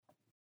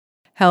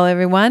Hello,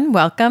 everyone.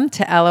 Welcome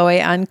to LOA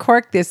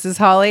Uncorked. This is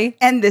Holly.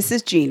 And this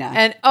is Gina.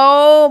 And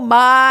oh,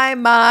 my.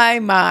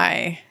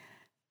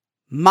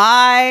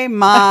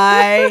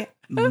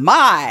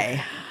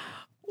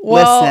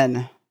 Well,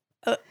 Listen,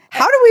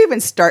 how do we even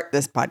start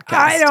this podcast?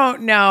 I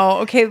don't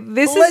know. Okay,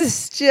 this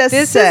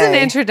is an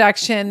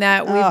introduction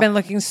that we've been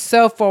looking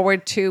so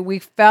forward to. We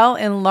fell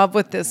in love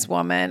with this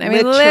woman. I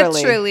mean,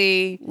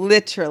 literally.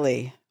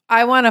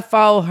 I want to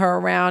follow her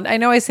around. I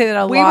know I say that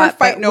a lot. We were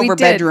fighting over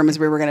bedrooms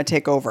we were going to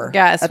take over.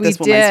 Yes, at we this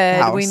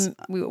did. House.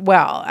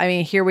 Well, I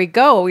mean, here we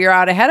go. You're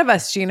out ahead of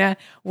us, Gina.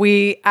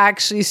 We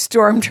actually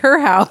stormed her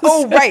house.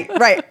 Oh,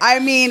 right. I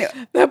mean,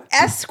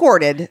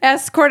 escorted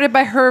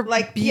by her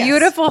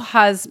beautiful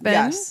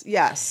husband.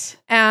 Yes.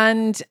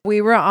 And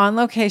we were on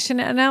location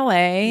in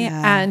LA,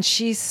 and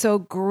she so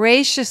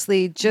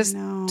graciously just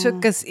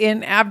took us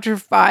in after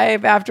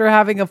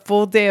having a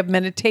full day of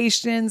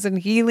meditations and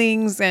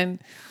healings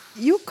and.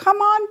 You come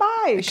on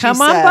by.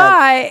 Come on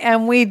by.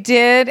 And we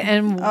did.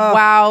 And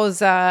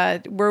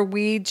wowza, were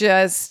we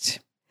just.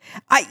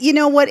 You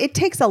know what? It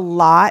takes a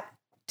lot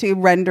to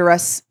render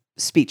us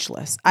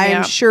speechless. I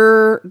am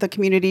sure the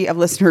community of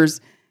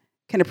listeners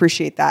can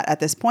appreciate that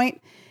at this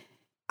point.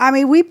 I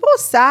mean, we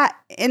both sat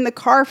in the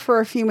car for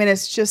a few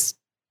minutes just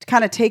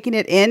kind of taking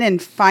it in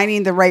and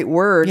finding the right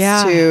words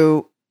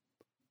to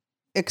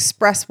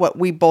express what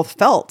we both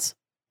felt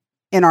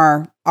in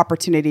our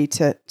opportunity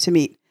to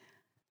meet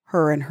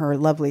her and her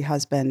lovely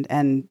husband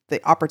and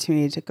the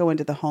opportunity to go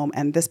into the home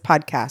and this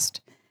podcast.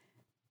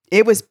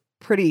 It was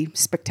pretty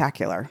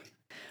spectacular.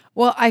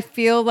 Well, I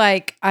feel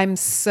like I'm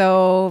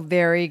so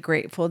very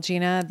grateful,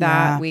 Gina,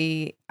 that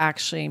we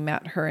actually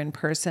met her in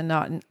person,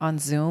 not on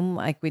Zoom,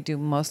 like we do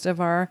most of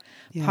our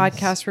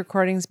podcast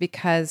recordings,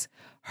 because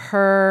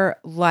her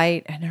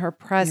light and her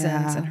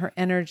presence and her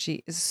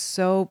energy is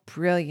so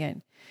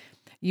brilliant.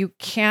 You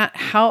can't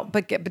help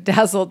but get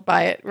bedazzled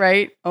by it,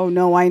 right? Oh,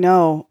 no, I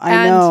know.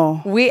 I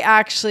know. We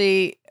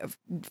actually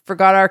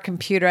forgot our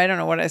computer. I don't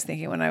know what I was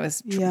thinking when I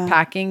was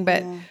packing,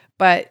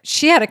 but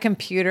she had a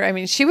computer. I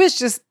mean, she was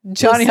just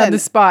Johnny on the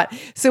spot.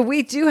 So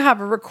we do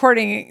have a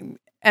recording,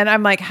 and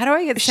I'm like, how do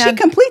I get She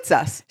completes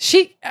us.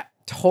 She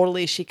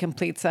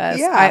completes us.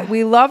 Yeah.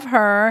 We love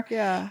her.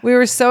 Yeah. We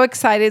were so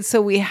excited.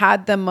 So we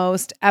had the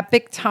most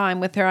epic time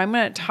with her. I'm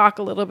going to talk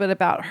a little bit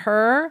about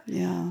her.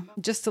 Yeah.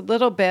 Just a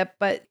little bit,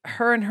 but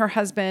her and her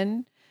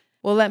husband.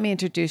 Well, let me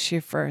introduce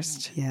you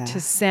first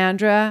to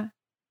Sandra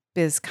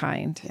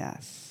Bizkind.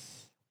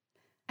 Yes.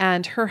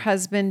 And her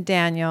husband,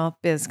 Daniel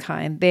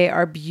Bizkind. They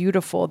are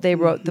beautiful. They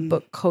wrote the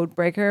book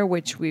Codebreaker,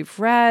 which we've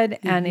read,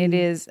 and it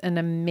is an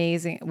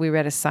amazing, we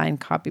read a signed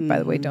copy, by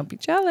the way, don't be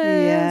jealous.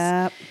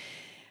 Yeah.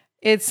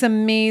 It's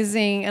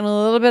amazing. And a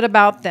little bit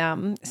about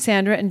them.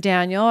 Sandra and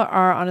Daniel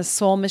are on a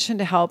soul mission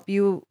to help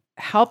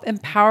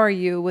empower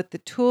you with the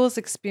tools,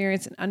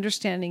 experience, and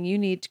understanding you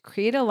need to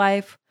create a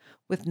life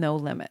with no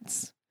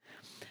limits.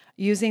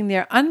 Using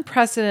their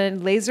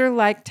unprecedented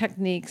laser-like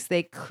techniques,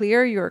 they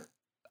clear your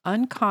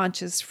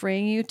unconscious,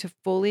 freeing you to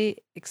fully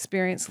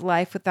experience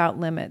life without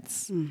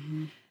limits.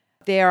 Mm-hmm.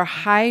 They are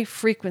high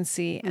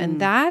frequency,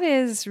 and that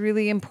is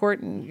really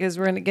important because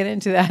we're going to get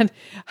into that.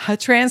 A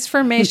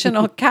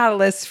transformational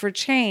catalyst for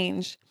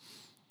change.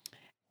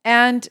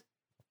 And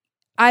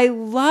I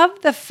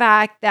love the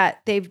fact that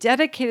they've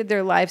dedicated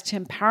their lives to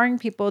empowering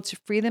people to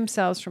free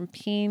themselves from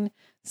pain,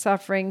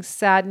 suffering,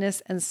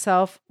 sadness, and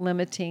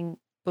self-limiting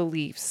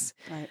beliefs.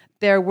 Right.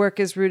 Their work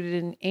is rooted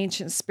in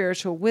ancient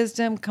spiritual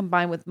wisdom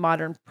combined with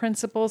modern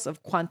principles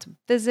of quantum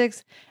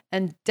physics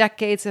and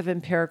decades of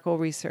empirical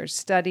research,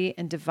 study,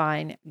 and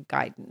divine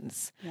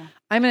guidance. Yeah.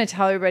 I'm going to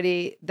tell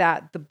everybody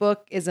that the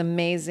book is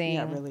amazing.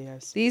 Yeah, it really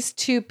is. These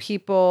two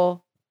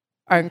people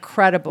are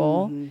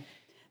incredible. Mm-hmm.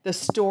 The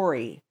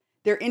story,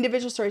 their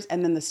individual stories,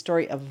 and then the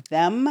story of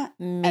them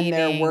and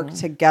their work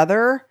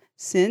together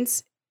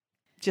since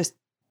just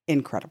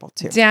incredible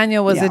too.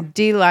 Daniel was a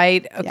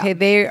delight. Okay,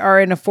 they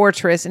are in a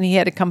fortress, and he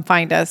had to come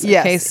find us.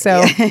 Yes. Okay,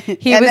 so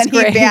he was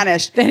great. He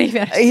vanished. Then he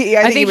vanished.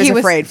 I think he was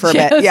afraid for a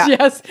bit. Yeah,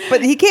 yes.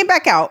 But he came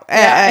back out,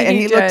 and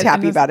he looked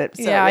happy about it.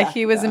 So,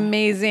 he was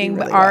amazing.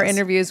 Really our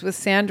interviews with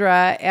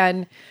Sandra,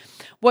 and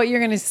what you're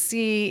going to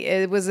see,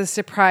 it was a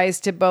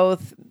surprise to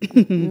both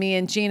me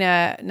and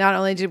Gina. Not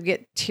only did we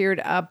get teared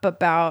up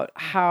about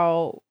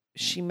how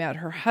she met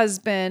her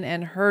husband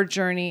and her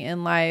journey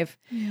in life.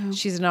 Yeah.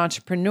 She's an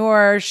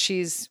entrepreneur.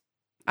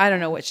 I don't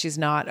know what she's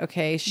not.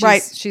 Okay.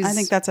 Right. I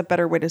think that's a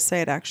better way to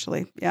say it,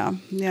 actually. Yeah.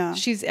 Yeah.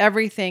 She's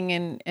everything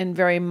and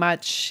very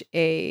much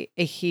a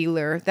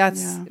healer.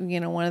 That's,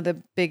 one of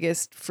the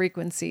biggest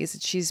frequencies.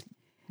 She's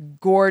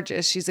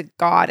gorgeous. She's a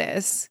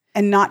goddess.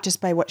 And not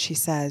just by what she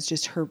says,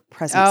 just her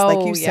presence.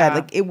 Like you said,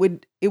 like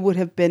it would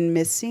have been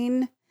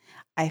missing,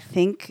 I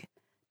think,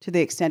 to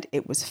the extent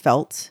it was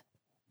felt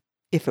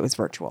if it was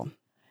virtual,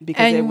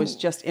 because it was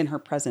just in her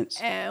presence.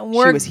 She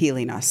was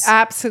healing us.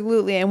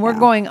 Absolutely. And we're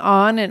going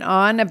on and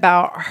on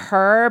about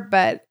her,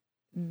 but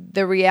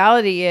the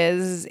reality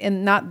is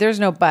there's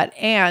no but.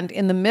 And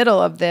in the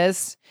middle of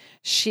this,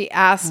 she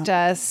asked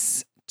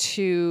us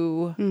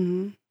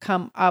to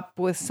come up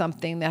with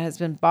something that has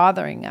been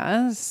bothering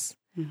us.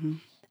 Mm-hmm.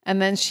 And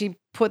then she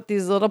put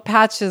these little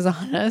patches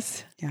on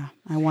us. Yeah,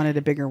 I wanted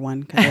a bigger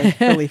one because I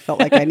really felt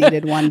like I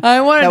needed one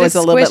I wanted that was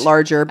a little bit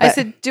larger. But I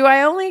said, do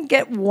I only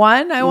get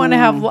one? I want to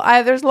have,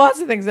 there's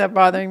lots of things that are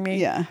bothering me.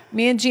 Yeah.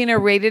 Me and Gina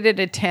rated it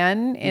a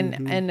 10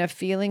 in a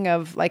feeling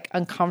of like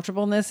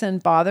uncomfortableness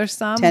and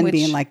bothersome. 10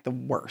 being like the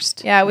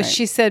worst. Yeah, which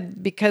she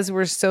said, because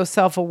we're so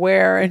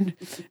self-aware and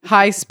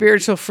high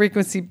spiritual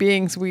frequency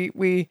beings, we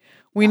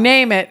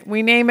name it.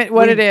 We name it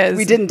what it is.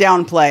 We didn't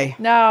downplay.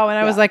 No, and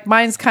I was like,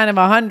 mine's kind of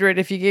 100.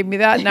 If you gave me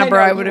that number,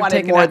 I would have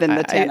taken more than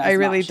the 10. I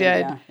really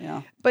did.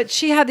 Yeah. But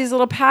she had these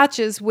little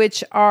patches,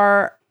 which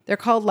they're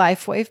called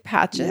LifeWave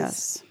patches.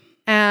 Yes.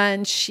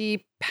 And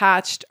she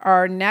patched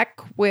our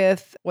neck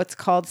with what's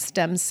called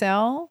stem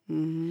cell.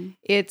 Mm-hmm.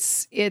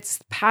 It's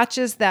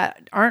patches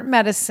that aren't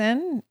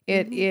medicine.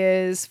 It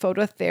is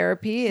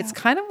phototherapy. Yeah. It's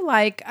kind of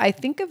like, I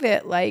think of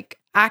it like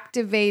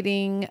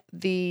activating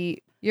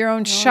your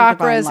own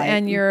chakras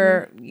and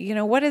your,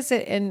 what is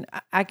it in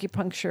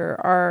acupuncture?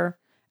 Our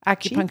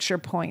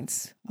acupuncture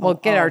points. We'll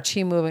get our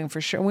chi moving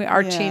for sure.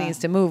 Our chi needs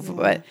to move,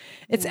 but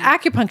it's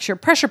acupuncture,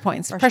 pressure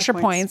points.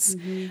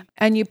 Mm-hmm.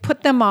 And you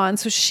put them on.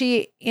 So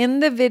in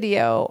the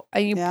video,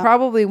 and you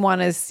probably want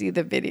to see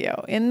the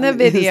video. In the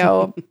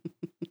video.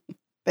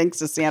 Thanks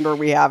to Sandra,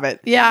 we have it.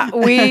 Yeah,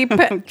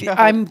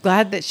 I'm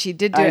glad that she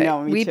did do it.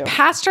 Know, we too.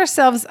 Passed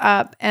ourselves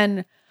up,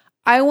 and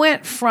I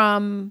went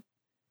from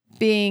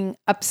being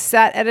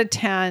upset at a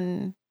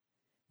 10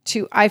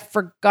 to I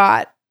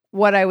forgot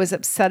what I was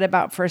upset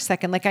about for a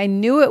second. Like I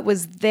knew it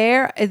was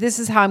there. This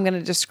is how I'm going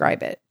to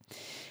describe it.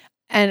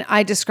 And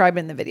I describe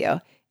it in the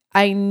video.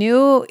 I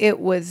knew it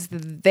was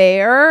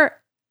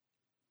there,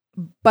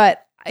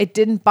 but it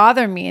didn't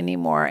bother me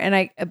anymore. And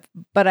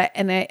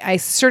I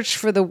searched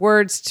for the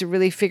words to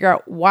really figure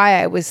out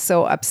why I was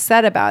so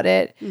upset about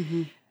it.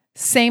 Mm-hmm.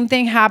 Same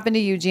thing happened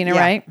to you, Gina,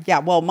 right? Yeah.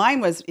 Well, mine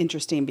was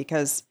interesting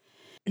because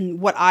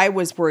what I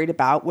was worried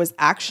about was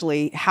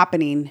actually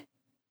happening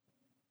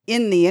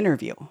in the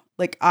interview.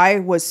 Like I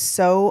was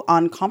so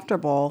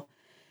uncomfortable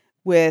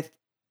with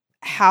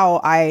how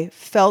I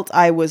felt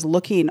I was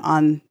looking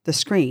on the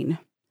screen.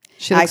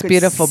 She looks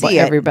beautiful, but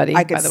everybody,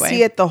 I could by the way.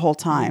 see it the whole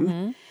time.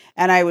 Mm-hmm.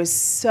 And I was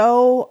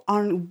so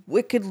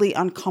wickedly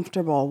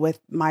uncomfortable with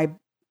my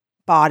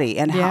body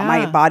and how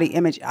my body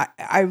image.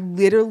 I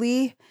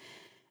literally,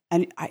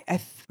 and I'm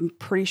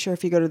pretty sure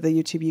if you go to the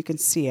YouTube, you can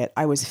see it.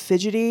 I was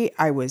fidgety.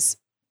 I was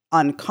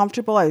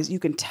uncomfortable. You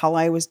can tell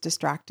I was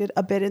distracted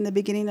a bit in the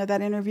beginning of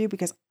that interview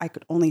because I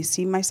could only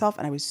see myself.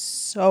 And I was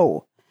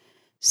so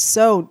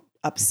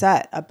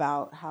upset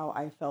about how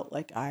I felt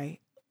like I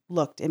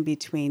looked in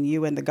between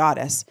you and the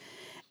goddess.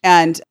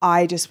 And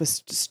I just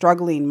was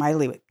struggling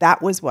mightily with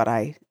that. Was what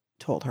I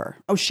told her.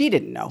 Oh, she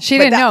didn't know. She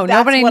didn't know.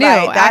 Nobody knew.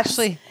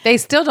 Actually, they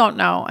still don't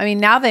know. I mean,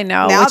 now they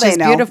know, which is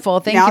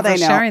beautiful. Thank you for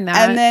sharing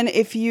that. And then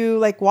if you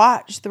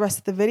watch the rest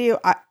of the video,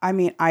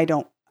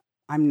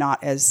 I'm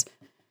not as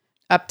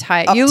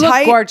uptight. You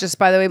look gorgeous,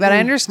 by the way, but I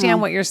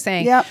understand what you're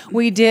saying. Yep.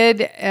 We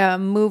did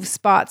move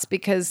spots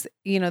because,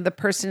 the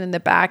person in the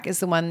back is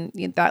the one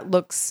that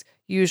looks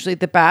usually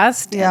the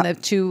best. Yep. And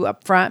the two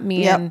up front,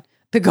 me and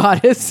the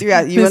goddess.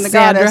 Yeah, you and the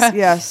Sandra, goddess,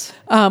 yes.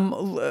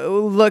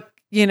 Look,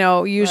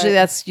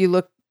 usually you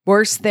look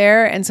worse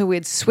there. And so we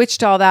had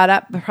switched all that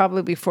up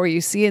probably before you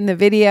see it in the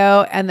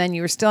video. And then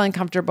you were still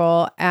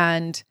uncomfortable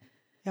and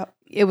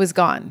it was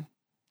gone.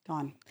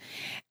 Gone.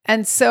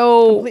 And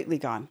so completely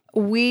gone.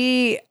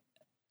 We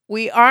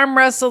arm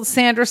wrestled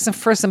Sandra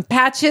for some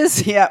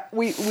patches. Yeah,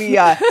 we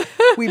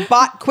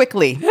bought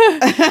quickly.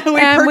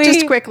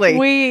 Purchased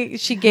quickly.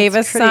 She gave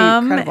us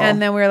some, incredible.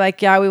 And then we were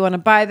like, yeah, we want to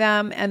buy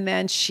them. And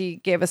then she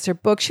gave us her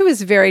book. She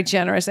was very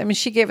generous. I mean,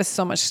 she gave us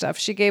so much stuff.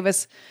 She gave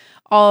us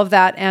all of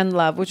that and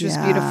love, which was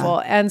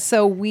beautiful. And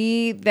so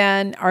we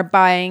then are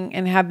buying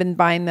and have been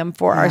buying them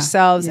for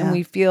ourselves, and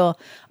we feel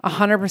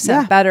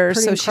 100% better.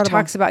 So incredible. She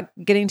talks about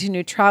getting to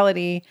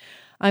neutrality.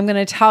 I'm going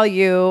to tell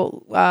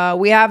you,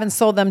 we haven't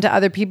sold them to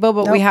other people,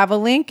 but we have a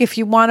link if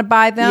you want to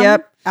buy them.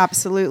 Yep,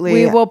 absolutely.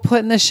 We will put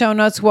in the show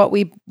notes what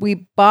we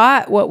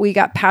bought, what we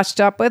got patched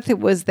up with. It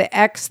was the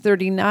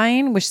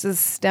X39, which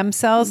is stem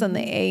cells, and the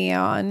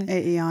Aeon.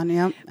 Aeon,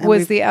 yep.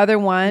 Was the other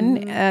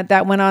one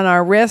that went on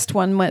our wrist.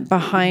 One went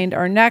behind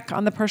our neck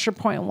on the pressure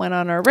point and went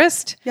on our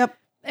wrist. Yep.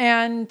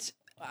 And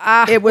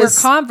we're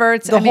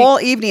converts. The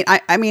whole evening.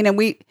 I mean, and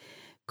we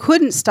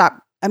couldn't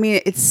stop. I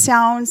mean,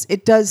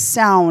 it does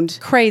sound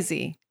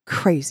crazy.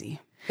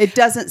 It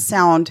doesn't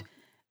sound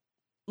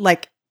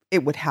like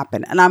it would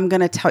happen. And I'm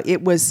going to tell you,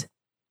 it was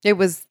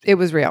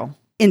real.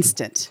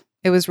 Instant.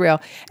 It was real.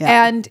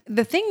 Yeah. And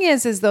the thing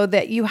is though,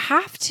 that you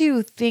have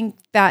to think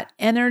that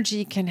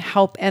energy can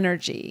help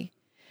energy.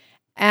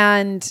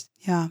 And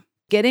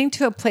getting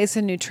to a place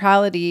of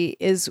neutrality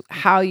is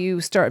how you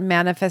start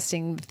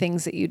manifesting the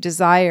things that you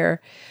desire.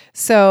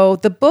 So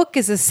the book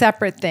is a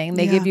separate thing.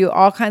 They give you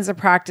all kinds of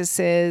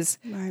practices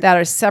that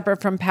are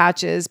separate from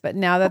patches. But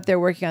now that they're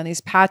working on these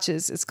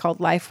patches, it's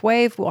called Life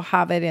Wave. We'll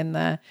have it in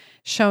the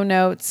show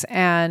notes.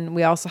 And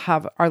we also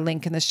have our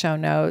link in the show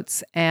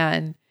notes.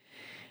 And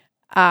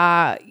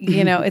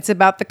it's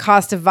about the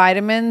cost of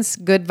vitamins,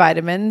 good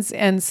vitamins.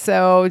 And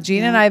so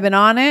Gina and I have been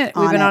on it.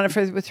 We've been on it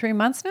for 3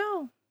 months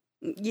now.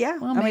 Yeah.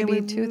 Well, maybe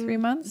 2-3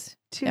 months.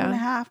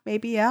 2.5,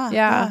 maybe. Yeah.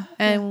 Yeah.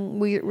 And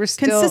we're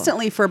still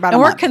consistently for about a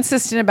month. month. We're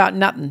consistent about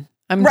nothing.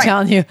 I'm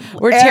telling you,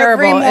 we're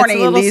terrible. Every morning,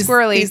 it's a little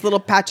squirrely. These little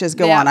patches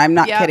go on. I'm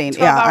not kidding.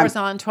 12 hours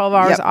on, 12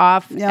 hours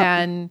off.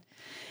 And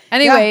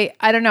anyway,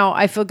 I don't know.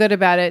 I feel good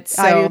about it.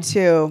 So I do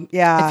too.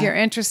 Yeah. If you're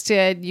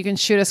interested, you can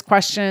shoot us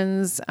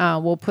questions.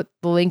 We'll put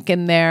the link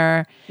in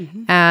there.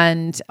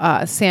 And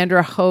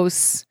Sandra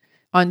hosts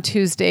on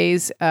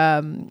Tuesdays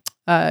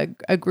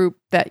a group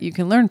that you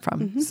can learn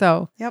from.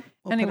 So we'll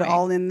put it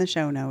all in the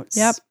show notes.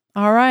 Yep.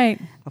 All right.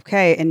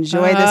 Okay.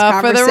 Enjoy this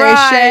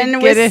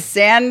conversation with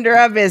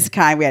Sandra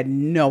Vizkind. We had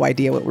no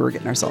idea what we were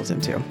getting ourselves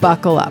into.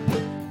 Buckle up.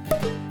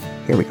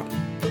 Here we go.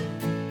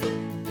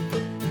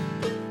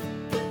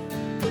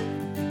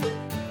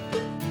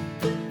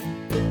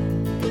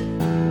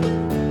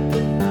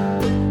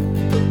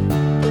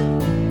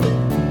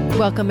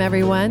 Welcome,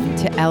 everyone,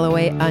 to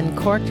LOA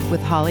Uncorked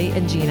with Holly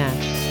and Gina.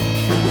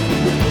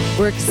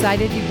 We're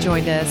excited you've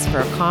joined us for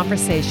a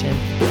conversation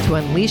to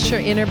unleash your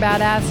inner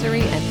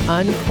badassery and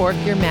uncork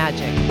your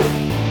magic.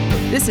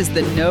 This is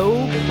the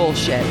no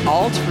bullshit,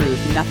 all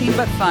truth, nothing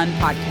but fun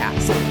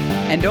podcast.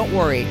 And don't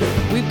worry,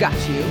 we've got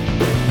you.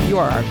 You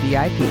are our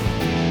VIP.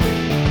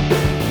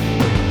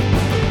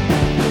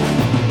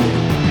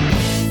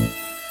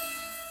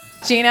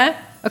 Gina?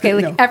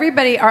 Okay,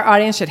 everybody, our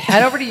audience should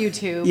head over to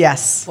YouTube.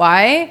 Yes.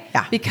 Why?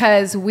 Yeah.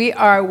 Because we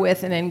are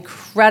with an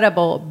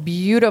incredible,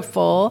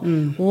 beautiful,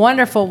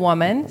 wonderful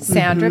woman,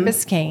 Sandra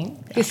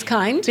Vizkind.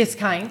 Vizkind.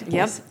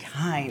 Yep.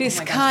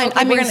 Vizkind.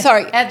 I mean,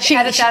 sorry.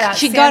 Edit that out.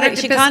 She got it.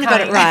 She kind of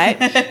got it right.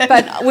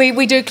 But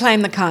we do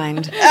claim the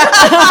kind.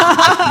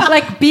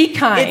 Like be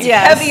kind. It's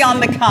heavy on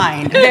the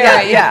kind.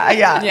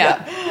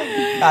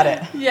 Yeah. Got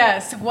it.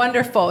 Yes,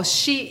 wonderful.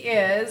 She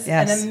is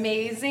an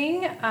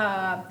amazing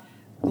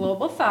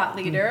global thought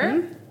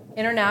leader,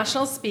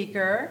 international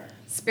speaker,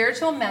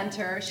 spiritual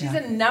mentor. She's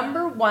a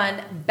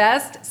 #1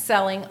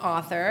 best-selling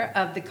author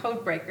of The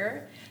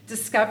Codebreaker,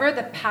 Discover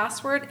the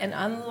Password and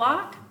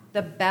Unlock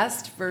the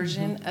Best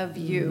Version of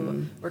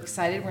You. We're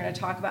excited. We're going to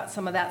talk about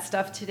some of that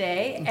stuff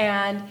today.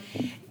 And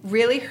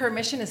really her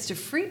mission is to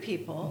free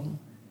people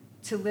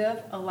to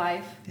live a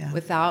life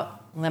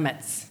without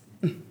limits.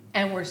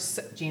 And we're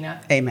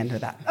Gina. Amen to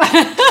that.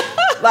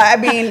 I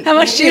mean, how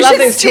much do you love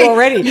these two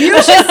already? You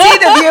should see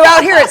the view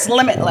out here. It's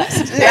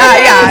limitless.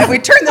 Yeah. We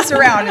turn this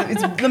around.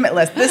 It's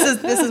limitless.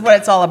 This is what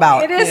it's all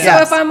about. It is. Yes.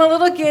 So if I'm a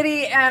little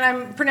giddy and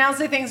I'm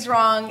pronouncing things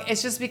wrong,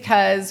 it's just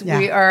because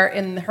we are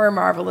in her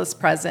marvelous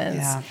presence.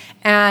 Yeah.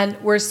 And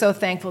we're so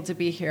thankful to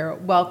be here.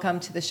 Welcome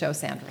to the show,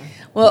 Sandra.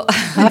 Well,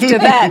 after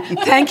that,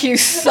 thank you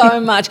so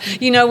much.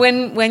 You know,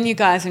 when you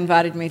guys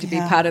invited me to be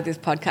part of this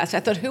podcast, I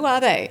thought, who are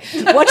they?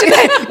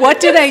 What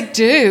do they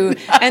do?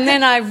 And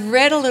then I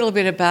read a little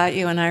bit about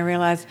you, and I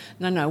realized,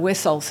 no, we're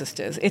soul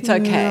sisters. It's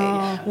okay.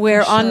 No,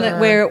 we're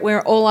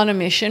all on a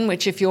mission.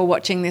 Which, if you're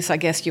watching this, I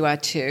guess you are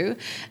too.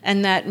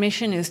 And that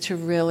mission is to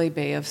really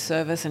be of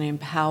service and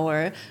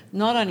empower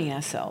not only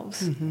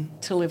ourselves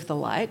to live the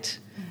light.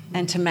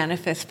 And to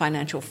manifest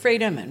financial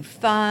freedom and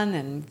fun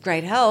and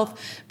great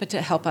health, but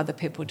to help other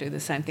people do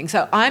the same thing.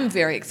 So I'm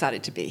very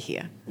excited to be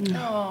here.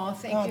 Oh,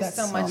 thank you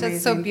so much.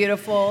 That's so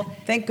beautiful.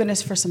 Thank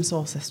goodness for some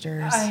soul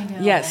sisters. I know.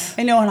 Yes.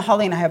 I know, and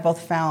Holly and I have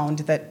both found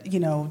that,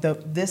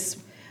 this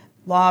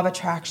law of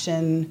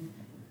attraction,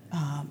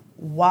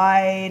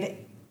 wide,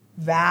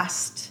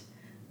 vast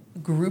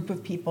group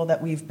of people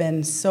that we've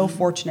been so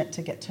fortunate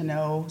to get to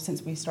know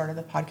since we started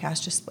the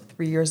podcast just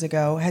 3 years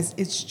ago,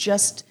 it's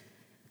just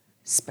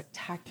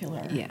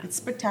spectacular. Yeah. It's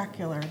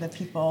spectacular, the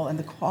people and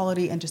the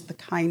quality and just the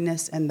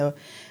kindness and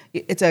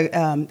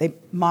they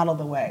model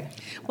the way.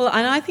 Well,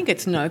 and I think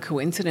it's no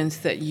coincidence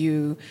that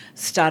you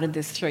started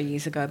this 3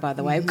 years ago, by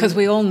the way, because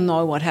we all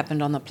know what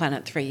happened on the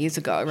planet 3 years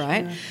ago,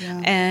 right? Sure,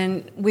 yeah.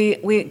 And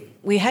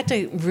we had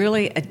to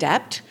really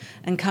adapt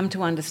and come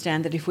to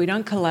understand that if we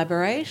don't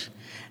collaborate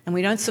and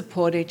we don't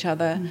support each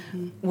other,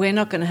 we're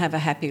not going to have a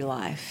happy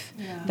life.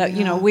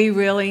 Yeah. We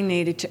really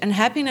needed to. And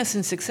happiness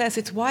and success,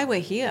 it's why we're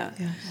here.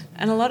 Yes.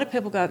 And a lot of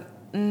people go,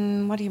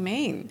 what do you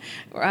mean?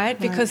 Right?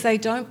 Because they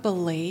don't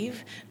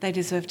believe they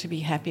deserve to be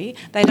happy.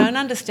 They don't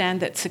understand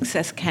that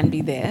success can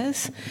be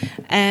theirs.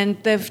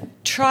 And they've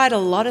tried a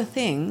lot of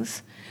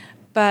things,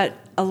 but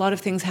a lot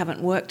of things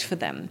haven't worked for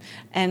them.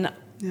 And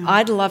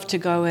I'd love to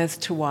go as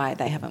to why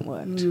they haven't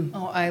worked.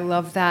 Oh, I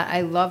love that.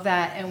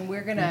 And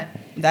we're going to...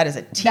 That is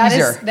a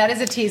teaser. That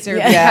is a teaser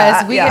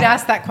because we get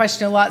asked that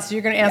question a lot, so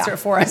you're going to answer it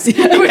for us,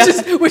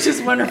 which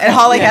is wonderful. And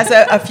Holly has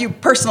a few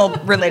personal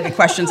related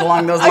questions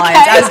along those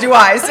lines, as do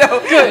I. So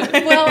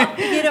good. Well,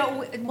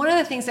 one of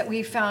the things that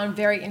we found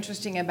very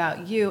interesting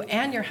about you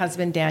and your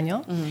husband,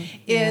 Daniel,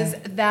 is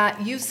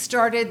that you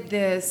started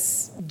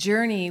this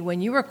journey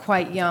when you were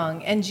quite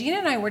young. And Gina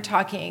and I were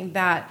talking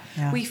that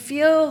we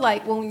feel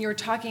like when you're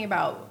talking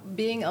about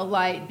being a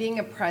light, being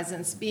a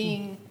presence,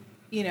 being,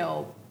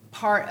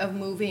 part of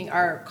moving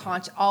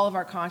all of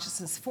our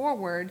consciousness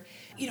forward,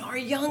 our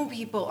young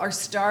people are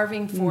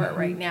starving for it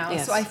right now.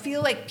 Yes. So I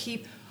feel like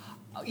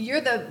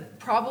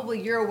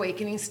your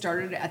awakening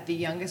started at the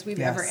youngest we've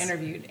ever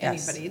interviewed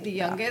anybody, the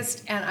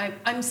youngest, and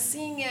I'm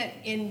seeing it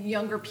in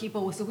younger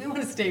people. So we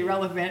want to stay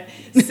relevant.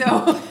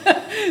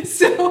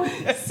 So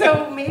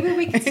maybe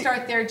we can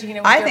start there,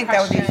 Gina. I think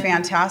that would be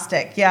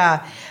fantastic.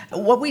 Yeah,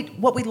 what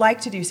we'd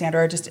like to do,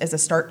 Sandra, just as a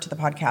start to the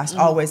podcast,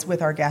 always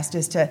with our guest,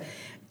 is to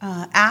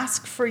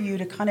ask for you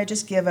to kind of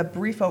just give a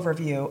brief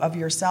overview of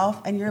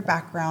yourself and your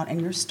background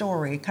and your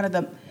story, kind of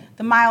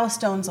the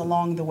milestones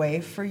along the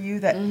way for you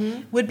that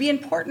would be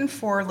important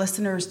for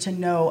listeners to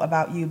know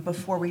about you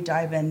before we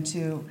dive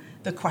into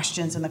the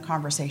questions and the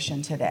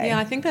conversation today. Yeah,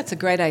 I think that's a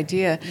great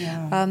idea.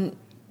 Yeah.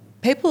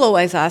 People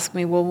always ask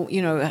me, well,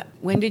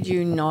 when did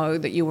you know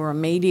that you were a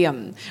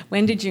medium?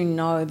 When did you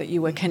know that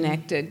you were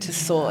connected to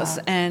Source?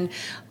 And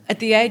at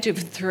the age of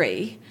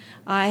 3,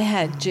 I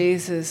had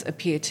Jesus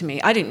appear to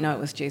me. I didn't know it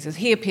was Jesus.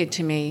 He appeared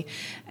to me,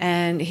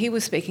 and he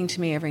was speaking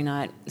to me every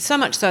night, so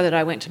much so that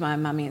I went to my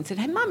mummy and said,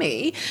 hey,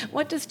 Mummy,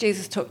 what does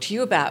Jesus talk to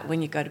you about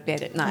when you go to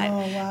bed at night? Oh,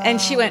 wow.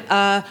 And she went,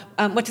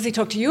 what does he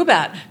talk to you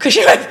about? Because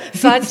she was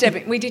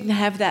sidestepping. We didn't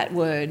have that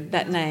word,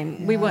 that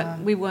name. Yeah.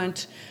 We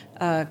weren't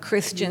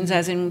Christians,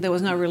 as in there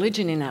was no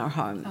religion in our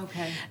home.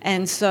 Okay.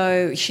 And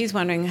so she's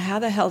wondering, how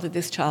the hell did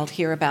this child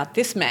hear about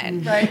this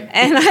man? Right.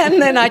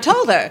 And then I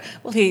told her,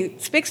 well, he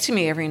speaks to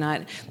me every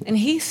night. And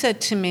he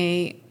said to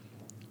me,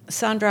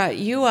 Sandra,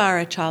 you are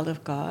a child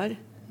of God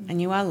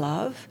and you are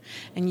love,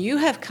 and you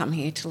have come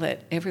here to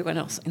let everyone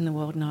else in the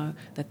world know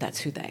that that's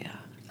who they are.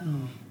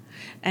 Oh.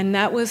 And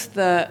that was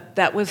the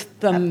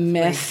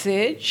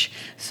message.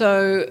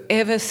 So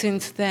ever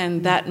since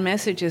then, that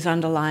message is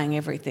underlying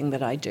everything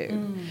that I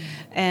do.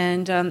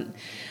 And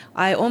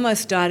I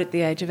almost died at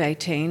the age of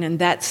 18, and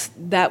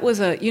that was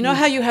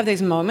how you have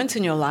these moments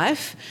in your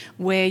life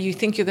where you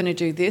think you're going to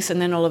do this,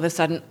 and then all of a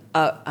sudden,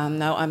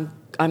 no,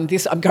 I'm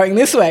going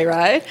this way,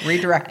 right?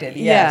 Redirected.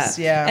 Yes.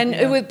 Yeah. And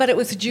it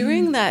was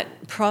during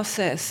that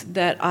process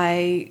that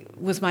I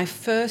was my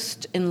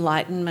first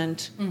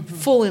enlightenment,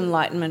 full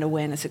enlightenment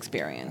awareness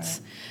experience.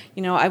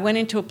 Right. I went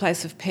into a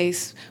place of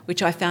peace,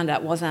 which I found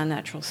out was our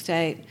natural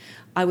state.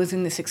 I was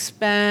in this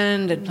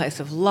expanded place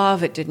of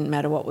love. It didn't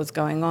matter what was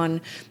going on.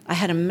 I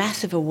had a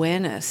massive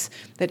awareness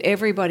that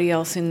everybody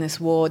else in this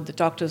ward, the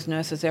doctors,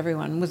 nurses,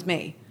 everyone, was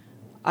me.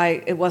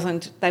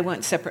 They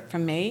weren't separate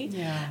from me.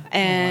 Yeah.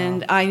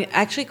 And I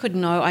actually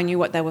I knew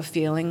what they were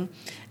feeling.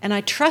 And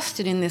I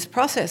trusted in this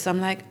process. I'm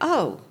like,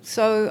 oh,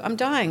 so I'm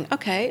dying.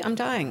 Okay, I'm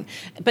dying.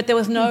 But there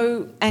was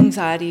no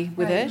anxiety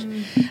with it.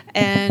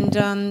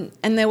 And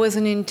there was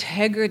an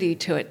integrity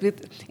to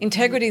it.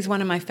 Integrity is one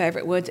of my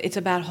favorite words. It's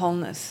about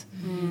wholeness.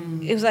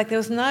 It was like there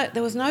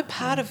was no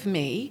part of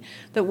me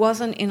that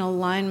wasn't in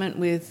alignment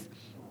with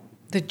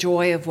the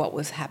joy of what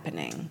was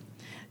happening.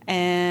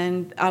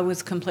 And I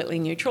was completely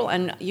neutral.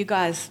 And you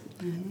guys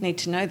need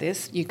to know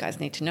this. You guys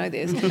need to know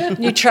this.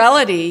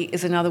 Neutrality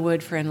is another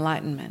word for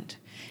enlightenment.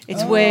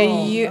 It's where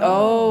you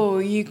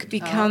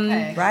become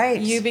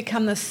you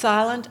become the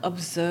silent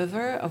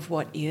observer of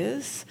what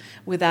is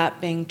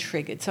without being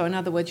triggered. So in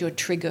other words, you're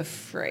trigger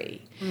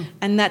free.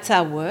 And that's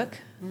our work.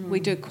 We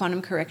do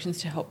quantum corrections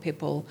to help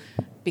people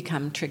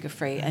become trigger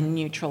free and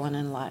neutral and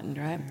enlightened,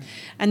 right?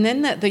 And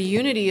then the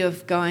unity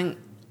of going,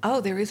 oh,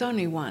 there is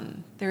only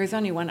one. There is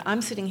only one.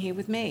 I'm sitting here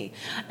with me,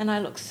 and I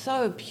look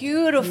so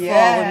beautiful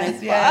in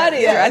this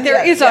body. Right?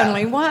 There is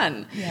only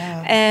one.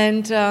 Yeah.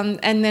 And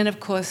then, of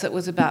course, it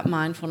was about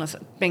mindfulness,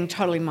 being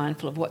totally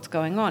mindful of what's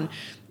going on.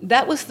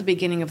 That was the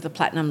beginning of the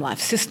Platinum Life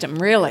system,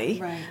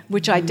 really,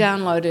 which I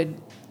downloaded,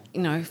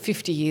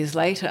 50 years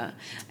later.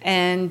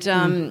 And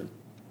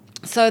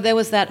so there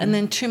was that. And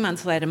then 2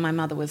 months later, my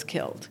mother was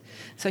killed.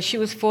 So she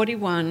was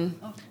 41.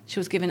 She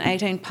was given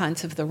 18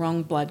 pints of the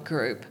wrong blood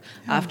group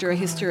after a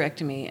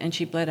hysterectomy, and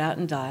she bled out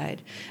and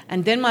died.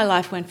 And then my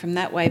life went from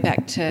that way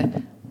back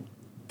to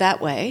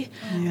that way,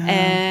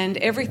 and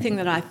everything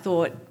that I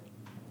thought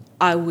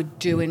I would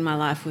do in my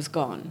life was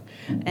gone.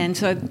 And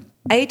so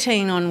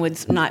 18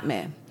 onwards,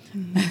 nightmare.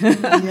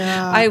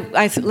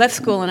 I left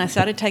school and I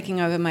started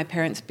taking over my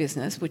parents'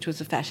 business, which was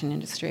the fashion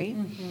industry.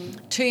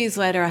 2 years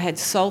later, I had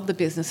sold the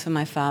business for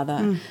my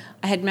father.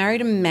 I had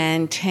married a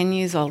man 10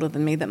 years older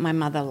than me that my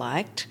mother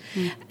liked,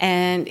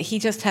 and he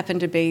just happened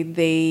to be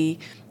the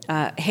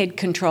head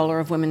controller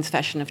of women's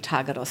fashion of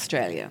Target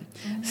Australia.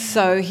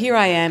 So here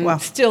I am,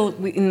 still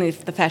in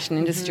the fashion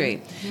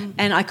industry,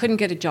 and I couldn't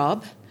get a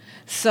job.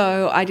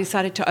 So I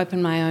decided to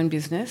open my own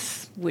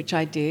business, which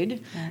I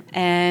did,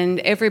 and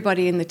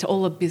everybody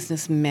all the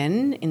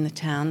businessmen in the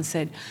town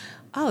said,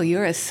 oh,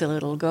 you're a silly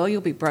little girl,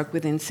 you'll be broke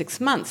within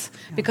 6 months,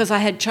 because I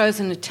had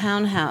chosen a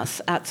townhouse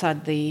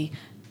outside the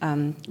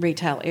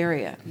retail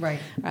area. Right.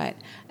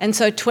 And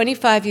so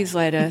 25 years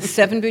later,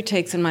 7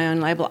 boutiques and my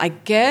own label. I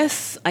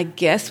guess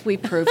we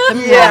proved them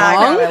wrong.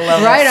 I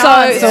love Right it.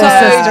 on, So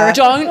soul sister.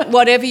 don't,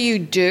 whatever you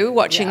do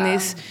watching Yeah.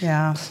 this,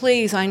 Yeah.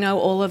 please, I know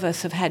all of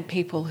us have had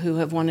people who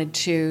have wanted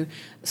to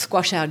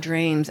squash our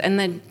dreams, and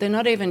they're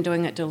not even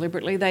doing it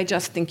deliberately. They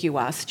just think you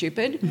are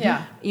stupid.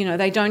 Yeah. You know,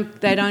 they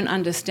don't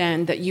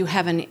understand that you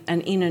have an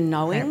inner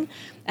knowing,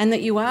 and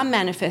that you are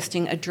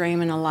manifesting a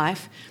dream and a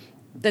life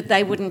that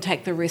they wouldn't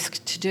take the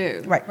risk to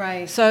do.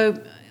 Right.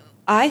 So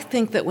I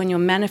think that when you're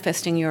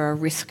manifesting, you're a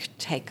risk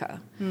taker.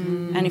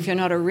 And if you're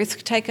not a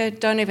risk taker,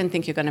 don't even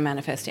think you're going to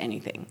manifest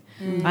anything.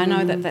 I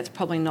know that that's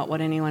probably not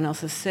what anyone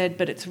else has said,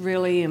 but it's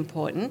really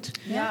important.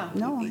 Yeah.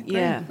 No, I agree.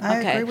 Yeah. I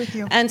okay. agree with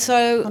you. And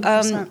so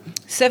 100%.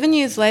 7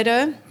 years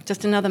later,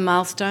 just another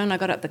milestone, I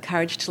got up the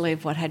courage to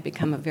leave what had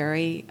become a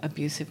very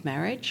abusive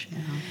marriage.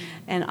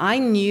 And I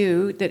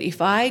knew that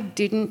if I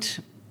didn't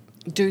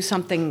do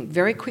something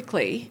very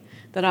quickly,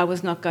 that I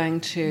was not going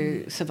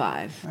to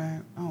survive.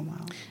 Right. Oh,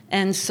 wow.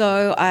 And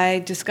so I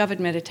discovered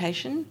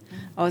meditation.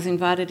 I was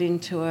invited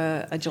into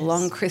a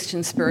Geelong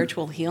Christian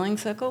spiritual healing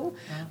circle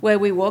where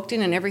we walked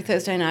in, and every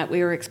Thursday night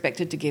we were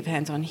expected to give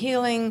hands-on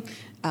healing,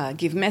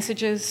 give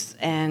messages,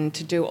 and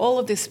to do all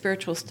of this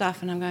spiritual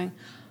stuff. And I'm going,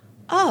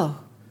 oh,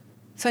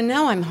 so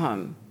now I'm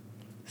home.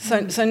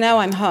 So now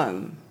I'm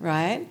home,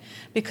 right?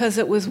 Because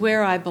it was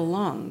where I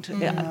belonged.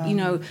 You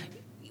know,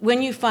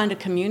 when you find a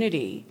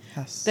community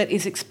that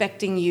is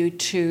expecting you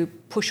to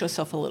push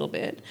yourself a little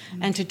bit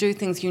and to do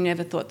things you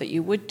never thought that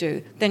you would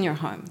do, then you're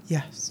home.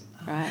 Yes.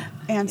 Right.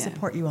 And Yeah.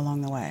 support you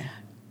along the way.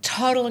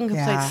 Total and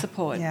complete Yeah.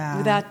 support, Yeah.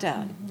 without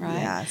doubt, right?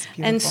 Yeah, it's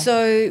beautiful. And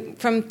so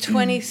from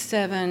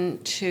 27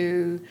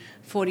 to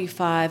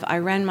 45, I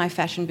ran my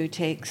fashion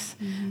boutiques.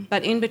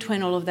 But in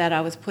between all of that,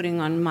 I was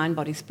putting on Mind,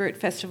 Body, Spirit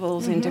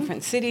festivals in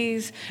different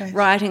cities, Right.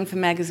 writing for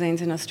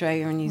magazines in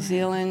Australia and New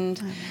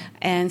Zealand.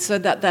 And so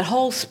that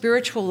whole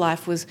spiritual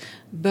life was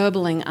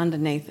burbling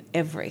underneath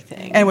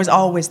everything. And it was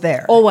always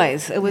there.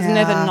 Always. It was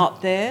never Yeah.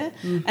 not there.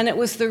 And it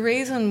was the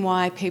reason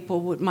why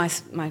people would... My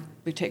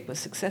boutique was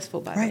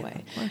successful, by Right, the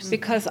way. of course.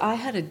 Because I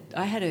had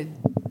a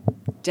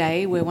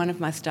day where one of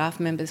my staff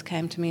members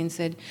came to me and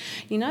said,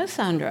 you know,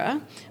 Sandra,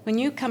 when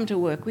you come to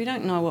work, we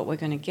don't know what we're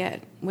going to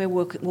get. We're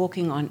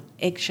walking on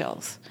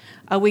eggshells.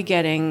 Are we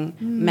getting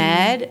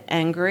mad,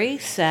 angry,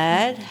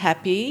 sad,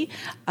 happy?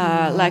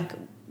 Like,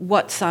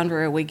 what,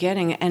 Sandra, are we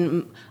getting?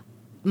 And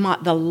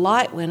the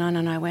light went on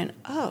and I went,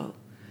 oh,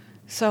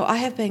 so I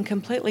have been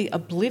completely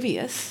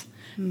oblivious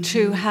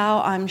to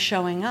how I'm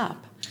showing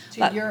up.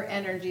 To your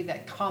energy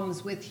that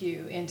comes with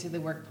you into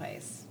the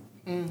workplace.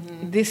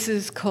 This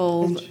is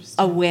called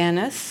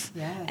awareness,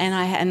 Yes.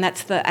 and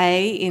that's the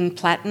A in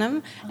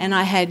platinum. And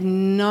I had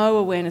no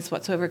awareness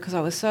whatsoever because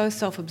I was so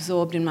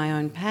self-absorbed in my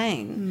own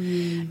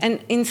pain. And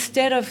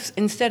instead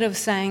of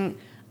saying,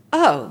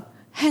 "Oh,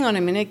 hang on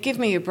a minute, give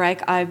me a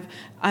break.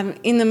 I'm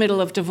in the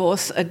middle of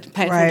divorce, a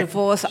painful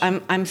divorce.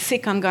 I'm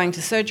sick. I'm going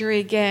to surgery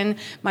again.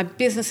 My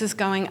business is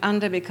going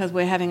under because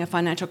we're having a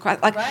financial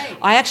crisis." Like,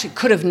 I actually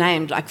could have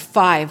named like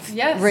 5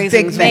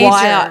 reasons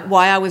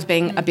why I was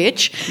being a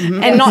bitch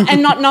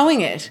and not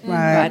knowing it.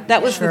 Right.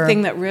 That was the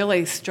thing that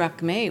really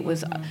struck me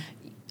was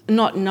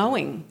not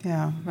knowing.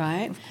 Yeah.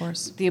 Right. Of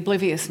course. The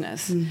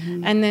obliviousness.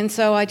 And then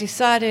so I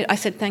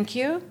said, thank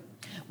you.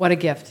 What a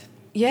gift.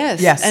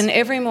 Yes. And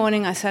every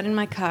morning I sat in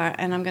my car,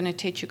 and I'm going to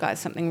teach you guys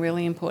something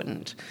really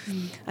important.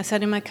 I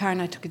sat in my car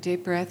and I took a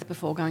deep breath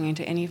before going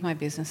into any of my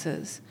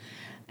businesses.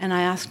 And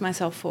I asked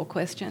myself 4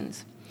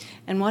 questions.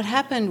 And what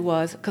happened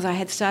was, because I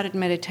had started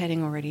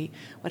meditating already,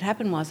 what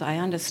happened was I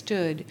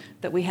understood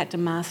that we had to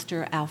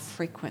master our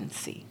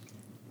frequency.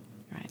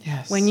 Right?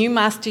 Yes. When you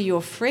master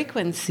your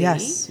frequency,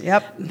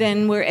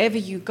 then wherever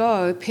you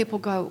go, people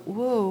go,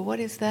 whoa,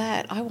 what is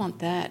that? I want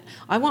that.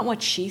 I want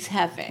what she's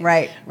having.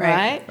 Right.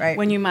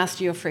 When you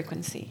master your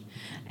frequency.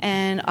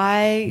 And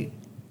I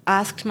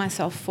asked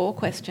myself 4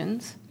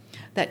 questions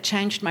that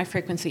changed my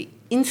frequency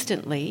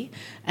instantly.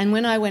 And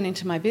when I went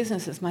into my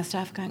businesses, my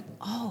staff going,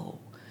 oh,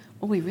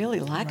 well, we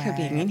really like her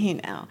being in here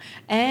now.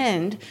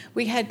 And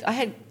I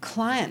had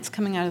clients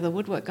coming out of the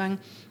woodwork going,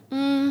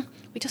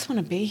 we just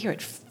want to be here.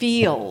 It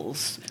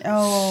feels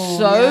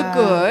so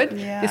good.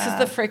 Yeah. This is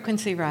the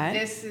frequency, right?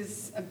 This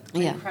is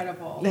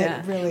incredible.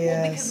 It really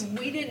is. Because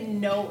we didn't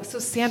know. So,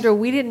 Sandra,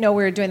 we didn't know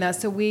we were doing that.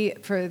 So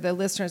for the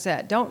listeners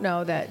that don't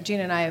know, that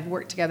Gina and I have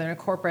worked together in a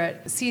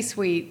corporate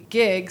C-suite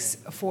gigs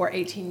for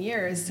 18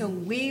 years. So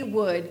we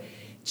would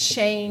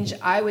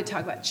I would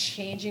talk about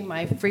changing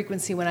my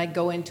frequency when I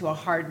go into a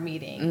hard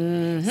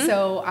meeting.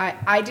 So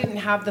I didn't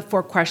have the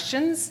 4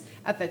 questions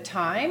at the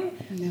time,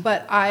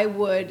 but I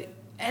would,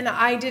 and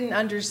I didn't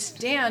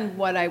understand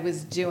what I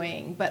was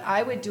doing, but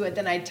I would do it,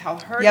 then I'd tell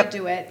her to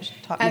do it. She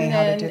taught me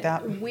how to do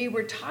that. We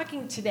were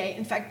talking today,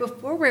 in fact,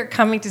 before we were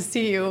coming to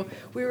see you,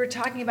 we were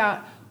talking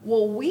about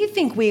well, we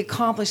think we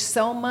accomplished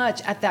so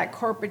much at that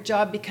corporate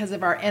job because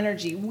of our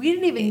energy. We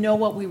didn't even know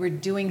what we were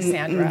doing,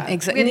 Sandra.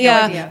 Exactly. We had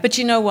no idea. But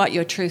you know what?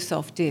 Your true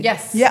self did.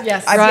 Yes. Yeah.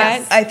 Yes.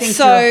 Right? I think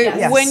so.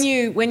 yes.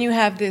 When you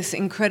have this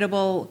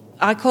incredible,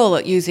 I call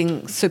it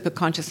using super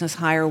consciousness,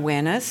 higher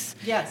awareness,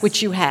 Yes.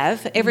 which you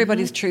have.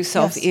 Everybody's true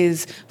self Yes.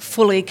 is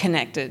fully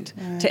connected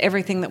to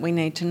everything that we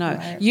need to know.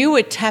 Right. You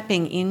were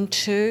tapping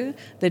into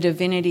the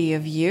divinity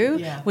of you,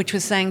 Yeah. which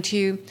was saying to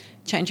you,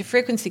 change your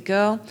frequency,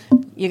 girl.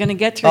 You're going to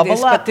get through Bubble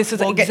this, up. but this is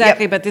We'll get-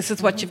 exactly. yep. But this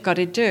is what you've got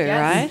to do,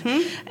 Yes.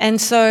 right?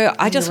 And so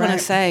I just want right.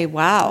 to say,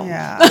 wow.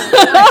 Yeah.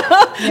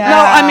 No,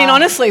 I mean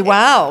honestly,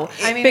 wow.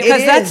 I mean,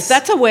 because it is.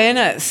 that's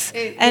awareness,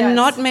 and yes.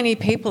 not many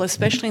people,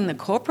 especially in the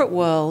corporate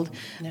world,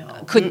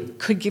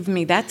 could give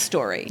me that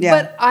story.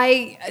 Yeah. But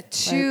I,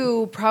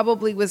 too,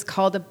 probably was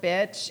called a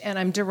bitch, and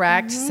I'm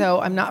direct, so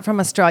I'm not from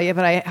Australia,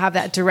 but I have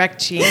that direct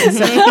gene.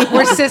 So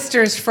we're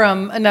sisters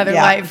from another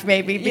Yeah. life,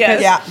 maybe,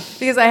 because, Yeah.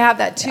 because I have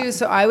that, too.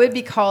 So I would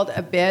be called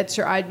a bitch,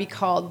 or I'd be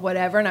called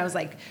whatever, and I was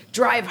like,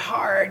 drive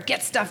hard,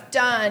 get stuff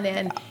done.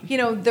 And,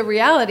 the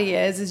reality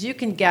is you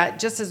can get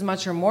just as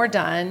much or more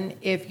done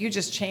if you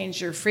just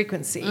change your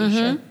frequency.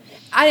 Sure.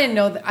 I didn't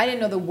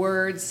know the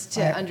words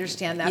to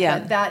understand that, Yeah.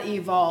 but that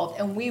evolved,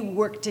 and we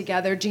worked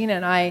together, Gina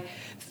and I,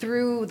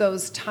 through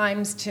those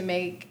times to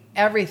make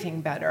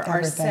everything better,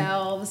 Everything.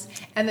 ourselves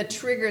and the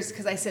triggers.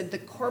 Because I said the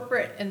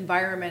corporate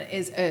environment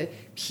is a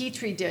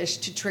petri dish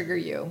to trigger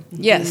you.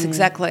 Yes,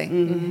 exactly.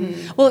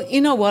 Well,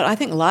 you know what? I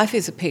think life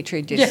is a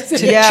petri dish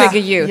to Yeah. trigger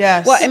you.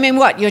 Yes. Well, I mean,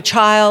 what? Your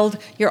child,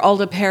 your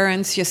older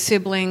parents, your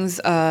siblings,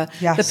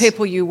 Yes. the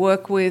people you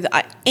work with,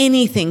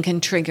 anything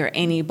can trigger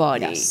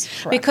anybody. Yes,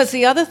 correct. Because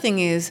the other thing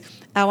is,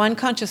 our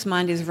unconscious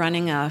mind is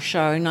running our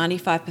show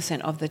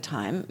 95% of the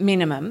time,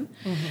 minimum,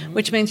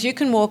 which means you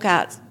can walk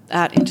out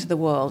into the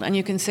world and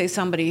you can see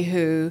somebody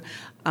who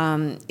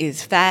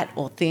is fat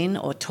or thin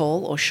or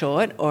tall or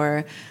short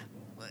or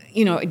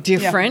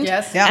different.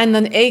 Yes. Yeah. And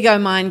then the ego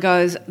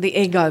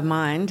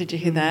mind, did you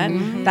hear that?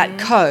 That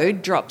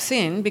code drops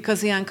in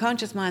because the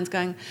unconscious mind's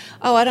going,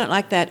 oh, I don't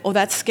like that, or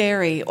that's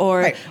scary, or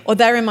Right. or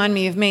they remind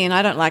me of me and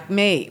I don't like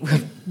me.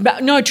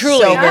 But no,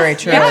 truly. So very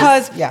true.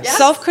 Because Yes.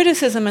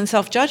 self-criticism and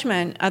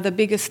self-judgment are the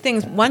biggest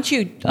things. Once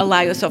you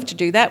allow yourself to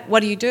do that,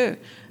 what do? You do it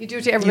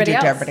to You everybody do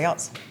else. to everybody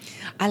else.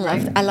 I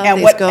love And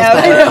these girls.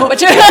 whatever- by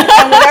the way.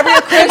 And whatever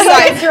you're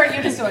criticizing, Sorry,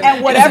 you just saw it.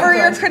 and whatever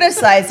you're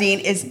criticizing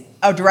is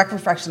a direct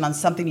reflection on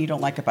something you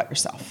don't like about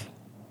yourself.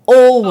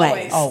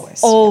 Always.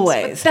 Always.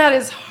 Always. That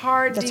is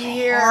hard That's to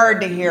hear.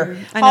 hard to hear.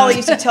 I know. Holly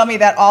used to tell me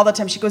that all the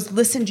time. She goes,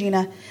 "Listen,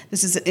 Gina,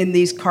 this is in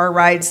these car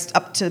rides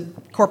up to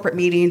corporate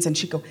meetings," and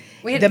she go,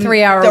 We had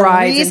 3-hour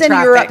rides in The reason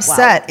you're traffic.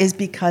 upset is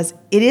because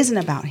it isn't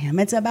about him;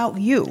 it's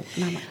about you."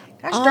 And I'm like,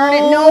 "Gosh darn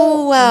it, Oh,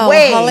 no well,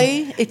 way,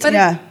 Holly. It's, But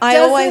yeah. I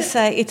doesn't- always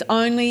say it's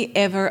only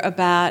ever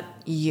about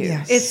you.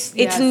 Yes. It's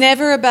Yes.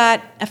 never about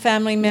a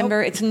family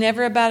member. It's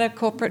never about a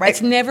corporate. Right.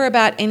 It's never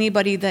about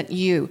anybody that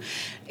you.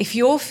 If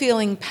you're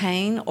feeling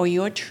pain or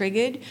you're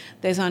triggered,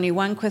 there's only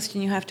one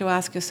question you have to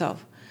ask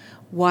yourself.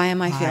 Why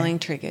am I feeling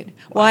triggered?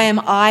 Why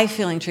am I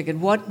feeling triggered?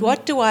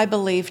 What do I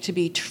believe to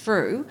be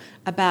true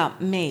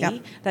about me Yep.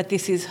 that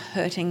this is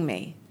hurting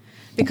me?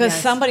 Because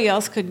Yes. somebody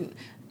else could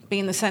be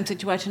in the same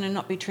situation and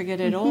not be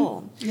triggered at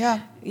all. Yeah.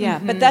 Yeah,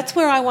 but that's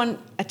where I want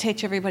to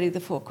teach everybody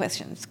the 4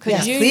 questions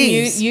because Yes,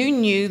 please. you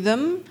knew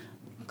them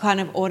kind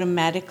of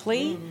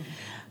automatically.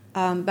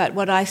 But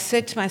what I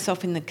said to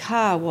myself in the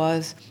car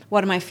was,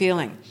 "What am I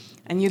feeling?"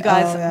 And you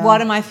guys, Oh, yeah.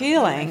 "What am I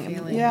feeling?"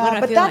 Yeah, What am I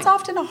but feeling? that's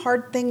often a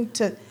hard thing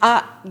to.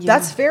 Yeah.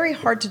 That's very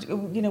hard to do.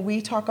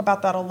 We talk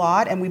about that a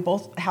lot, and we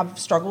both have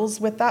struggles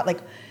with that. Like,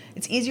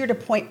 it's easier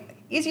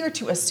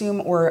to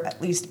assume or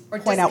at least Or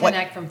point out what.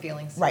 disconnect from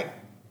feelings. Right.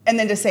 And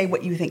then to say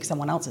what you think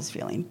someone else is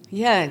feeling.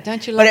 Yeah,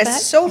 don't you love But that?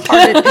 it's so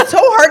hard. It's so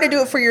hard to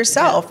do it for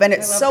yourself, and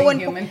it's love so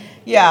being important. human.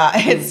 Yeah,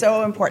 it's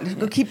so important.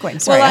 Go keep going.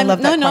 Sorry, I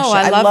love that question.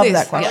 I love this.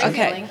 that question. Yeah,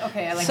 okay. Feeling.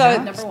 Okay, I like so,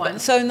 that. Number one.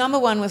 So number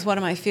one was, what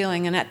am I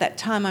feeling? And at that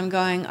time,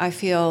 I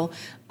feel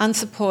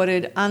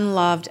unsupported,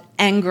 unloved,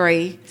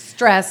 angry,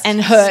 Stressed.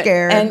 and hurt,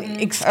 Scared.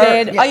 and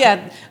scared. Yeah. Oh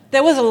yeah,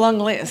 there was a long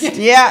list.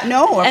 Yeah,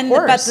 no, of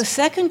course. But the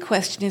second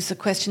question is the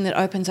question that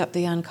opens up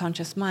the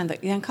unconscious mind.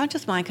 The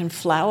unconscious mind can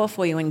flower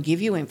for you and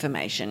give you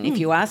information if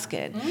you ask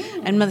it.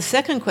 And the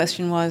second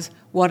question was,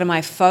 what am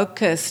I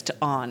focused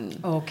on?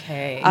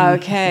 Okay.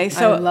 Okay,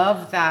 so I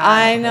love that.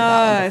 I that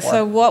know. one before.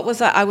 So what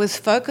was I was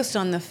focused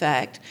on the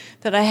fact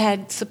that I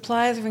had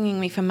suppliers ringing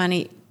me for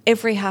money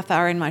every half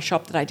hour in my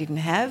shop that I didn't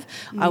have.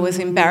 I was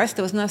embarrassed.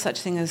 There was no such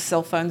thing as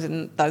cell phones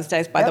in those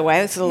days, by the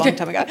way. This is a long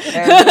time ago.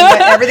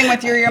 everything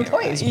with your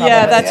employees. Probably.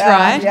 Yeah, that's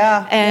right.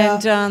 Yeah,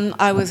 And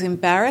I was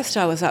embarrassed.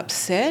 I was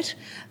upset.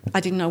 I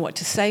didn't know what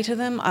to say to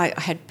them. I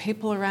had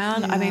people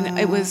around. I mean,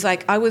 it was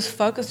like I was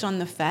focused on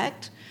the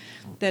fact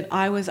that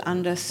I was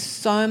under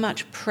so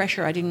much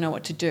pressure I didn't know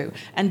what to do.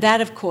 And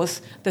that, of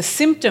course, the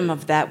symptom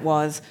of that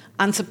was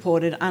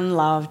unsupported,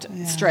 unloved,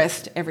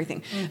 stressed,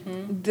 everything.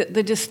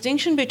 The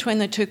distinction between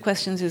the two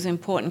questions is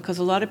important because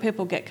a lot of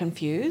people get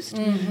confused.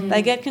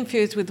 They get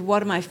confused with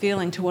what am I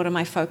feeling to what am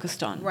I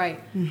focused on. Right.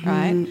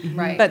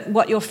 Right? But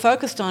what you're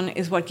focused on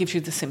is what gives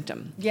you the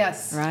symptom.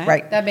 Yes.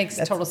 Right. That makes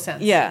total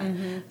sense. Yeah.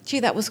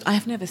 Gee,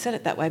 I've never said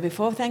it that way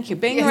before. Thank you.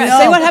 Being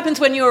around. See what happens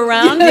when you're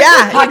around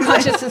high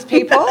consciousness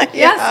people?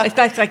 Yes.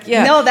 It's like,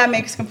 yeah. No, that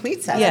makes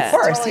complete sense. Yeah. Of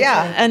course, Totally.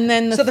 And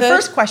then the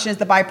first question is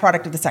the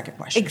byproduct of the second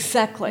question.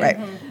 Exactly. Right.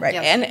 Right.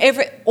 Yes.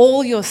 And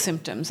all your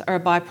symptoms are a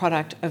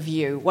byproduct of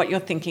you, what you're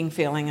thinking,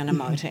 feeling, and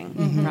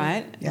emoting,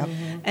 right? Yep.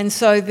 And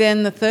so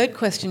then the third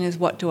question is,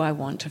 what do I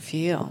want to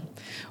feel?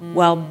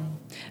 Well,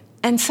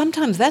 and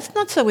sometimes that's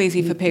not so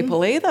easy for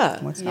people either.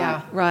 What's Yeah.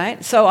 not?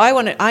 Right? So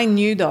I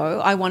knew though,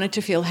 I wanted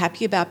to feel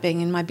happy about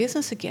being in my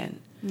business again.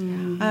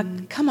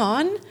 Come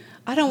on.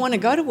 I don't want to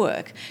go to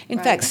work. In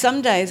fact,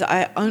 some days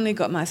I only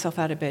got myself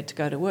out of bed to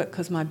go to work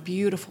because my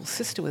beautiful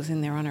sister was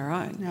in there on her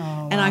own.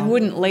 Oh, and I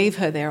wouldn't leave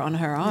her there on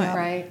her own.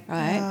 Right.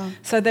 Right?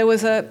 So there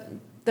was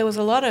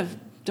a lot of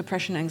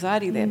depression,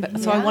 anxiety there.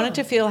 But so I wanted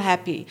to feel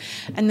happy.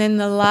 And then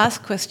the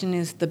last question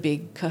is the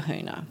big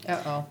kahuna.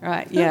 Uh-oh.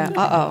 Right,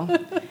 yeah,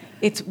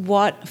 It's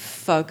what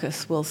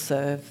focus will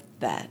serve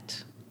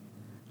that.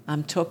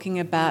 I'm talking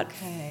about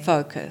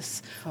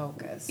focus.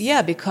 Focus.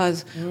 Yeah,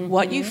 because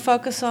what you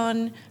focus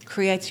on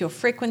creates your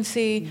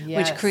frequency, Yes.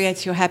 which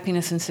creates your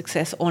happiness and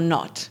success or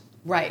not.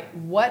 Right.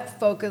 What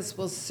focus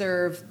will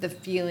serve the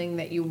feeling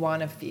that you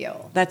want to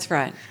feel? That's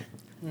right.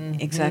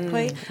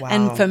 Exactly. Wow.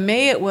 And for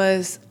me, it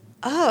was,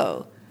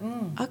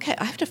 okay,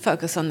 I have to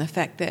focus on the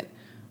fact that,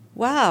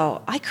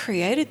 wow, I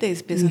created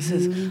these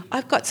businesses.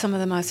 I've got some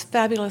of the most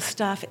fabulous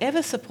staff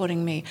ever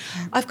supporting me.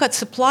 I've got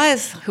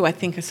suppliers who I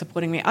think are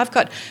supporting me. I've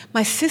got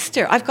my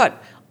sister. I've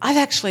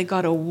actually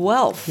got a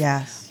wealth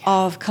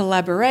of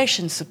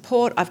collaboration,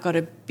 support. I've got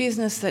a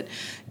business that,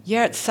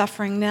 it's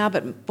suffering now,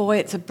 but boy,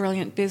 it's a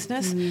brilliant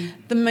business.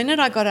 The minute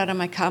I got out of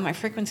my car, my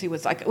frequency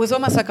was like, it was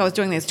almost like I was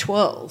doing these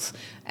twirls.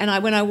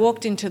 And when I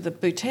walked into the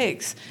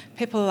boutiques,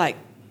 people were like,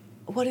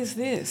 what is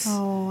this?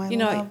 Oh, I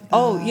love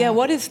that.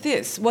 What is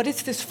this? What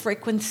is this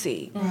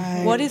frequency?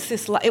 Right. What is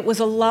this? It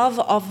was a love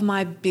of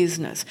my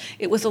business.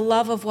 It was a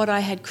love of what I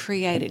had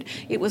created.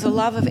 It was a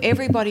love of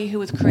everybody who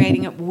was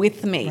creating it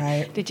with me.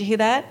 Right. Did you hear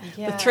that?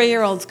 Yes. The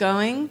 3-year-olds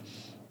going,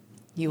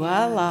 you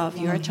are love,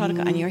 you're a child of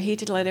God, and you're here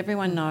to let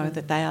everyone know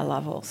that they are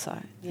love also.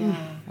 Yeah.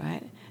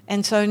 Right?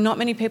 And so not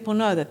many people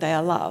know that they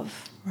are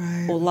love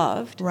or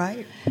loved.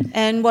 Right.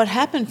 And what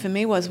happened for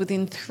me was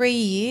within 3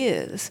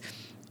 years,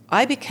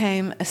 I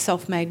became a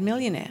self-made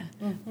millionaire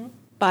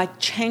by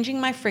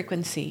changing my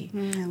frequency,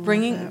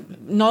 bringing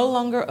no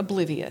longer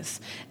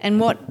oblivious. And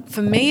what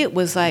for me it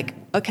was like,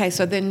 okay,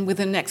 so then with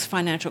the next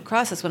financial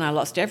crisis when I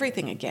lost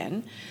everything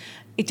again,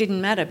 it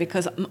didn't matter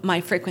because my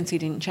frequency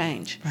didn't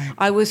change.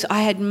 Right.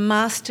 I had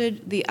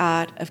mastered the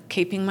art of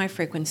keeping my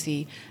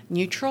frequency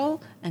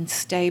neutral and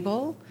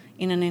stable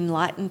in an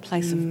enlightened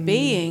place of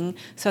being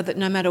so that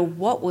no matter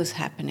what was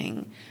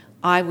happening,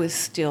 I was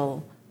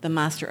still the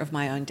master of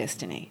my own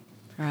destiny.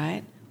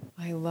 Right?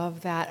 I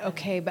love that.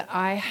 Okay, but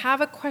I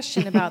have a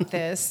question about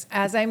this.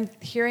 As I'm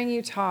hearing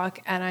you talk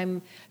and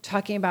I'm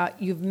talking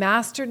about you've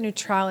mastered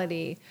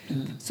neutrality.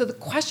 So the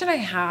question I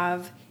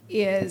have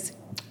is,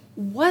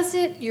 was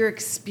it your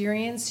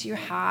experience you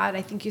had,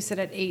 I think you said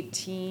at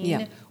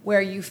 18, where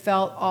you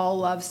felt all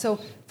love? So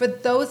for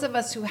those of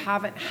us who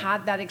haven't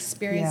had that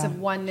experience of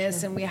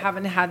oneness and we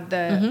haven't had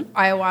the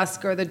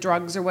ayahuasca or the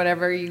drugs or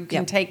whatever you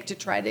can take to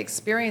try to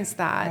experience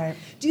that,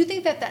 do you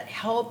think that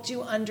helped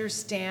you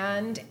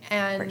understand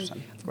and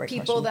Great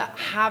people question. that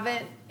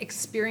haven't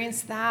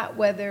experienced that,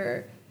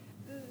 whether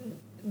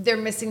they're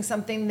missing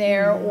something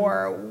there,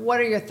 or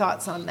what are your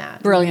thoughts on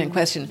that? Brilliant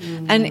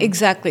question. And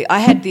exactly, I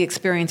had the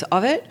experience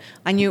of it.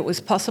 I knew it was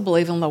possible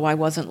even though I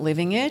wasn't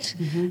living it.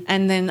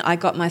 And then I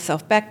got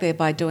myself back there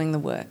by doing the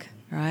work,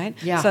 right?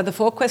 Yeah. So the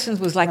 4 questions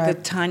was like the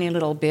tiny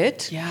little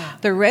bit. Yeah.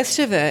 The rest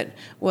of it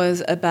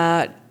was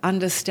about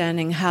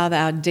understanding how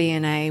our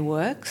DNA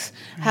works,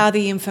 how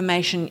the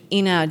information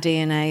in our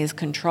DNA is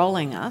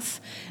controlling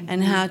us,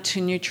 and how to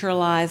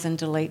neutralize and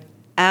delete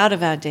out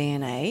of our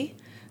DNA.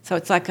 So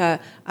it's like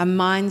a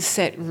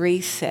mindset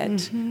reset,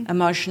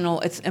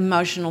 it's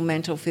emotional,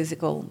 mental,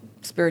 physical,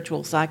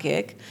 spiritual,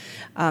 psychic,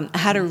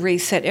 how to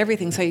reset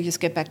everything so you just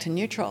get back to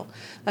neutral.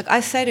 Like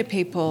I say to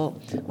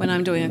people when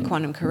I'm doing a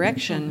quantum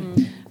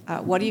correction,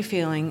 what are you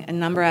feeling? A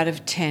number out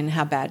of 10,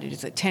 how bad it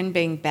is. 10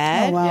 being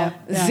bad, Oh, wow.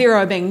 Yeah.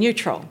 0 being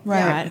neutral.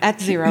 Right. At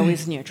 0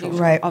 is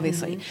neutral,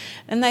 obviously.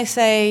 And they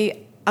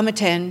say, I'm a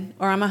 10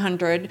 or I'm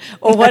 100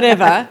 or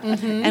whatever.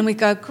 And we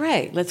go,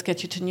 great, let's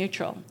get you to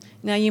neutral.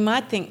 Now, you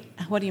might think,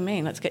 what do you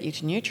mean, let's get you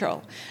to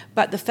neutral?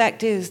 But the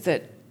fact is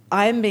that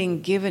I'm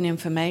being given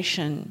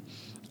information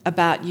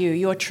about you,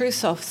 your true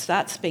self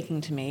starts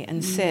speaking to me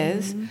and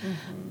says,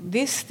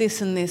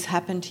 this and this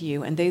happened to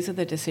you, and these are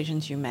the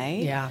decisions you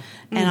made. Yeah.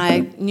 And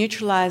I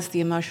neutralize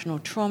the emotional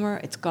trauma.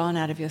 It's gone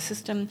out of your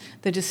system.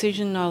 The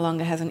decision no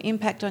longer has an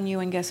impact on you,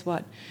 and guess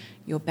what?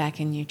 You're back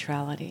in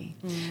neutrality.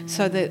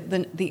 So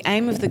the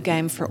aim of the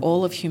game for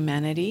all of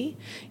humanity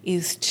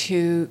is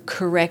to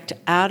correct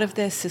out of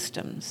their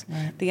systems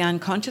the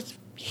unconscious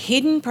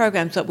hidden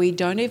programs that we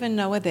don't even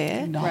know are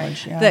there,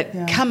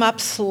 that come up,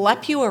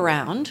 slap you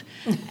around,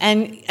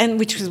 and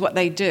which is what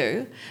they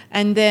do,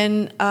 and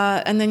then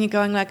you're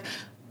going like,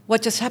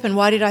 what just happened?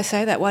 Why did I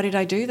say that? Why did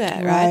I do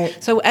that?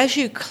 Right. So as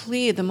you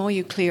clear, the more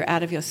you clear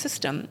out of your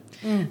system,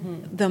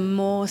 the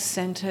more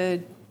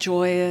centered,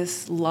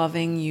 joyous,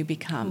 loving you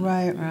become.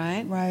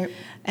 Right.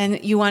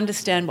 And you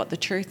understand what the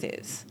truth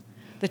is.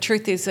 The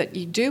truth is that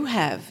you do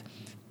have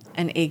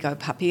an ego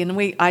puppy, and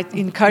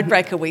in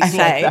Codebreaker we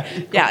say,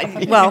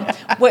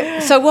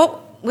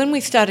 when we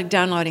started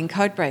downloading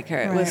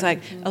Codebreaker, it was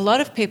like a lot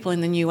of people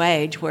in the new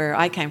age where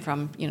I came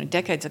from,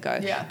 decades ago,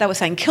 they were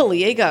saying, kill the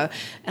ego.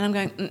 And I'm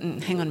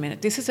going, hang on a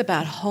minute. This is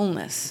about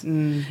wholeness,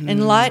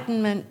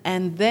 enlightenment,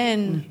 and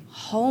then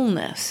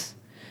wholeness.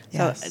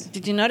 Yes. So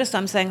did you notice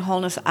I'm saying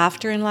wholeness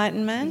after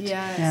enlightenment?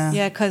 Yes.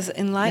 Yeah, because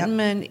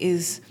enlightenment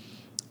is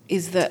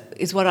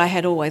what I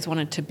had always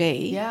wanted to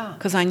be. Yeah.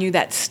 Because I knew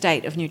that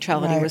state of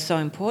neutrality was so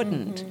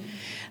important.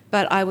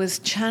 But I was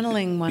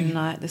channeling one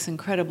night this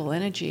incredible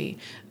energy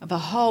of a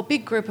whole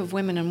big group of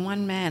women and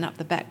one man up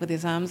the back with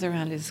his arms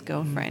around his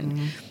girlfriend.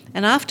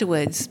 And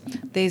afterwards,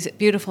 these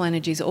beautiful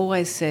energies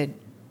always said,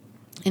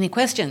 any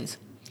questions?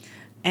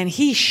 And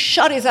he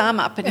shot his arm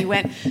up and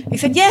he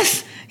said,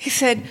 yes. He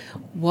said,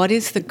 what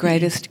is the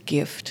greatest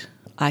gift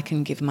I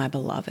can give my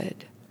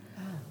beloved?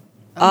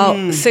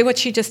 See what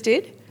she just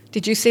did?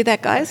 Did you see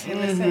that, guys?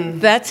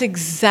 That's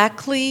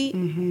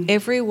exactly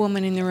every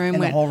woman in the room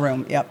In the whole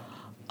room, yep.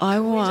 I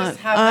want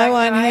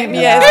guy? him.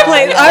 Yes,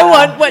 please. I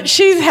want what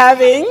she's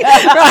having.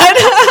 Right?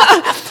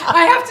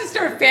 I have to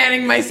start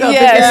fanning myself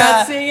if you're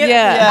not seeing it.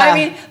 Yeah. I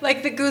mean,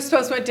 like the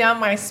goosebumps went down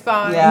my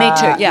spine. Me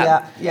too.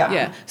 Yeah.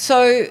 Yeah.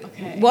 So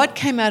what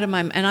came out of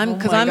my I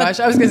was going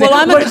to say,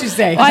 what did you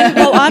say?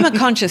 I'm a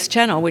conscious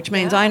channel, which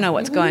means I know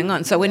what's going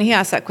on. So when he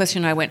asked that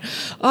question, I went,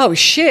 "Oh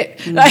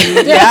shit!" And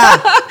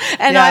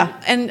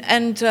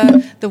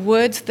the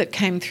words that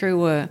came through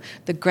were,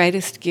 "The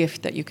greatest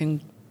gift that you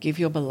can give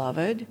your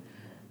beloved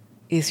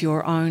is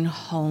your own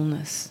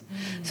wholeness."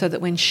 So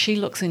that when she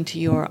looks into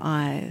your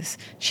eyes,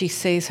 she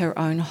sees her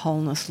own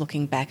wholeness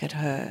looking back at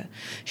her.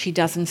 She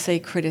doesn't see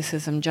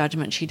criticism,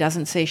 judgment. She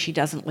doesn't see she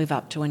doesn't live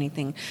up to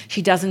anything.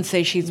 She doesn't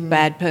see she's a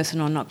bad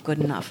person or not good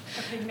enough.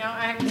 Okay, now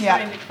I'm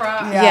trying to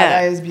cry. Yeah,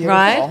 that is beautiful.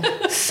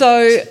 Right?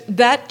 So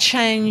that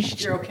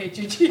changed. You're okay,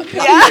 Gigi.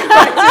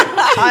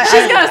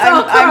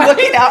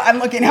 I'm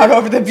looking out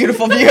over the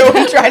beautiful view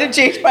and trying to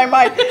change my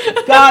mind.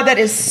 God, that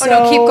is so... Oh,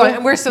 no, keep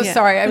going. We're so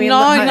sorry. I mean,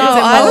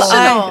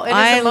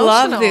 I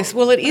love this.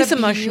 Well, it is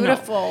emotional.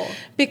 Beautiful.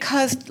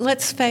 Because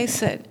let's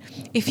face it,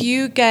 if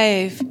you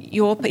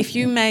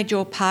made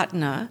your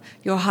partner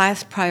your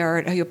highest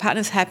priority, or your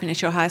partner's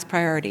happiness your highest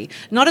priority,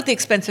 not at the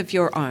expense of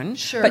your own,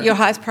 but your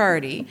highest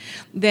priority,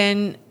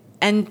 then,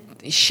 and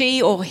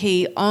she or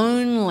he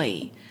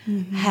only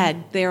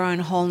had their own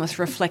wholeness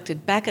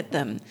reflected back at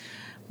them,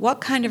 what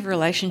kind of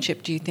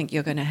relationship do you think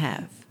you're going to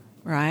have,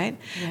 right?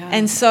 Yeah.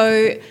 And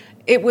so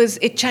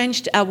it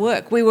changed our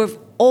work. We were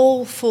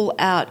all full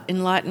out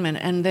enlightenment,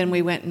 and then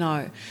we went,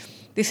 no,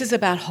 this is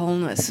about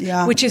wholeness,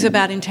 which is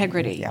about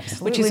integrity,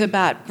 which is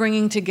about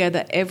bringing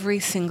together every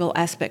single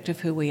aspect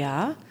of who we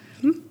are,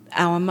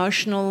 our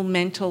emotional,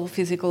 mental,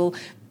 physical,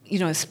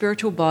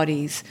 spiritual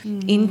bodies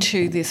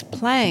into this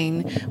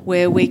plane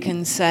where we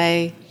can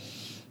say,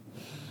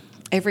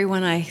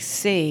 everyone I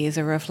see is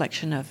a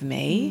reflection of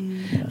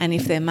me, and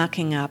if they're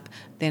mucking up,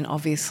 then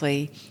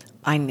obviously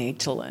I need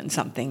to learn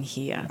something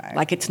here. Right.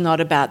 Like, it's not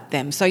about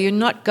them. So you're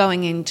not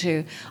going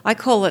into, I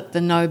call it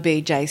the no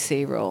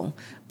BJC rule,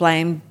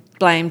 blame,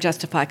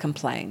 justify,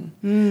 complain.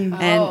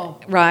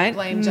 Right?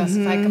 Blame,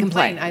 justify,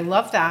 complain. I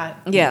love that.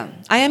 Yeah.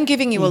 I am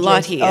giving you a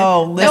lot here.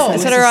 Oh, listen,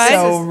 is that all right?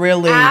 So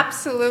really...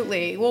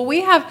 Absolutely. Well,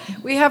 we have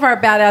our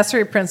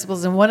badassery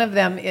principles, and one of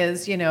them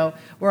is,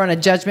 we're on a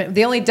judgment.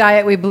 The only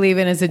diet we believe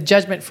in is a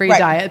judgment-free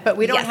diet, but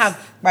we don't have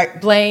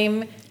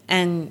blame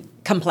and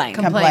complain.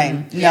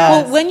 No.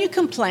 Well, when you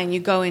complain, you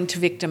go into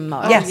victim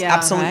mode. Yes,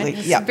 absolutely.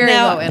 Right? Yeah. Very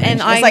low energy.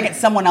 And it's like it's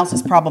someone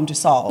else's problem to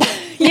solve.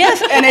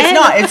 Yes. And it's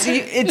not.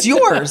 It's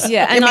yours.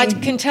 Yeah, and I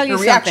can tell you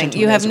something.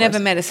 You have never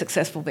met a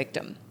successful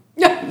victim.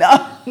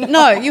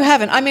 No, you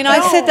haven't. I mean,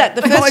 I said that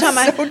the first time.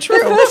 The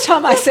first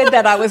time I said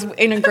that, I was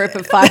in a group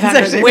of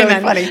 500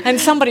 women, really, and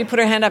somebody put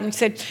her hand up and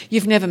said,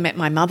 "You've never met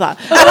my mother."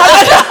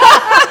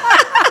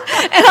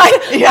 And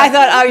I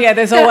thought, oh yeah,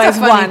 there's always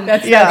one.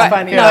 That's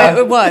funny. No,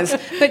 it was.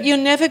 But you're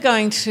never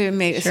going to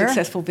meet a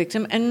successful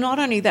victim. And not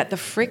only that, the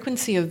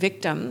frequency of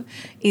victim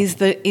is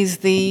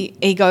the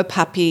ego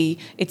puppy.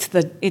 It's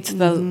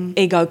the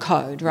ego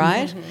code,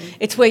 right?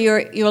 It's where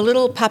your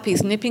little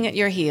puppy's nipping at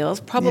your heels,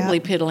 probably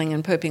piddling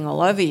and pooping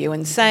all over you,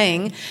 and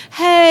saying,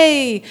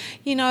 "Hey,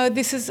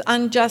 this is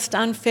unjust,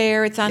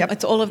 unfair.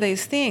 It's all of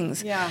these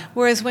things." Yeah.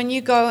 Whereas when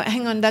you go,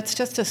 "Hang on, that's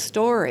just a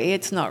story.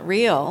 It's not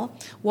real.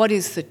 What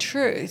is the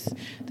truth?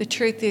 The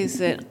truth is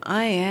that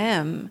I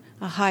am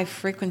a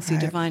high-frequency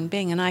divine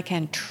being, and I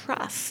can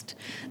trust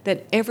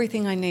that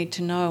everything I need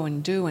to know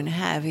and do and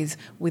have is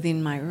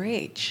within my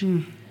reach,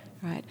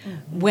 right?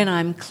 When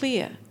I'm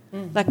clear.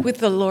 Like with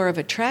the law of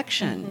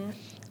attraction,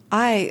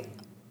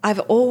 I've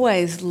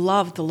always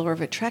loved the law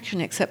of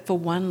attraction except for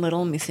one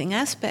little missing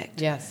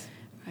aspect. Yes.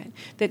 Right?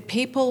 That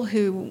people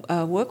who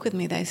work with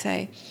me, they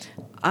say,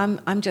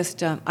 I'm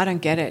just, I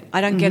don't get it.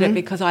 I don't get it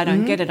because I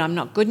don't get it. I'm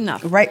not good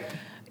enough. Right.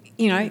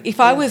 If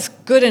I was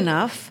good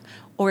enough,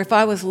 or if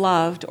I was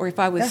loved, or if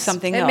I was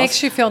something else. It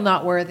makes you feel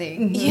not worthy.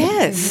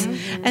 Yes.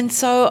 And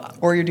so...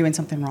 Or you're doing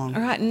something wrong.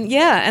 All right.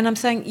 And I'm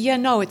saying,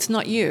 no, it's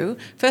not you.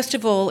 First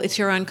of all, it's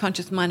your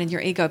unconscious mind and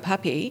your ego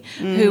puppy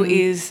who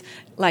is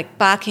like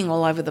barking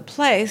all over the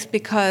place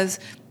because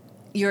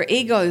your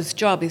ego's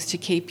job is to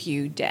keep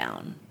you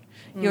down.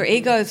 Your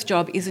ego's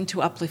job isn't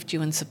to uplift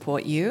you and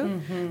support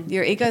you.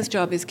 Your ego's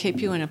job is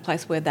keep you in a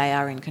place where they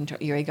are in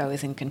control. Your ego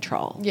is in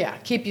control. Yeah,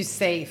 keep you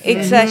safe.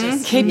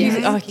 Exactly. Keep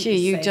you.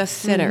 You just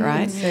said it,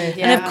 right?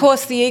 Yeah. And of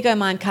course, the ego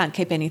mind can't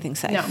keep anything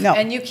safe. No.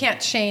 And you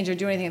can't change or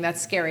do anything that's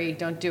scary.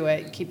 Don't do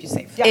it. Keep you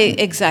safe.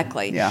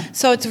 Exactly. Yeah.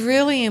 So it's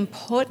really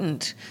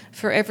important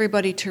for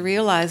everybody to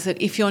realize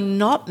that if you're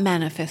not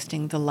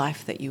manifesting the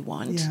life that you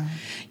want,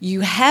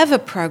 you have a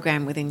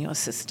program within your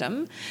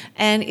system,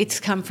 and it's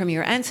come from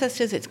your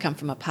ancestors, it's come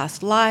from a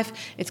past life,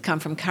 it's come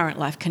from current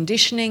life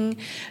conditioning,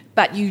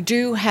 but you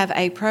do have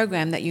a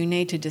program that you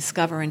need to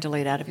discover and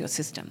delete out of your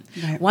system.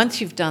 Right.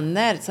 Once you've done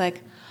that, it's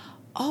like,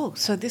 oh,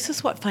 so this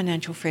is what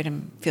financial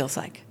freedom feels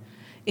like.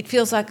 It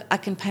feels like I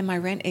can pay my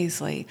rent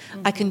easily.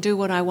 I can do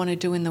what I want to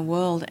do in the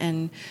world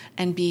and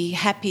be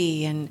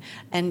happy and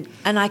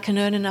I can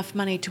earn enough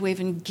money to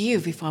even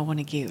give if I want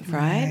to give,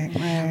 right?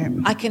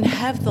 I can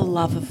have the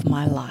love of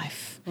my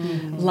life,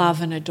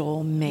 love and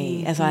adore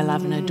me as I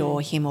love and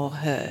adore him or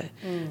her,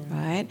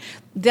 right?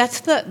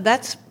 That's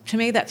to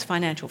me, that's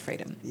financial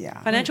freedom.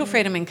 Yeah. Financial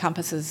freedom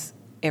encompasses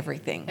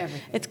everything.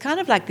 It's kind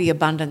of like the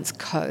abundance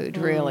code,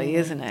 really,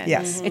 isn't it?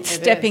 Yes. It's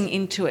stepping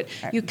into it.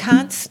 You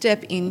can't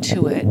step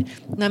into it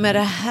no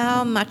matter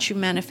how much you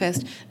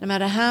manifest, no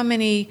matter how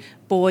many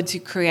boards you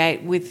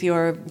create with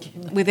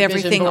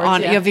everything boards,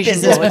 on your vision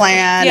Business board.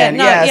 plan.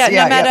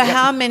 No matter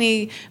how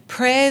many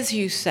prayers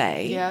you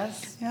say.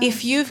 Yes.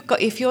 If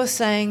you're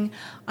saying,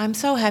 I'm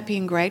so happy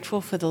and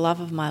grateful for the love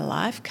of my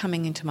life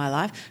coming into my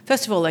life.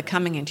 First of all, they're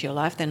coming into your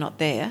life, they're not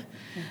there.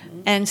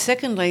 And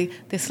secondly,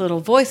 this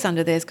little voice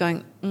under there is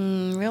going,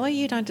 really?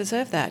 You don't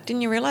deserve that.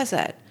 Didn't you realise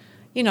that?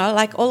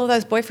 Like all of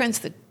those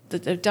boyfriends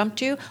that have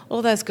dumped you, all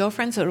of those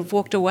girlfriends that have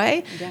walked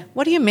away. Yeah.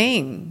 What do you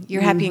mean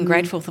you're happy and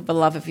grateful for the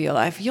love of your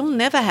life? You'll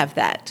never have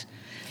that.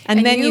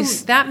 And then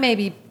that may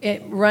be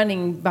it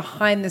running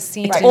behind the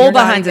scenes. It's and all you're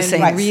not behind the even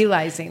scenes.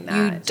 realizing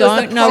that. You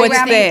don't know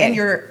it's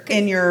there.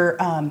 In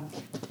your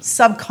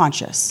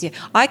subconscious. Yeah,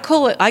 I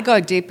call it. I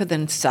go deeper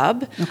than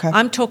sub. Okay.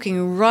 I'm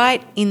talking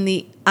right in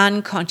the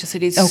unconscious.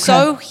 It is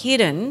so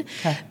hidden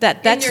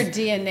that's in your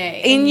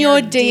DNA. In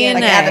your DNA.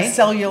 Like at a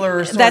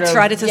cellular sort That's of,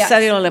 right. It's a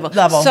cellular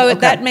level. So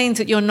that means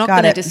that you're not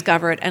going to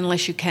discover it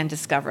unless you can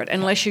discover it.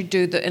 Unless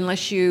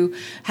you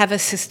have a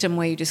system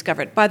where you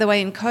discover it. By the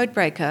way, in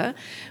Codebreaker,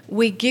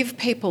 we give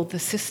people the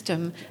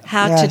system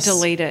how to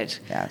delete it.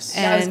 Yes.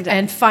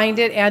 And find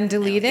it and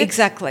delete it.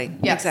 Exactly.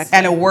 Yes. Exactly.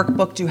 And a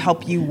workbook to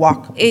help you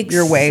walk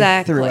your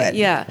way through it.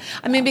 Yeah.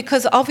 I mean,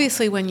 because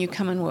obviously when you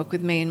come and work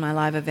with me in my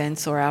live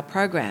events or our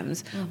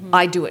programs,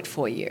 I do it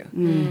for you.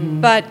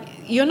 But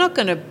you're not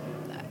going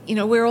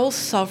to, we're all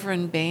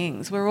sovereign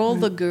beings. We're all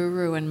the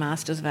guru and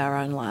masters of our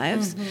own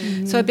lives.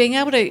 So being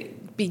able to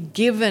be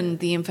given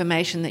the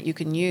information that you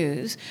can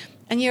use,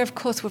 and of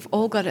course, we've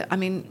all got it. I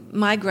mean,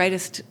 my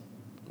greatest,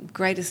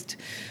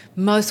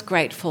 most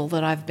grateful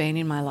that I've been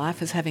in my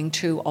life is having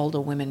 2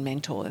 older women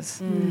mentors.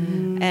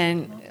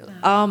 And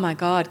oh my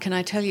God, can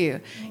I tell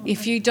you,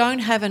 if you don't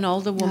have an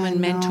older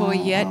woman mentor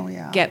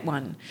yet, get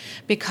one.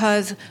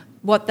 Because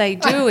what they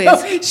do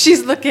is...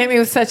 She's looking at me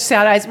with such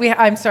sad eyes.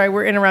 I'm sorry,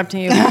 we're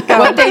interrupting you.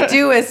 What they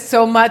do is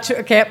so much...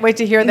 I can't wait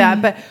to hear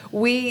that. But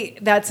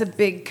that's a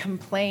big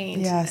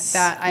complaint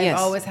that I've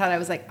always had. I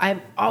was like,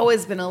 I've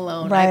always been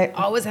alone. Right. I've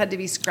always had to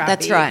be scrappy.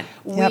 That's right.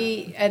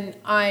 And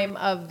I'm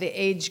of the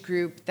age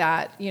group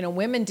that,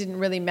 women didn't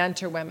really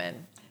mentor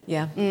women.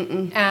 Yeah.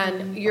 And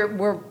and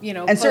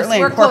certainly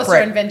we're in corporate.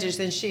 closer in vintage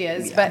than she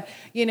is, but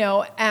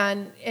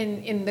and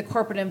in the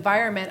corporate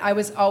environment, I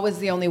was always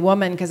the only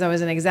woman because I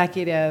was an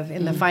executive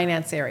in the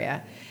finance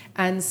area,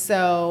 and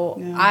so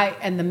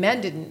and the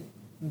men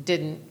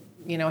didn't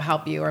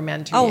help you or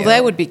mentor you. Oh,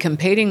 they would be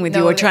competing with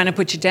you or trying to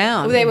put you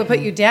down. They would put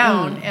you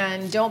down,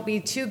 and don't be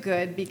too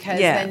good because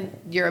then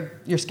you're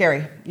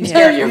scary.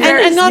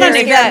 And not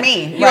only that,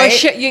 me,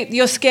 right?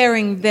 you're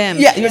scaring them.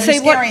 Yeah, you're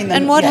scaring them.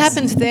 And what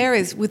happens there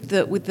is with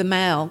the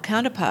male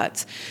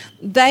counterparts,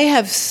 they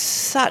have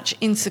such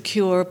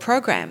insecure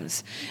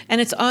programs,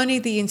 and it's only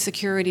the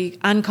insecurity,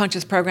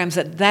 unconscious programs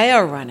that they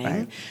are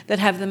running that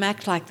have them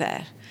act like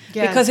that.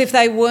 Yes. Because if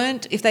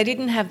they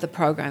didn't have the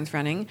programs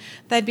running,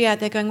 they'd be out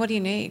there going, "What do you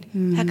need?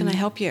 How can I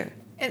help you?"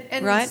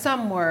 And right?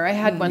 some were. I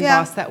had one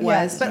boss that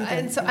was, but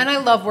and I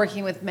love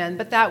working with men,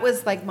 but that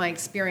was like my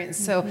experience.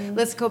 So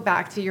let's go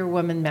back to your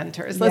women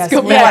mentors. Let's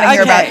go back. We want to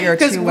hear about your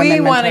 2 women mentors. Because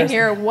we want to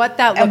hear what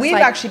that looks like. And we've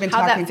actually been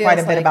talking quite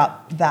a bit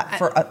about that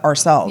for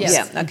ourselves.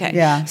 Yeah. Okay.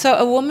 Yeah. So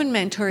a woman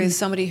mentor is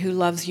somebody who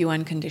loves you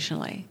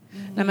unconditionally.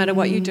 No matter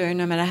what you do,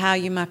 no matter how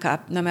you muck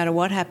up, no matter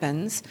what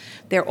happens,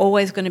 they're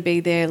always going to be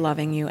there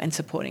loving you and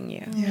supporting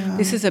you. Yeah.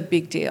 This is a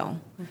big deal,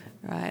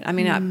 right? I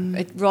mean,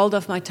 it rolled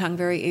off my tongue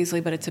very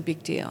easily, but it's a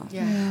big deal.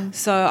 Yeah.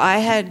 So I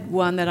had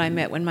one that I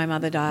met when my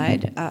mother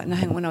died,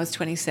 when I was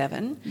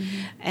 27,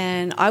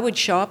 and I would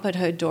show up at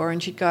her door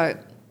and she'd go,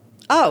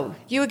 "Oh,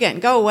 you again,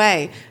 go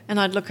away." And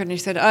I'd look at her and she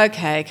said,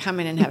 "Okay, come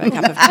in and have a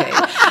cup of tea."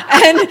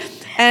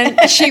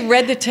 and she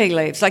read the tea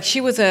leaves. Like she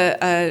was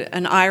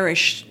an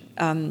Irish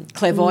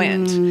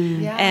clairvoyant,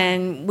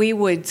 and we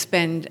would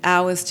spend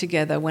hours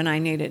together when I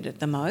needed it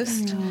the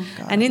most. Oh,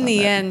 God, and in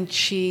the end,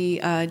 she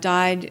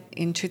died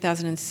in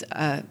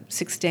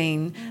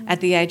 2016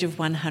 at the age of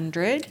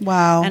 100.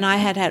 Wow! And I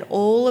had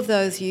all of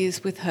those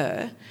years with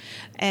her,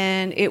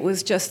 and it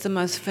was just the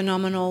most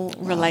phenomenal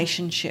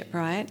relationship,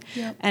 right?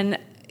 Yep. And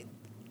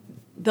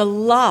the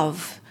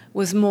love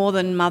was more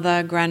than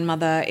mother,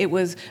 grandmother. It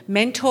was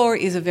mentor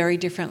is a very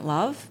different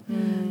love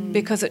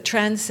because it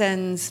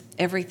transcends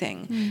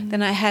everything.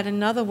 Then I had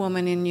another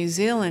woman in New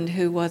Zealand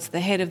who was the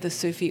head of the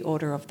Sufi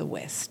Order of the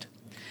West.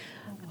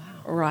 Oh,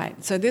 wow.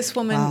 Right. So this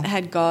woman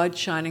had God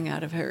shining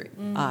out of her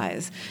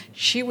eyes.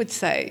 She would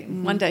say,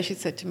 one day she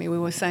said to me, we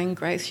were saying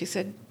grace, she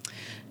said,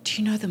 "Do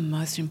you know the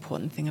most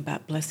important thing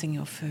about blessing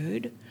your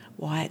food?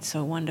 Why it's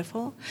so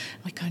wonderful?"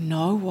 I go,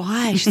 "No,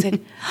 why?" She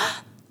said,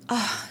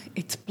 "Oh,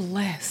 it's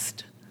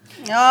blessed."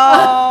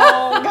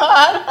 Oh,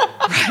 God.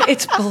 Right,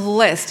 it's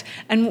blessed.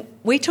 And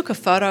we took a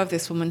photo of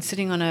this woman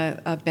sitting on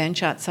a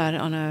bench outside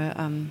on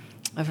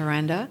a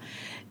veranda.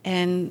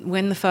 And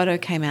when the photo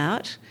came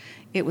out,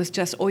 it was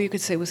just, all you could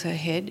see was her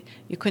head.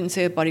 You couldn't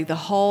see her body. The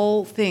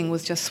whole thing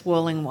was just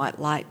swirling white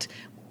light.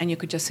 And you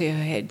could just see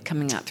her head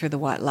coming out through the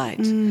white light.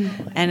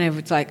 And it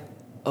was like,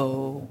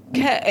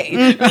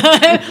 okay,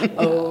 right?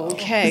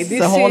 Okay. This is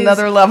a whole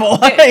nother level.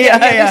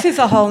 This is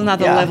a whole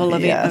nother level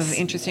of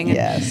interesting.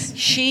 And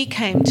she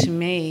came to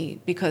me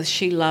because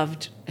she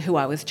loved who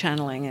I was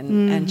channeling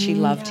and she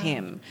loved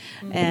him.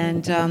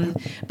 And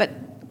but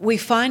we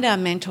find our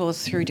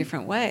mentors through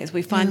different ways.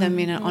 We find them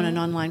on an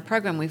online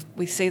program.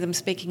 We see them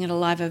speaking at a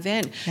live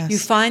event. Yes. You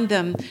find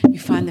them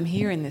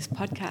here in this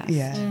podcast.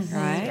 Yes.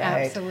 Right?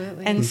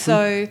 Absolutely. And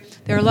so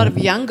there are a lot of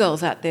young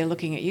girls out there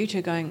looking at you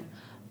two going,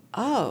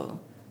 "Oh,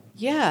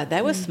 yeah,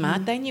 they were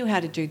smart. They knew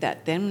how to do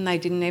that then when they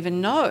didn't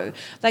even know."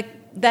 Like,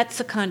 that's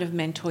the kind of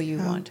mentor you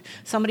want.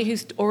 Somebody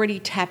who's already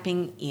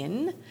tapping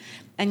in,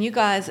 and you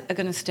guys are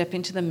going to step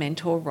into the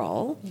mentor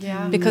role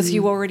because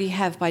you already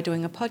have by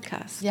doing a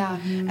podcast. Yeah.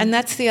 And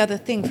that's the other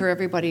thing for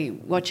everybody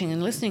watching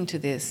and listening to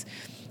this.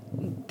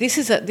 This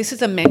is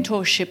a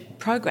mentorship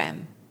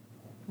program,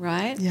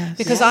 right? Yes.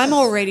 Because I'm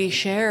already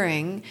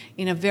sharing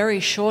in a very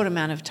short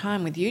amount of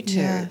time with you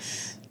two,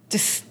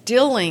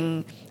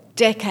 distilling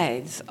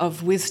decades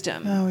of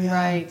wisdom. Oh, yeah.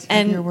 Right.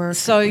 And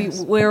so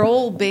we're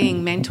all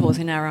being mentors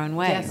in our own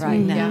way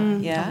now.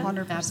 Yeah.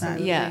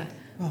 100%. Yeah.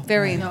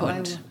 Very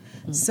important.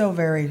 So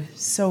very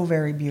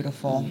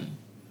beautiful.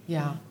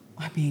 Yeah.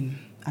 I mean,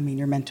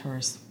 your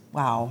mentors.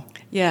 Wow.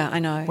 Yeah, I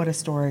know. What a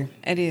story.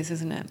 It is,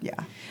 isn't it? Yeah.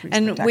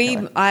 And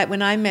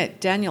when I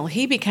met Daniel,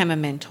 he became a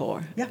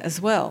mentor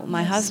as well,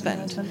 my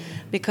husband,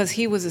 because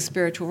he was a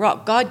spiritual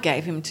rock. God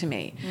gave him to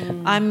me.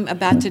 I'm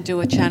about to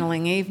do a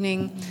channeling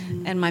evening,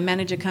 and my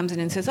manager comes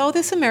in and says, "Oh,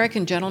 this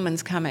American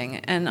gentleman's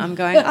coming." And I'm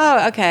going,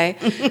 "Oh, okay."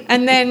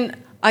 And then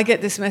I get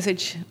this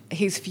message,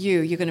 "He's for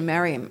you. You're going to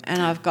marry him." And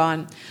I've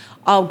gone,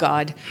 "Oh,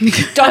 God,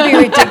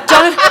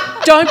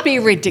 don't be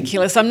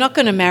ridiculous. I'm not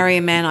going to marry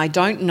a man I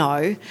don't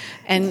know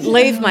and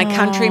leave my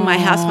country, my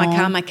house, my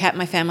car, my cat,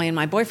 my family, and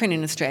my boyfriend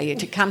in Australia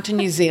to come to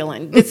New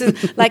Zealand." This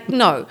is like,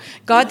 no.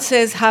 God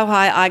says, how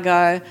high? I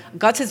go.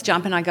 God says,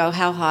 jump, and I go,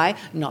 how high?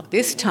 Not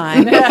this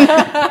time.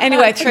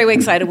 Anyway, 3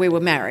 weeks later, we were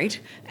married.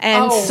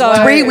 And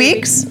 3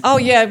 weeks? Oh,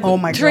 yeah. Oh,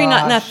 my gosh.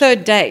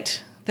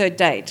 Third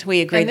date,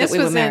 we agreed that we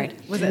were married.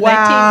 Was it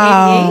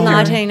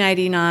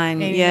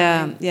 1989?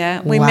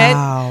 Yeah. We met,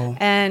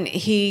 and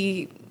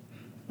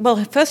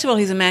first of all,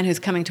 he's a man who's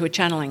coming to a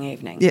channeling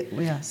evening.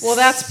 Yes. Well,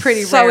 that's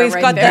pretty rare. So he's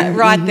got that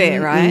right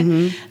there,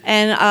 right?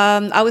 And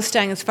I was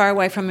staying as far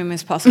away from him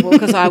as possible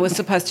because I was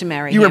supposed to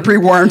marry him. You were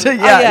pre-warned.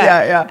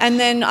 Yeah. And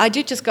then I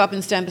did just go up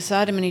and stand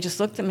beside him, and he just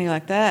looked at me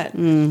like that.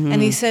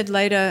 And he said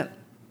later,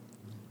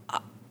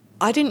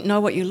 I didn't know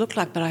what you looked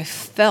like, but I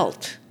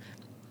felt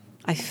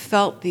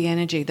the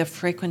energy, the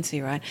frequency,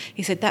 right?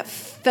 He said, that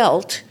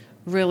felt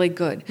really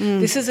good.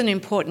 This is an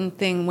important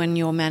thing when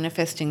you're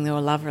manifesting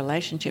your love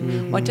relationship.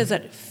 What does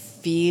it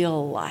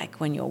feel like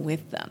when you're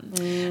with them?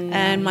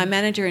 And my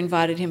manager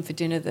invited him for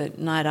dinner the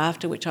night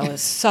after, which I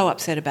was so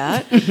upset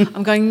about.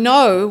 I'm going,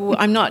 no,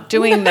 I'm not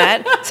doing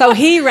that. So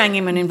he rang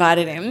him and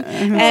invited him.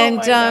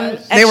 And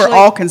They were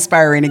all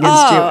conspiring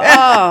against you.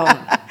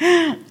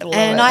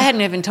 I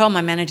hadn't even told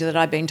my manager that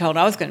I'd been told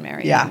I was going to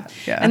marry him.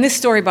 Yeah. And this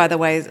story, by the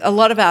way, a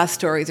lot of our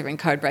stories are in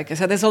Codebreaker,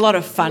 so there's a lot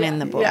of fun in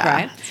the book,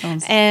 right?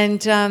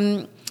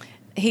 And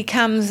he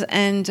comes,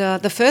 and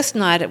the first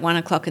night at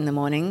 1:00 in the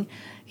morning,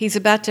 he's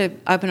about to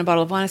open a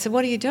bottle of wine. I said,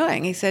 what are you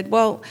doing? He said,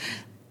 well,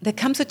 there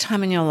comes a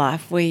time in your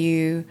life where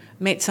you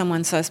meet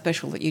someone so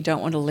special that you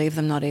don't want to leave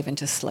them, not even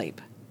to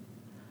sleep.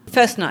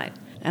 First night.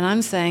 And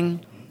I'm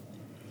saying,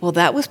 well,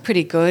 that was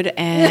pretty good,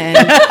 and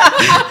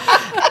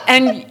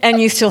and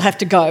you still have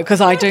to go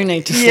because I do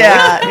need to sleep.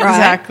 Yeah, right?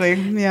 exactly.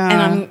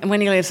 Yeah. And when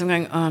he leaves, I'm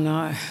going, oh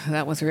no,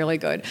 that was really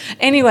good.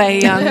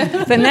 Anyway,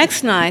 the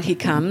next night he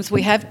comes,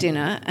 we have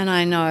dinner, and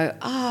I know,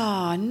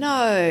 oh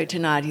no,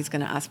 tonight he's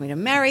going to ask me to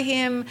marry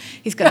him.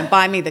 He's going to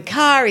buy me the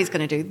car. He's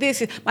going to do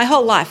this. My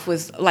whole life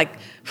was like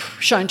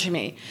shown to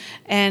me.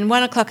 And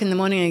 1:00 in the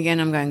morning again,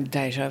 I'm going,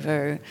 deja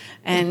vu.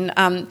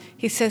 And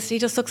he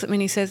just looks at me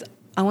and he says,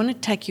 I want to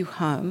take you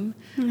home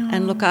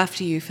and look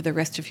after you for the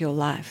rest of your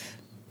life.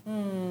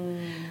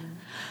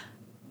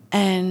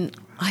 And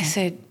I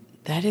said,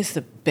 that is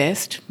the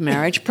best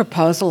marriage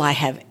proposal I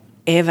have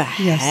ever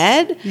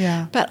had.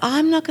 Yeah. But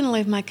I'm not going to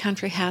leave my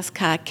country house,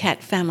 car,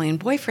 cat, family and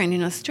boyfriend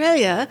in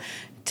Australia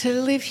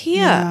to live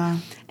here. Yeah.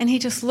 And he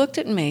just looked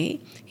at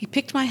me. He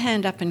picked my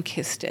hand up and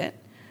kissed it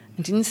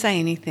and didn't say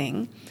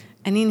anything.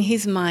 And in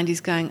his mind, he's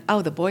going,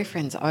 oh, the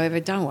boyfriend's over.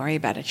 Don't worry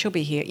about it. She'll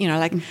be here.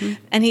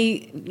 And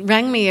he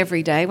rang me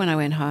every day when I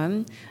went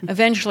home.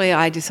 Eventually,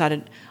 I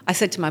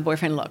said to my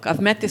boyfriend, look,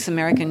 I've met this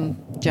American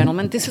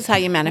gentleman. This is how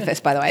you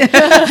manifest, by the way.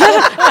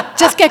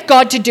 Just get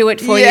God to do it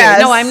for you.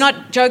 No, I'm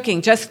not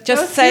joking. Just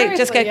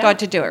get God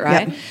to do it,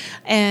 right? Yep.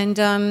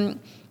 And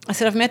I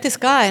said, I've met this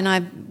guy and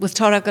I was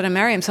told I've got to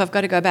marry him, so I've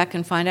got to go back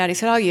and find out. He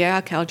said, oh, yeah,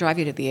 okay, I'll drive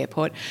you to the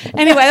airport.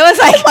 Anyway, I was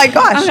like, oh, my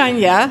gosh. I'm going,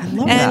 yeah. I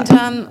love and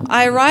that.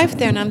 I arrived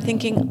there and I'm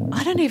thinking,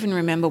 I don't even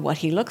remember what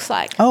he looks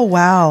like. Oh,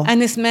 wow.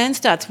 And this man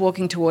starts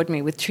walking toward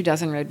me with 2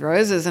 dozen red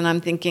roses and I'm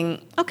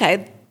thinking,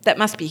 okay, that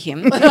must be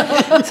him.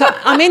 So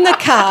I'm in the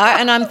car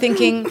and I'm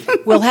thinking,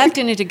 we'll have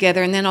dinner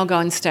together and then I'll go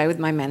and stay with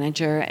my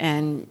manager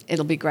and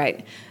it'll be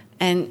great.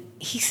 And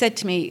he said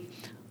to me,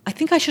 I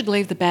think I should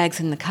leave the bags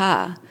in the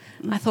car.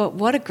 I thought,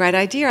 what a great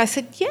idea. I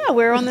said, yeah,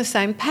 we're on the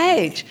same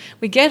page.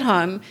 We get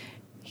home,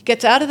 he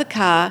gets out of the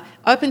car,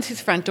 opens his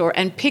front door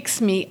and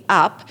picks me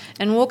up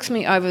and walks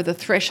me over the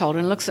threshold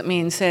and looks at me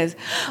and says,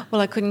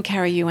 well, I couldn't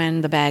carry you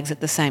and the bags at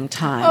the same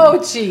time. Oh,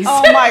 jeez.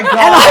 Oh, my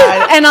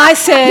God. And I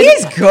said...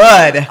 He's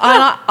good.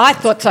 I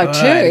thought so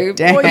too.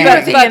 Dang. Well, you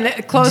got to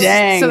be close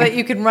Dang. so that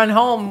you can run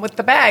home with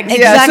the bags.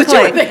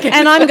 Exactly.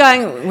 And I'm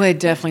going, we're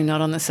definitely not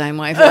on the same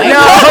wavelength.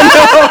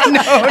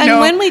 No.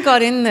 And when we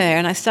got in there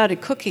and I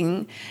started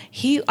cooking,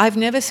 I've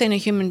never seen a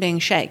human being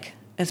shake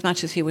as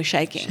much as he was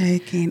shaking.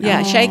 Shaking.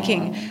 Yeah, Oh.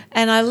 shaking.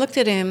 And I looked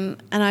at him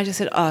and I just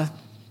said, oh,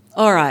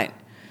 all right.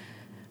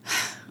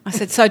 I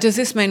said, so does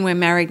this mean we're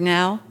married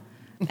now?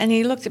 And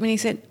he looked at me and he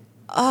said,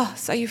 oh,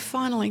 so you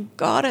finally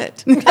got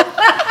it.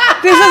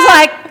 This is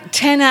like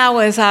 10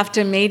 hours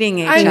after meeting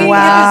each other.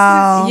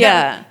 Wow.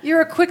 Yeah.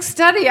 You're a quick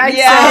study, I'd say.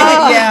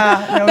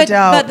 Yeah, no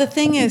doubt. But the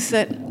thing is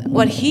that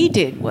what he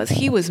did was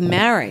he was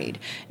married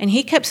and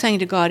he kept saying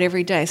to God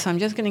every day, so I'm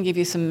just going to give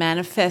you some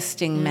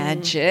manifesting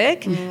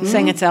magic,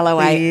 saying it's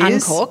LOA, Please.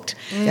 uncorked.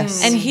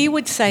 Yes. And he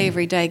would say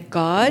every day,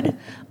 God,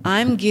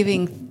 I'm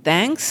giving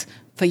thanks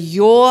for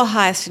your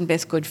highest and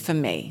best good for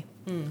me.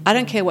 I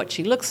don't care what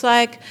she looks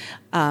like.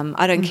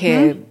 I don't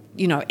care,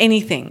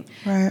 anything.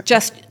 Right.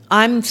 Just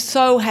I'm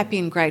so happy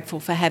and grateful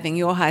for having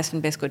your highest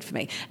and best good for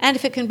me. And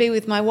if it can be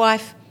with my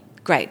wife,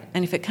 great.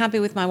 And if it can't be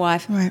with my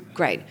wife, Right.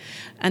 great.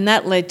 And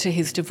that led to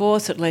his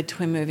divorce. It led to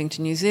him moving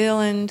to New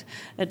Zealand.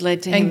 It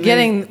led to him And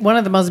getting one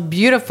of the most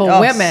beautiful Oh,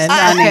 women.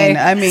 stunning.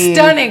 I mean-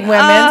 stunning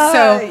women.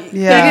 So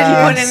yeah, they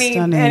didn't put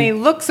stunning. any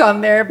looks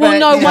on there. But Well,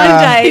 no, Yeah.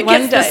 one day, he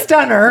gets the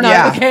stunner. No,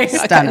 Yeah. Okay.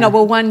 Stunner. No,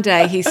 well, one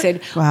day he said,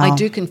 Wow. I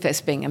do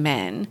confess being a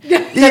man.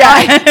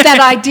 that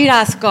I did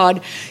ask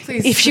God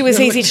Please. if she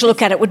was easy to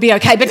look at, it would be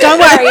okay. But don't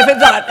worry if it's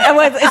not.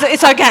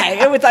 It's okay.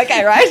 It was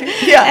okay, right?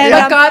 Yeah, And,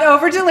 But God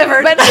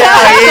over-delivered.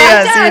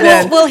 Yes, he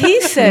did. Well,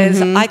 he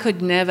says I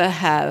could never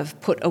have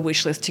put a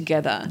wish list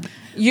together.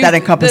 That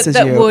encompasses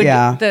that you, would,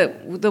 yeah.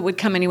 that would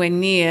come anywhere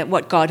near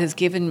what God has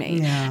given me.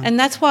 Yeah. And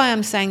that's why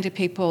I'm saying to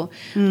people,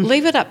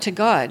 leave it up to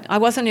God. I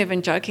wasn't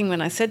even joking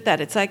when I said that.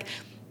 It's like,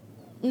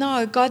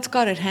 no, God's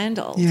got it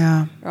handled.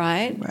 Yeah.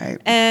 Right? Right.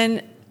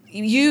 And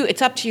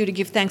it's up to you to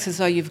give thanks as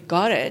though you've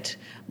got it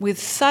with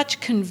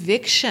such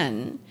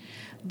conviction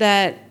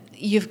that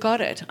you've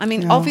got it. I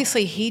mean,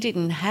 obviously he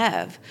didn't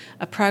have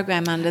a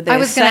program under there. I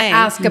was going to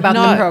ask about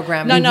the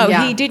program. No,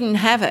 he didn't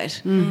have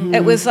it. Mm-hmm.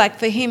 It was like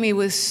for him, he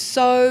was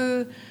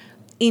so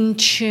in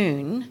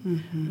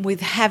tune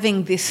with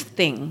having this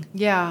thing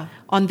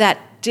on that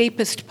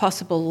deepest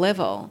possible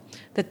level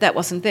that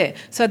wasn't there.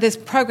 So there's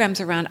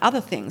programs around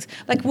other things.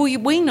 Like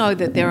we know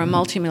that there are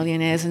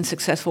multimillionaires and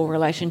successful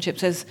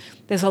relationships.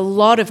 There's a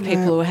lot of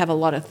people who have a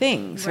lot of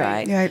things,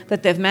 right,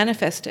 that they've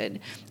manifested.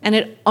 And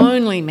it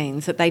only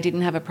means that they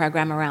didn't have a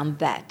program around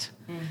that.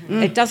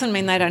 Mm-hmm. It doesn't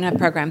mean they don't have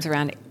programs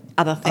around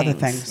other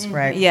things.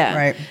 Right. Yeah.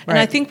 Right. And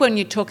I think when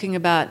you're talking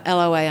about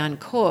LOA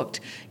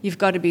Uncorked, you've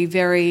got to be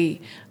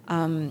very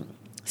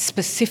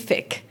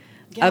specific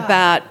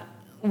about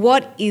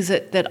what is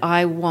it that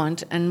I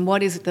want and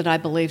what is it that I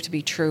believe to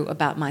be true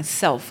about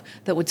myself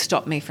that would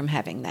stop me from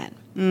having that.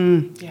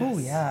 Yes. Oh,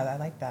 yeah, I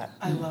like that.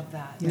 I love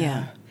that.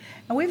 Yeah.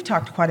 And we've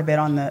talked quite a bit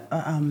on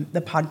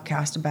the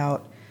podcast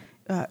about,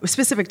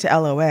 specific to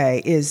LOA,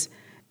 is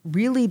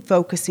really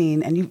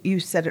focusing, and you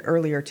said it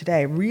earlier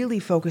today, really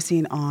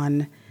focusing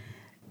on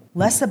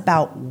less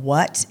about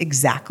what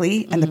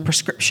exactly and the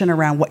prescription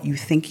around what you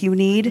think you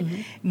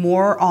need,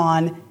 more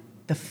on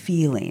the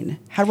feeling.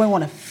 How do I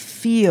want to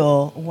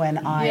feel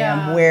when I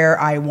am where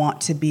I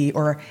want to be,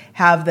 or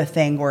have the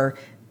thing, or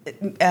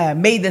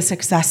made the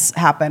success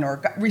happen,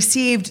 or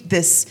received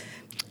this,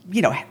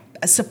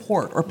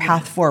 support or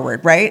path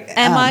forward, right?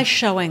 Am I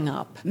showing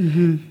up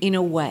in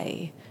a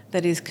way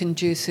that is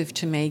conducive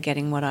to me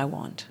getting what I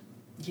want?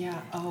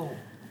 Yeah. Oh.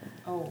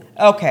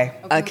 Okay.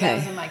 That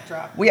was a mic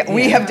drop.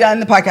 We have done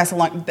the podcast a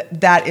long.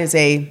 That is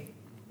a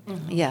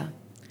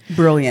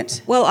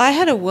brilliant. Well, I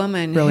had a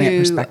woman brilliant who,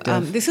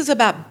 perspective. this is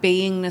about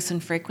beingness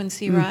and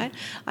frequency, right?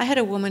 I had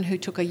a woman who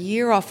took a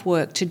year off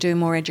work to do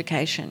more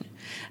education.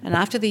 And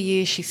after the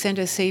year, she sent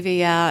her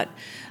CV out.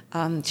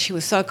 She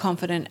was so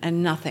confident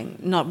and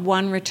not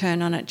one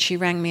return on it. She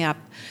rang me up,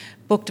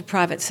 booked a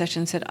private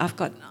session, said, I've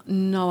got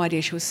no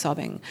idea. She was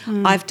sobbing.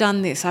 I've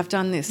done this. I've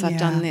done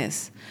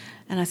this.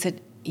 And I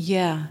said,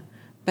 yeah,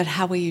 but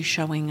how are you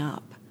showing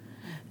up?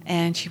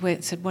 And she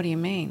said, what do you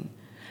mean?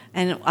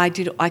 And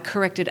I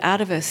corrected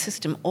out of her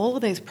system all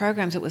of these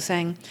programs that were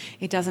saying,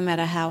 it doesn't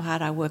matter how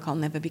hard I work, I'll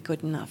never be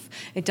good enough.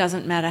 It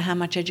doesn't matter how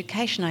much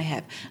education I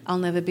have, I'll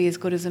never be as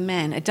good as a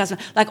man. It doesn't,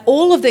 like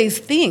all of these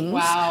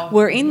things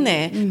were in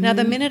there. Now,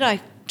 the minute I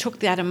took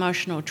that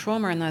emotional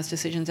trauma and those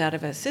decisions out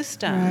of her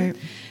system,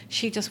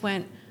 she just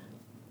went,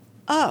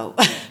 oh.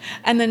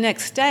 And the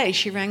next day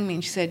she rang me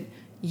and she said,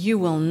 you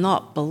will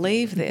not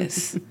believe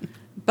this,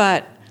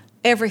 but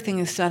everything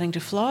is starting to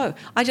flow.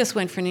 I just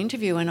went for an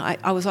interview and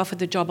I was offered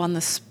the job on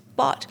the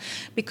spot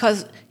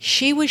because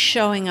she was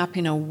showing up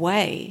in a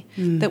way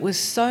that was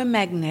so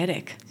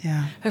magnetic.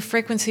 Yeah. Her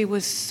frequency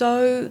was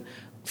so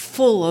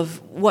full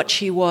of what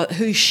she was,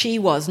 who she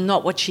was,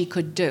 not what she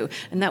could do.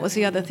 And that was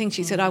the other thing.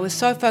 She said, I was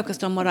so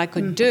focused on what I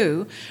could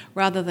do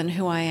rather than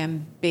who I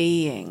am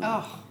being.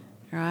 Oh.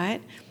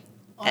 Right?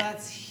 Oh,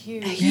 that's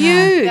huge.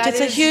 Huge. That it's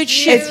a huge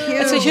shift.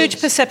 It's a huge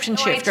perception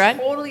shift, right? I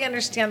totally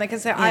understand that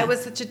because I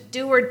was such a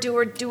doer,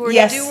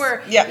 yes.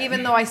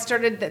 Even though I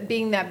started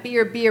being that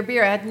beer.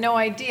 I had no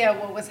idea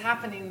what was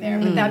happening there.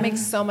 But that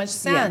makes so much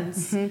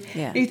sense.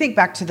 Yeah. You think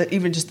back to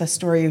even just the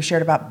story you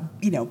shared about,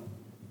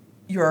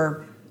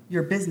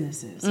 your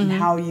businesses and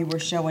how you were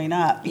showing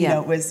up. You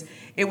know,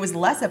 it was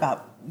less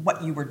about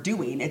what you were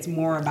doing. It's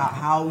more about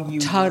how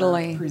you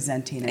were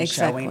presenting and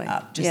showing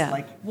up.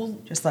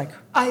 Just like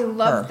I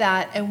love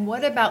that. And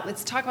what about,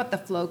 let's talk about the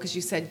flow, because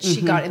you said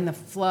she got in the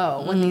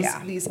flow when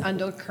these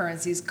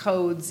undercurrents, these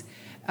codes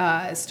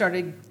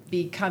started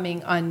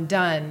becoming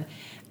undone.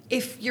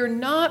 If you're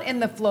not in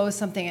the flow of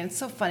something, and it's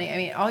so funny, I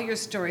mean, all your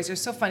stories are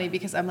so funny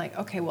because I'm like,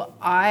 okay, well,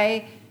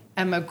 I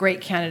am a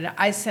great candidate.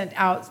 I sent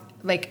out,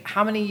 like,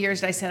 how many years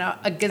did I send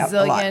out? A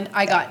gazillion.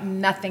 I got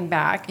nothing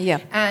back. Yeah.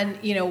 And,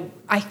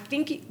 I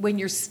think when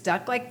you're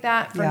stuck like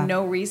that for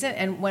no reason,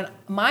 and when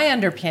my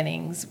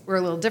underpinnings were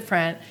a little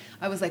different,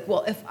 I was like,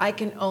 well, if I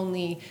can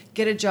only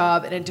get a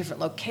job in a different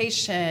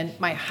location,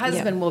 my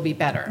husband will be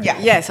better. Yeah.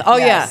 Yes. Oh,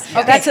 yes. Yeah.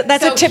 Okay.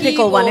 That's a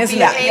typical one, isn't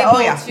it?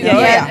 To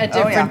get a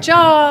different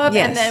job,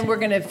 and then we're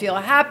going to feel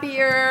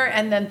happier,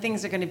 and then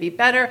things are going to be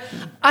better.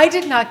 I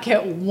did not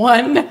get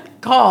one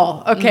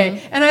call,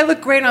 and I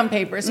look great on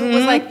paper. So it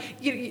was like,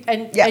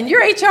 and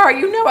you're HR,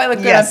 I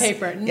look good on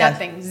paper.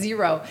 Nothing,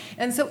 zero.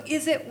 And so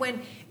is it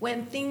when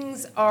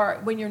things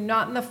are, when you're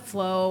not in the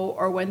flow,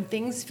 or when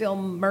things feel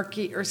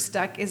murky or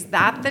stuck, is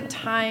that the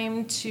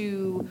time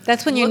to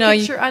that's when you look know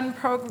at your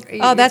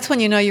unprogrammed? Oh, that's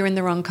when you know you're in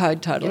the wrong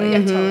code. Totally. Yeah,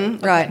 totally.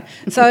 Right.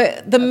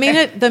 So the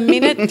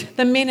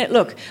minute,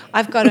 look,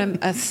 I've got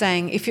a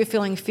saying, if you're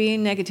feeling fear,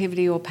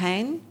 negativity or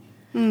pain,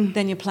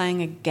 then you're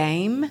playing a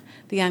game.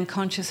 The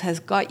unconscious has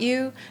got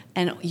you,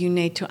 and you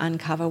need to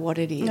uncover what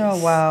it is.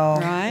 Oh, wow.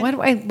 Right? Why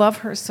do I love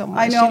her so much?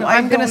 I know.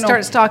 I'm going to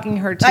start stalking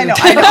her, too. I know.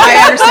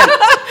 I understand.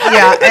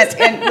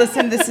 And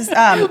listen, this is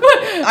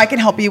I can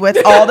help you with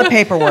all the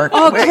paperwork.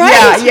 Oh, great.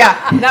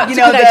 Yeah.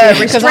 The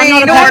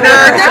restraining order.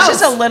 There's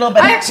just a little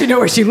bit. I actually know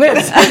where she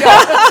lives.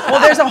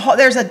 Well,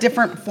 there's a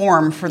different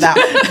form for that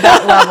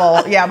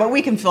level. Yeah, but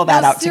we can fill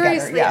that out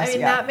seriously, together. Yes, I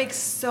mean, that makes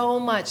so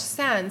much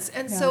sense.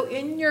 And so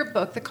in your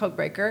book, The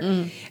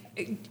Codebreaker,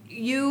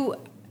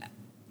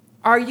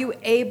 are you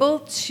able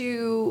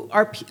to,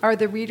 are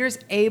the readers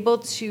able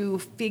to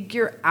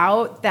figure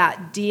out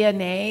that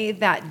DNA,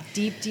 that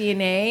deep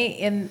DNA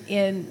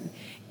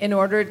in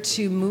order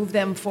to move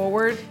them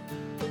forward?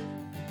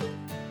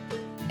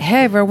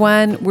 Hey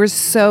everyone, we're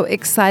so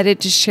excited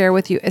to share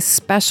with you a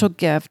special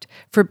gift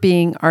for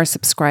being our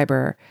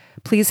subscriber.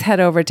 Please head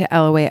over to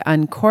LOA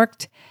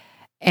Uncorked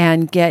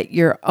and get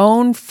your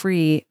own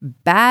free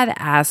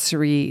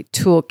badassery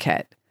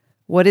toolkit.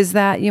 What is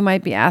that? You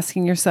might be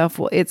asking yourself.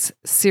 Well, it's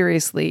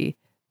seriously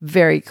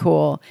very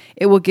cool.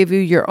 It will give you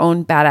your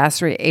own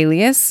badassery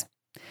alias,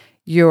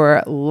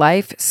 your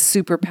life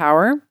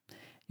superpower,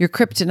 your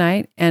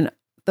kryptonite, and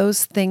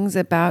those things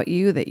about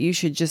you that you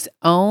should just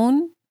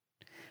own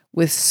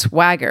with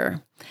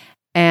swagger.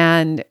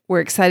 And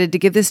we're excited to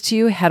give this to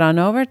you. Head on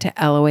over to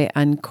LOA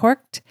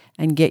Uncorked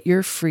and get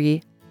your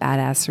free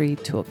badassery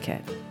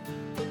toolkit.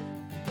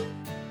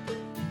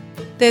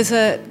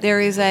 There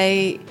is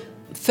a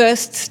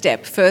first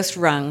step, first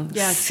rung,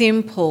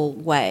 simple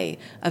way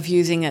of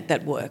using it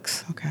that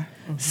works. Okay.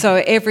 Mm-hmm. So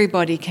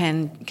everybody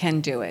can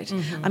do it.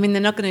 Mm-hmm. I mean,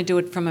 they're not going to do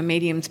it from a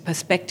medium's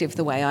perspective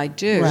the way I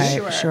do.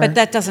 Right, sure. But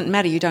that doesn't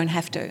matter. You don't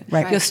have to.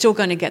 Right. You're still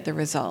going to get the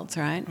results,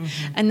 right?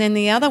 Mm-hmm. And then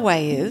the other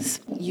way is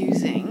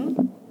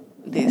using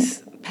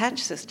this patch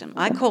system.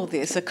 I call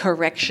this a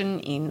correction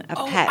in a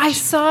patch. I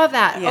saw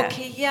that. Yeah.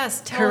 Okay,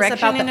 yes. Tell Correction us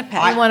about in a that.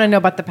 patch. I want to know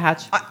about the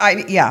patch.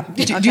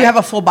 Do you have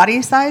a full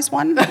body size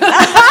one?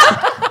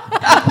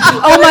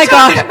 Oh my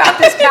God. About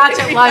this patch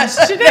at lunch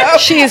today.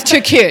 She is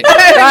too cute.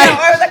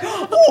 I was like,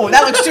 oh,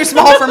 that looks too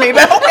small for me,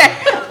 but okay.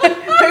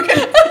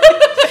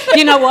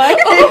 You know what?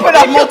 You put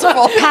up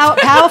multiple.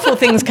 Powerful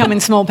things come in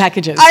small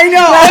packages. I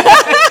know.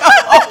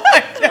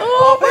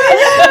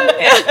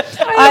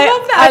 I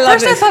love that. At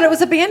first, I this. thought it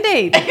was a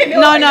Band-Aid.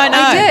 No.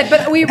 I did,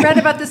 but we read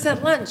about this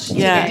at lunch.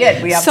 Yeah. We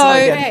did. We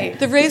absolutely did.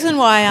 The reason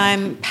why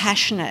I'm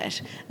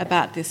passionate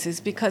about this is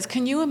because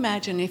can you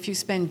imagine if you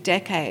spend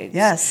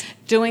decades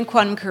doing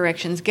quantum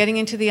corrections, getting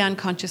into the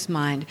unconscious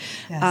mind,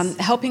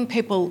 helping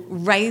people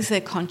raise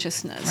their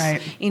consciousness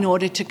in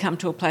order to come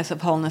to a place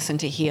of wholeness and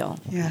to heal.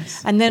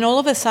 Yes. And then all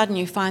of a sudden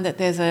you find that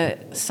there's a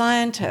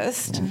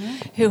scientist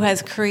who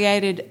has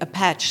created a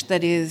patch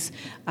that is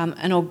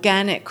an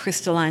organic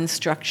crystalline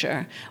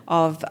structure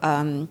of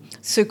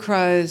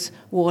sucrose,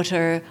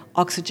 water,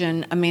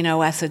 oxygen,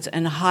 amino acids,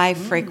 and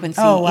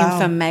high-frequency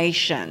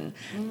information.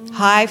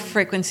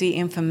 High-frequency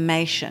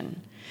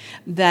information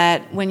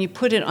that when you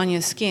put it on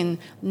your skin,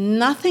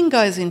 nothing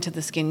goes into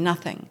the skin,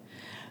 nothing.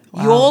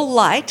 Wow. Your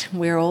light,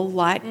 we're all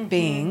light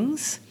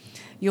beings,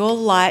 your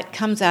light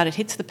comes out, it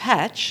hits the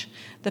patch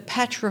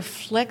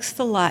reflects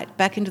the light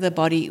back into the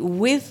body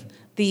with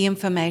the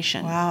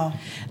information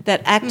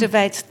that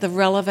activates the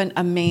relevant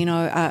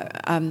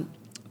amino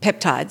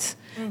peptides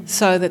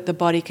so that the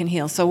body can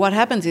heal. So what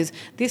happens is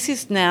this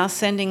is now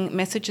sending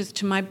messages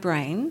to my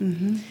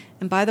brain.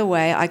 And by the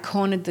way, I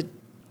cornered the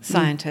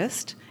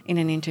scientist in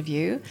an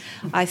interview.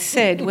 I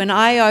said, when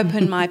I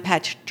open my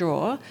patch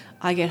drawer,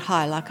 I get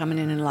high like I'm in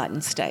an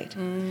enlightened state.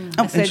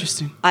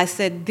 Interesting. I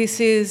said, this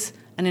is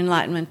an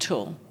enlightenment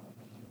tool.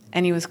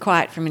 And he was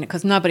quiet for a minute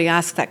because nobody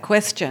asked that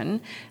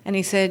question. And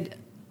he said,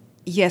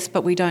 yes,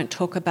 but we don't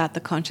talk about the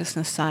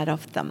consciousness side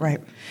of them.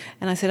 Right.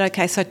 And I said,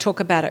 okay, so talk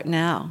about it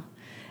now.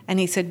 And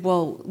he said,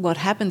 well, what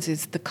happens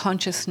is the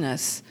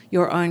consciousness,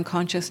 your own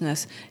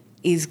consciousness,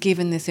 is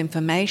given this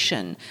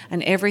information,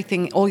 and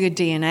everything, all your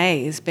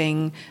DNA is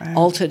being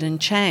altered and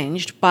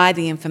changed by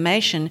the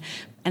information,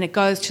 and it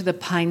goes to the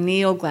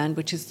pineal gland,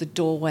 which is the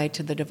doorway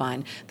to the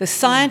divine. The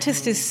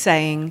scientist is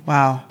saying,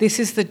 this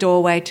is the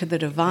doorway to the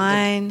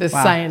divine. The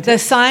scientist. The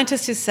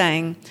scientist is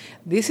saying,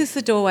 this is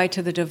the doorway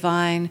to the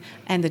divine,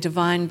 and the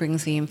divine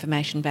brings the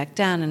information back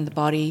down, and the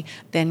body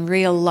then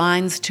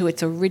realigns to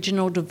its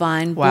original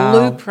divine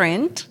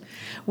blueprint,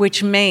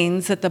 which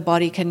means that the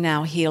body can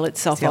now heal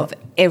itself of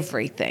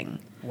everything.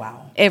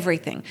 Wow.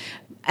 Everything.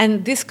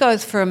 And this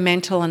goes for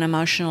mental and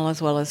emotional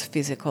as well as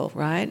physical,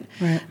 right?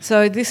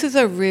 So this is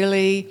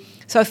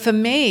so for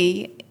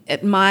me,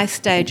 at my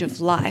stage of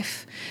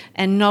life,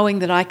 and knowing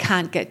that I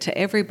can't get to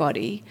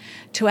everybody,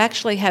 to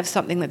actually have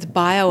something that's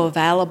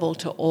bioavailable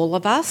to all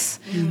of us,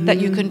 that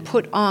you can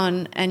put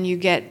on and you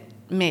get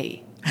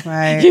me.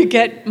 Right. You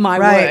get my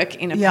work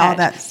in a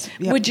patch.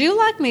 Yep. Would you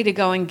like me to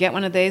go and get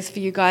one of these for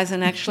you guys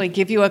and actually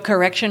give you a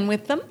correction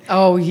with them?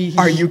 Are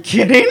you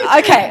kidding?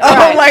 Okay, all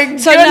right. Oh my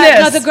goodness. So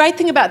no, the great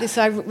thing about this,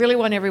 I really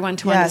want everyone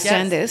to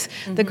understand this.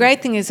 The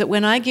great thing is that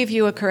when I give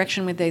you a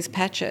correction with these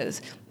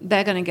patches,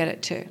 they're going to get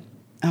it too.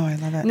 Oh, I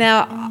love it.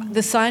 Now,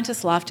 the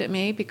scientists laughed at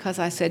me because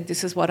I said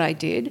this is what I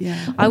did.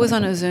 Yeah. I was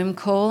on a Zoom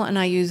call and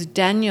I used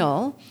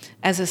Daniel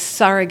as a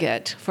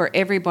surrogate for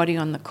everybody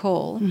on the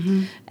call.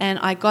 And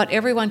I got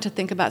everyone to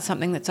think about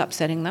something that's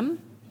upsetting them,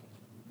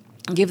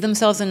 give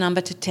themselves a number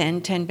to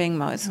 10, 10 being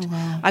most. Oh,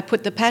 wow. I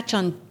put the patch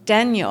on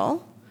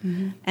Daniel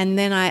and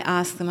then I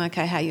asked them,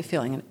 okay, how are you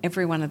feeling? And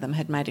every one of them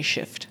had made a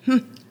shift.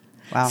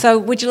 Wow. So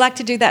would you like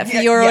to do that for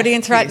your yes,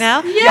 audience right please.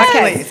 now? Yes,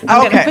 Okay. please. I'm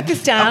going Okay. to put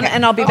this down Okay.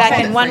 and I'll be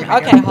back in one.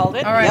 Okay, hold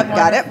it. All right, Yep,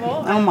 got it.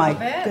 wonderful. Oh my I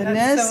love it. goodness.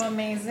 That's so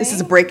amazing. This is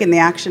a break in the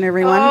action,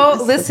 everyone. Oh,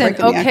 This is a listen. break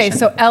in the Okay, action.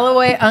 so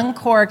LOA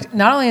Uncorked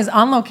not only is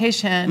on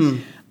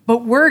location,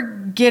 but we're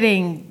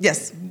getting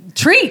yes.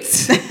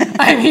 treats.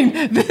 I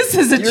mean, this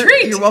is a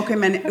treat. You're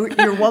welcome, and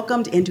you're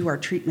welcomed into our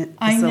treatment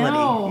facility.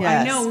 I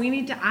Yes. know. We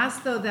need to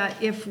ask though that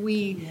if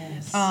we,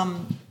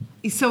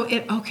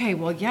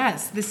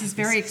 this is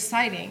very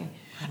exciting.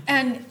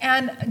 And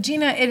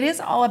Gina, it is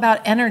all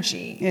about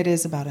energy. It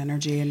is about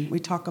energy, and we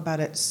talk about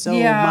it so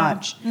Yeah.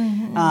 much.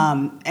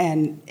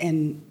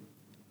 And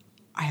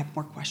I have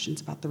more questions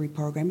about the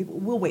reprogramming, but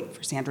we'll wait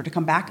for Sandra to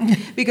come back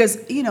because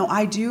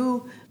I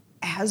do,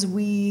 as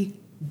we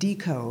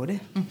decode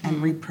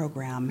and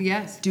reprogram.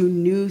 Yes. Do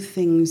new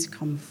things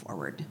come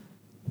forward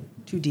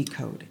to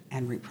decode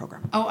and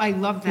reprogram? Oh, I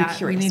love I'm that. We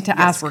curious. need to Yes,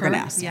 ask we're her. going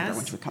to ask Sandra Yes.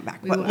 when she come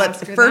back. We But will let's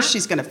ask her first that.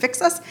 she's going to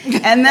fix us,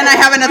 and then I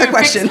have another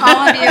question. All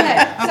of you.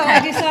 So I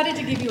decided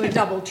to give you a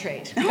double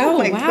treat. Oh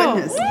my wow.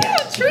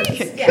 goodness!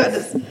 Treats.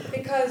 Yes,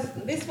 because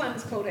this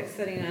one's called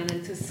X39 and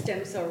it's a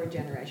stem cell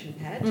regeneration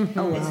patch.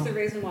 It's the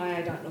reason why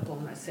I don't look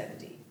almost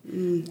 70.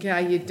 Yeah,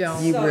 you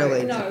don't. You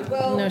really No,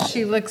 well, No,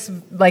 she looks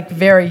like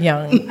very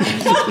young,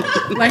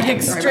 like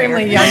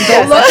extremely young.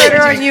 Go look at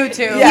her on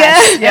YouTube.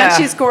 Yes. and Yeah.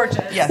 she's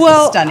gorgeous. Yes,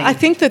 well, stunning. I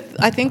think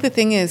the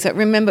thing is that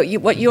remember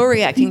what you're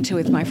reacting to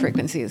is my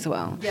frequency as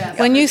well. Yes.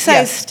 When you say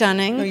Yes.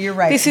 stunning, No, you're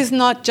right. This is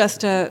not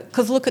just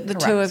because look at the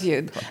two Correct. of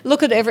you.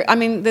 Look at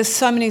there's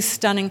so many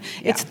stunning.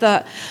 It's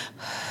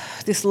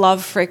this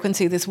love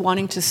frequency, this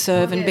wanting to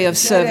serve and be of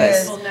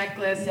service. Beautiful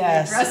necklace.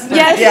 Yes. And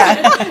Yes.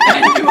 Yeah.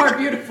 and you are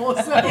beautiful.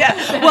 So.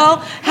 Yeah. Well,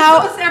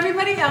 how? So is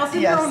everybody else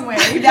in Yes. their own way.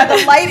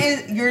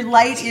 Now your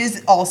light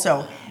is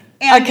also,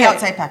 and Okay. the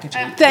outside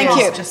packaging. Thank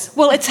It's you. just-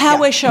 Well, it's how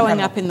yeah, we're showing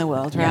incredible. up in the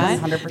world, Yes, right?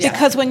 100%.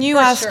 Because when you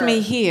For ask sure.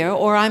 me here,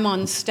 or I'm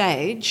on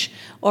stage,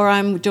 or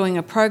I'm doing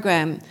a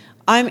program,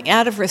 I'm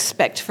out of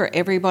respect for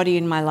everybody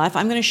in my life.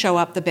 I'm going to show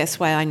up the best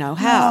way I know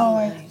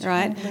how,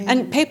 right?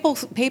 And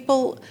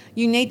people,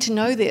 you need to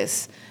know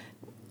this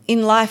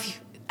in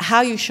life.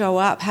 How you show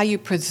up, how you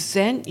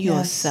present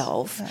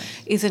yourself,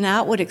 is an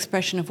outward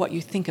expression of what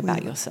you think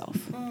about yourself,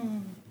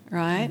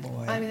 right?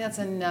 I mean, that's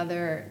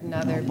another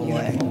beautiful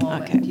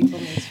moment Okay. people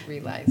need to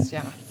realize.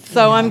 Yeah.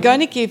 So I'm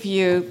going to give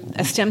you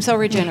a stem cell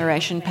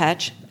regeneration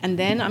patch, and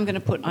then I'm going to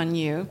put on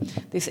you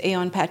this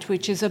Eon patch,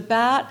 which is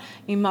about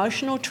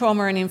emotional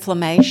trauma and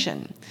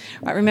inflammation.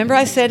 Right, remember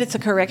I said it's a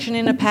correction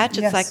in a patch?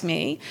 It's Yes. like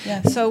me.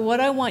 Yes. So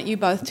what I want you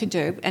both to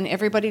do, and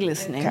everybody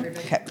listening,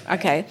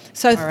 Okay.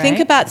 so think right.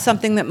 about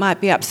something that might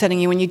be upsetting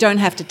you, and you don't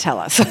have to tell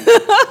us.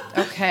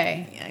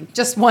 Okay.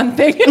 Just one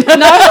thing.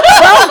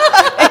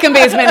 It can be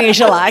as many as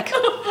you like.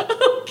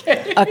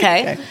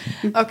 Okay.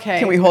 Okay.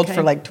 Can we hold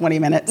for like 20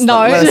 minutes? No,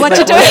 Let us what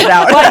you do? let it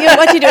out.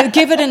 What you do?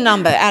 Give it a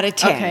number out of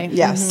 10. Okay.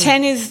 Yes.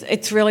 10 is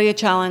it's really a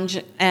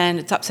challenge and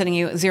it's upsetting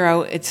you.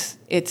 0,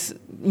 it's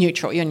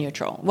neutral. You're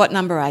neutral. What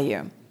number are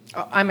you?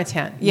 Oh, I'm a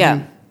 10.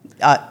 Yeah.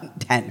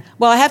 10.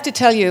 Well, I have to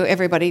tell you,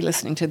 everybody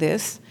listening to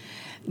this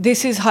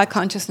is high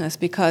consciousness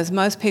because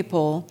most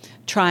people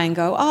try and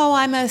go, oh,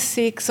 I'm a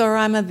 6 or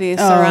I'm a this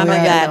or I'm a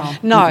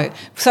that. No.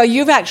 So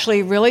you've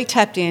actually really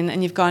tapped in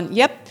and you've gone,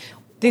 yep,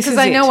 this is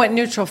Because I it. know what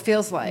neutral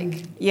feels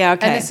like. Yeah,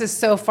 okay. And this is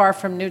so far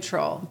from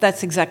neutral.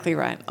 That's exactly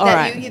right. All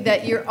right.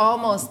 That you're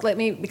almost, let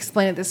me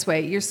explain it this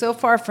way. You're so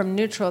far from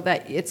neutral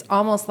that it's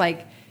almost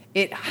like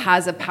it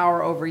has a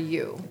power over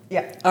you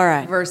Yeah. All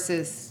right.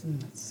 versus.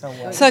 So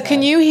well. So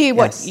can you hear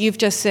what Yes. you've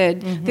just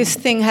said? This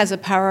thing has a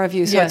power of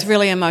you, so Yes. it's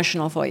really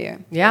emotional for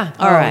you. Yeah.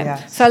 All right.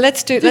 yes. So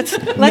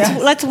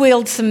let's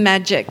wield some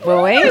magic,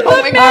 will we? love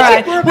All magic.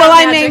 right. We're about Well,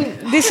 I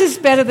magic. mean, this is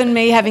better than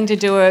me having to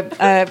do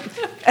a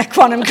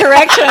quantum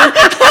correction.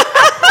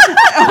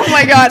 Oh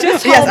my God.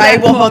 Just Yes, hold I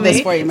that will for hold this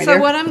me. for you, my So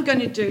dear. what I'm going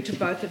to do to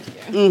both of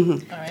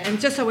you, and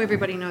just so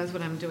everybody knows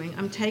what I'm doing,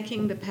 I'm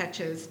taking the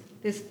patches.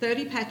 There's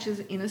 30 patches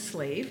in a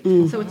sleeve,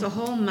 so it's a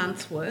whole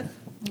month's worth.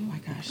 Oh my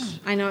gosh.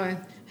 I know.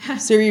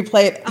 So you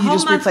play it, A you whole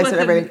just month's replace worth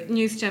it every. of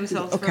new stem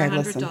cells Okay, for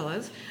listen.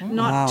 $100,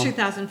 not Wow.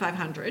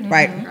 $2,500.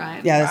 Right.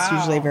 Right. Yeah, that's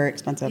usually a very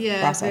expensive Yeah,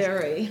 process.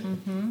 very.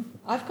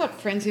 I've got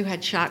friends who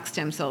had shark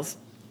stem cells,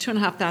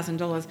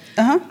 $2,500.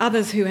 Uh-huh.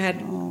 Others who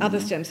had other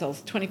stem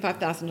cells,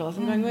 $25,000.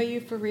 I'm going, were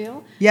you for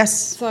real? Yes.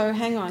 So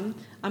hang on,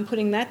 I'm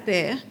putting that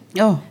there,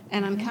 Oh.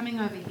 and I'm coming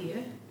over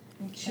here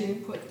to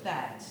put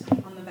that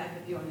on the back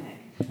of your neck.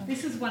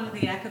 This is one of the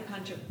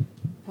acupuncture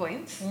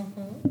points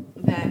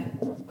that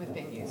we've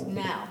been used.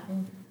 Now,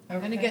 I'm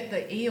going to get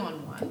the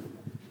Eon one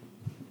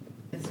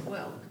as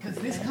well, because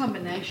this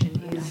combination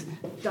is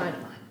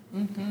dynamite.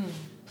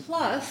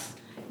 Plus,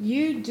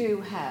 you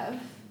do have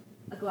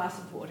a glass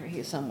of water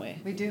here somewhere?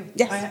 We do.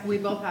 Yes. We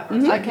both have.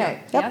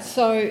 Okay. Yes.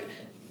 So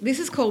this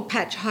is called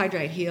Patch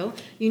Hydrate Heal.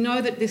 You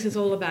know that this is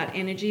all about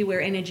energy. We're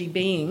energy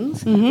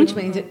beings, which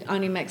means it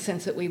only makes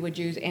sense that we would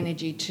use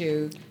energy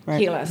to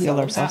heal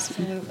ourselves.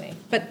 Absolutely.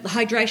 But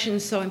hydration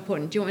is so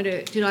important. Do you want me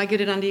to? Did I get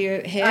it under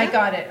your hair? I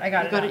got it. You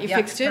got it. You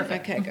fixed it.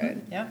 Perfect. Okay,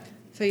 good. Yeah.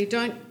 So you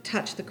don't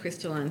touch the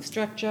crystalline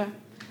structure,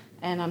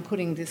 and I'm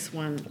putting this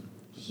one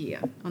here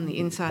on the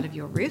inside of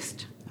your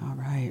wrist. All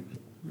right.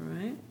 All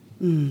right.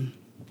 Mm.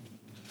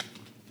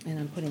 And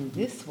I'm putting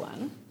this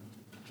one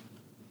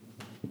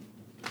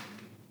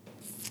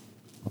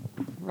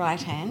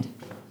right hand.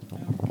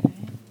 Okay.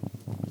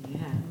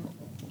 Yeah.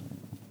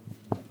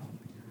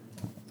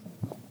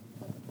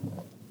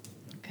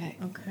 Okay.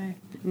 Okay.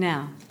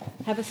 Now,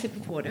 have a sip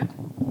of water.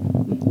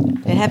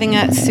 They're having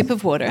a sip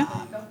of water.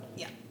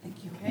 Yeah.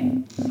 Thank you.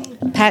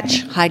 Okay.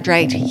 Patch,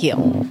 hydrate, heal.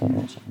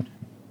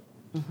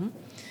 Mm-hmm.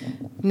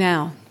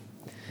 Now,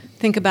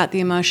 think about the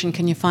emotion.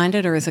 Can you find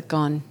it, or is it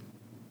gone?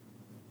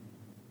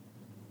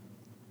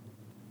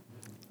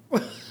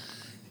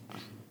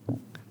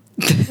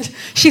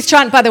 She's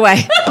trying, by the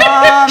way,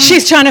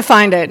 she's trying to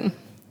find it.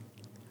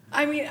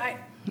 I mean,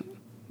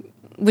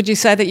 Would you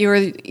say that you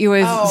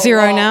were Oh,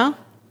 zero well. now?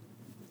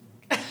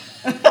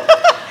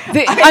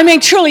 I mean,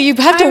 truly, you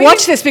have to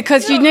watch this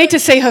because you need to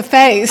see her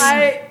face.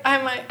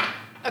 I'm like,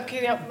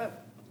 okay,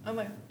 I'm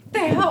like, the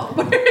hell?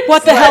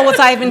 What the hell was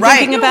I even Right.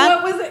 thinking No,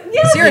 about? what was it?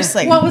 Yeah.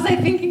 Seriously. What was I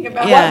thinking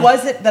about? Yeah. What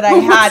was it that I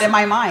had in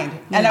my mind?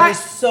 And I was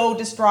so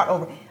distraught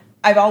over it.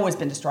 I've always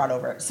been distraught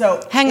over it.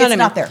 So Hang on a it's minute.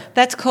 not there.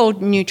 That's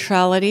called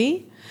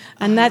neutrality.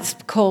 And that's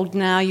called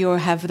now you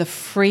have the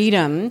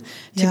freedom to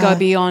Yeah. go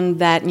beyond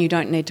that, and you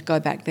don't need to go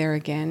back there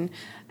again.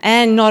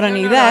 And not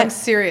only No, that, I'm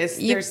serious.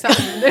 you- There's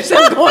something going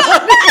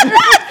on.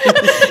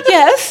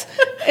 yes,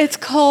 it's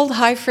called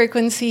high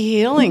frequency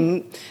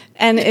healing,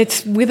 and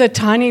it's with a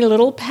tiny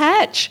little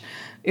patch.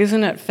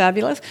 Isn't it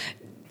fabulous?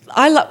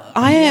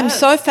 I am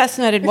so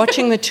fascinated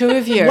watching the two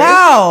of you.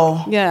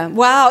 Wow. Yeah.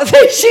 Wow.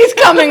 She's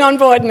coming on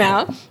board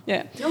now.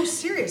 Yeah. No,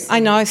 seriously. I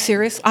know.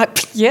 Serious.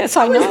 Yes,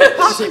 I know.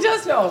 She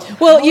does know.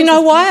 Well, you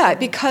know why?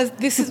 Because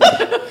this is.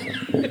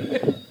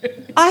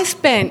 I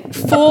spent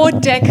 4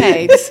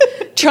 decades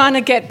trying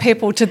to get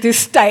people to this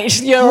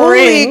stage. You're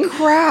Holy in,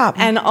 crap.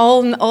 and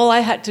all I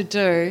had to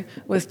do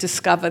was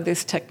discover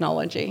this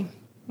technology.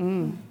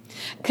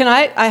 Can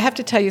I have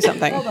to tell you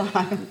something.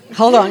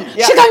 Hold on.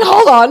 Yeah. She's going,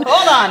 hold on.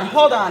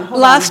 Hold on.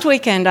 Last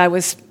weekend I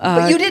was.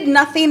 But you did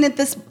nothing at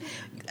this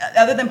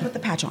other than put the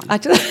patch on. I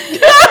just, Is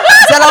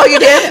that all you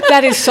did?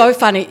 that is so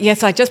funny.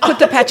 Yes, I just put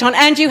the patch on,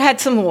 and you had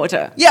some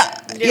water. Yeah,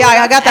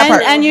 I got that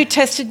part. And you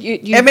tested. I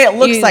mean, it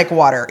looks like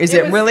water. Is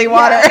it really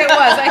water? Yeah, it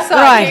was. I saw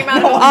Right. it came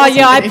out of Oh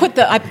yeah,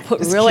 I put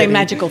Just really kidding.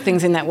 magical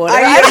things in that water.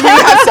 You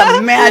have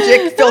some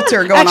magic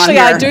filter going Actually,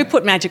 on here. I do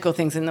put magical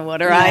things in the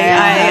water.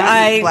 Yeah.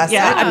 I Bless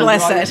yeah, it. I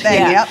bless Well, it. thing,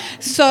 Yeah. yep.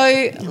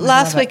 So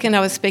last it. weekend I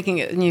was speaking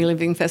at the New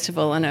Living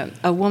Festival, and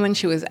a woman,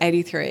 she was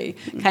 83,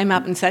 came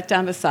up and sat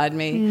down beside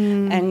me,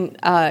 and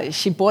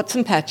she bought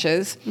some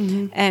patches.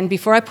 And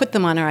before I put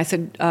them on her, I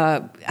said,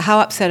 "How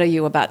upset are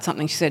you about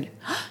something?" She said,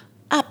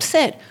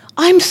 "Upset."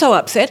 I'm so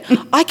upset.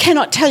 I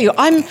cannot tell you.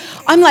 I'm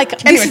like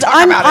Can't even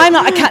talk about it.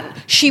 I can't.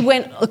 She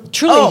went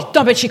truly. Oh.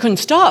 No, but she couldn't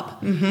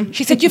stop.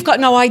 She said, "You've got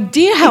no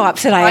idea how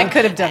upset I am." I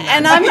could have done that.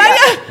 And I'm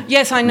like,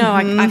 "Yes, I know.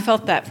 I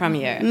felt that from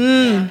you."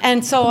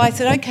 And so I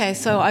said, "Okay."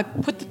 So I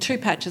put the 2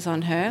 patches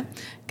on her,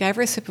 gave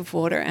her a sip of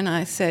water, and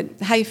I said,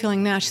 "How are you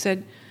feeling now?" She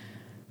said,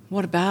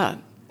 "What about?"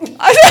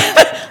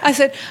 I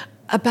said,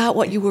 "About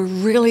what you were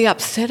really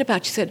upset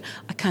about." She said,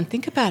 "I can't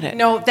think about it."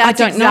 No, that's I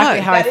don't exactly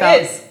know. how I That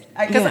felt. is.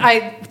 Because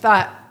I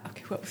thought,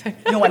 okay, what was I?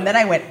 No, and then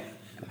I went,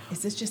 is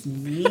this just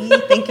me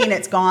thinking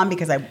it's gone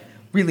because I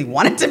really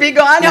want it to be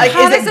gone? Now, Like,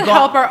 how is does it gone?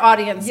 help our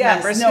audience Yes,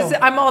 members? no. 'Cause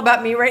I'm all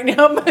about me right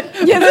now, but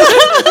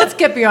let's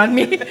get beyond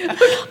me.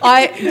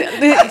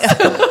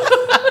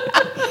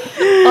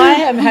 I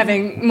am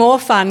having more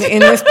fun in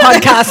this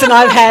podcast than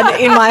I've had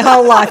in my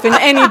whole life in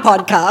any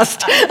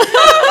podcast.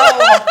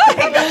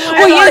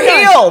 Well, you're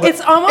healed.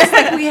 It's almost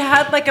like we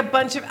had like a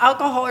bunch of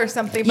alcohol or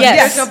something, but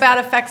Yes. there's no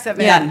bad effects of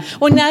it. Yeah.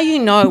 Well, now you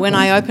know when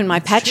I open my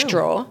patch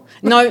drawer,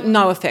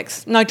 no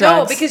effects, no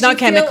drugs, No, because no you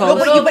chemicals. feel a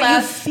little But you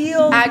less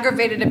feel-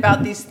 aggravated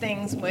about these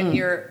things when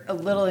you're a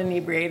little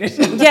inebriated.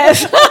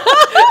 Yes.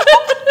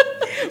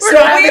 We're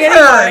not having any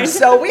wine.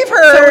 So we've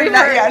heard. So we've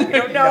Not heard, yet. we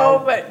don't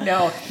know, but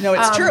no. No,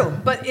 it's true.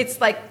 But it's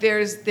like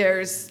there's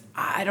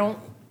I don't.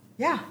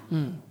 Yeah.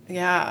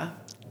 Yeah.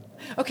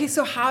 Okay,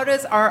 so how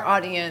does our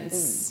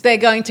audience? They're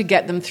going to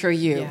get them through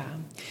you. Yeah.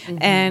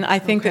 And I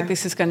think that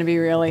this is going to be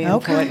really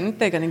important.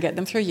 They're going to get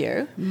them through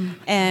you.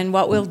 And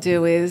what we'll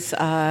do is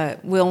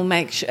we'll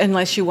make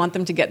unless you want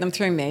them to get them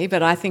through me,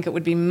 but I think it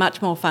would be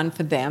much more fun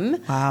for them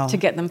to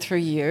get them through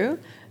you.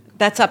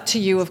 That's up to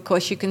you, of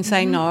course. You can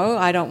say, no,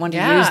 I don't want to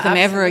Yeah, use them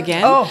ever absolutely.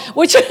 again. Oh.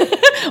 Which,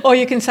 or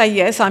you can say,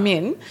 yes, I'm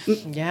in.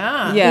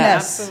 Yeah. Yeah.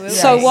 Yes. Absolutely.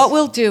 So what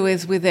we'll do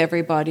is with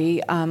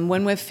everybody,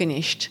 when we're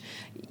finished,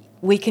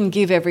 we can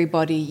give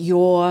everybody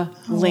your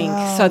link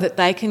so that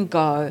they can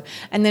go.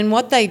 And then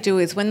what they do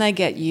is when they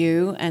get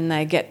you and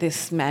they get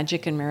this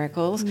magic and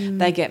miracles,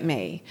 they get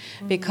me.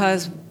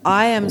 Because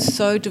I am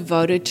so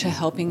devoted to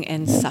helping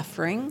end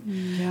suffering.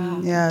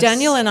 Yes.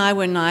 Daniel and I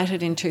were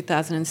knighted in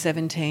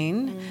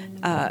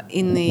 2017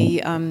 in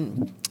the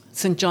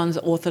St. John's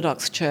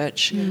Orthodox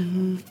Church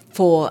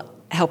for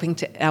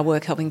our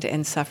work helping to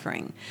end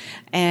suffering.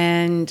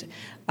 And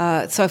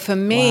so for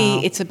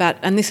me, it's about,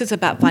 and this is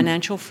about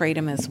financial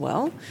freedom as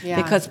well,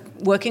 because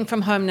working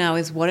from home now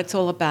is what it's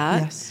all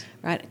about,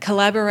 right?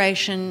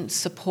 Collaboration,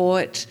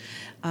 support,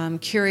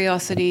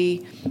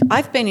 curiosity.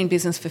 I've been in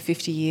business for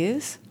 50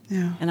 years,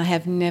 and I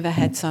have never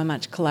had so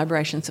much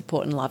collaboration,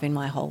 support, and love in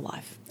my whole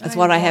life as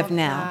what I have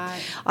now.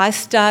 I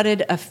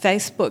started a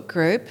Facebook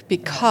group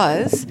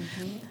because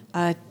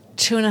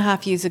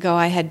 2.5 years ago,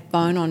 I had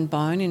bone on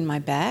bone in my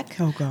back.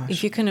 Oh, gosh.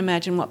 If you can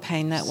imagine what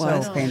pain that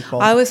was. So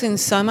painful. I was in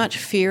so much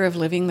fear of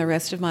living the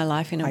rest of my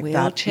life in a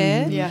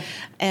wheelchair. Yeah.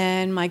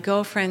 And my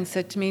girlfriend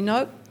said to me,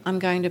 nope, I'm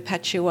going to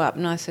patch you up.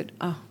 And I said,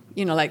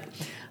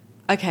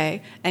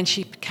 okay. And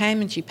she came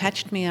and she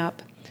patched me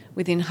up.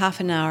 Within half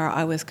an hour,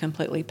 I was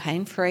completely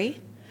pain-free.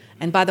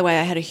 And by the way,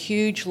 I had a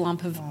huge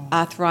lump of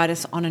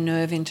arthritis on a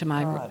nerve into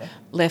my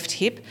left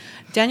hip.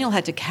 Daniel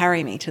had to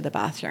carry me to the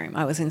bathroom.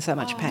 I was in so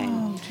much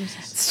pain,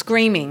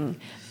 screaming.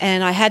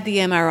 And I had the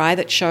MRI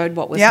that showed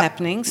what was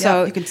happening.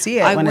 So you could see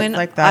it when it's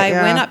like that.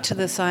 I went up to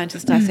the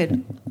scientist. I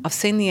said, I've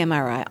seen the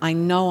MRI. I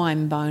know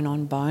I'm bone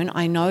on bone.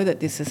 I know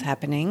that this is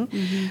happening.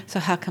 So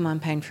how come I'm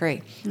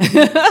pain-free?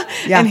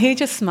 And he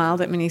just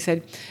smiled at me and he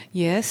said,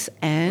 yes,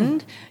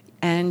 and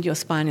your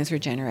spine is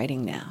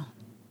regenerating now.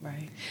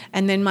 Right.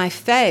 And then my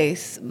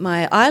face,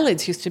 my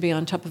eyelids used to be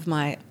on top of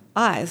my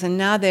eyes, and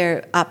now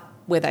they're up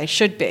where they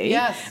should be.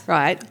 Yes.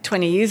 Right,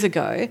 20 years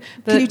ago.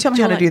 Can you tell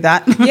me how to do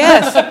that?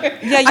 Yes.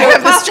 Yeah, I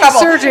have this trouble.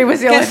 Surgery was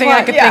the only thing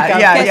I could think of.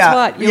 Guess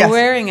what? You're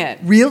wearing it.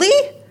 Really?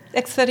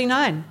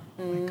 X39.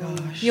 Oh my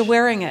gosh. You're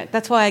wearing it.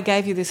 That's why I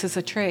gave you this as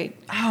a treat.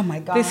 Oh my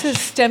gosh. This is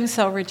stem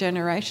cell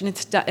regeneration.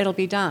 It'll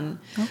be done.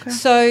 Okay.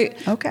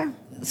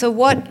 So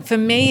what, for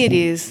me, it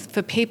is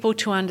for people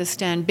to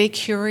understand, be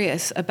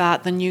curious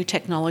about the new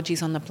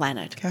technologies on the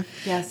planet. Okay.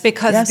 Yes.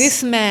 Because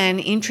this man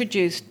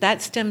introduced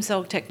that stem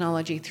cell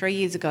technology 3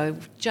 years ago,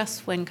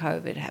 just when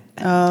COVID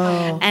happened.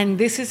 Oh. And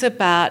this is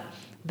about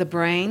the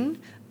brain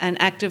and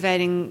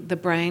activating the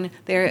brain.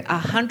 There are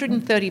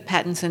 130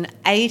 patents and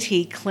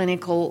 80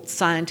 clinical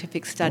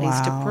scientific studies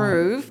to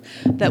prove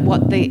that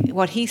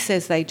what he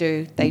says they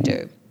do, they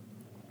do.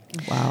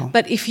 Wow.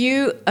 But if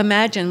you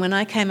imagine, when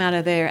I came out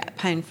of there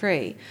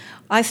pain-free,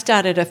 I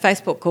started a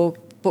Facebook group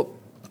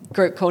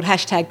called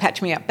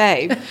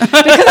 #PatchMeUpBabe. Because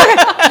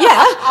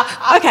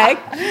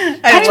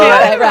patch me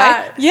up,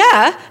 right?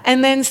 Yeah.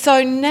 And then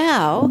so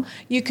now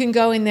you can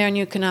go in there and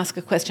you can ask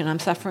a question. I'm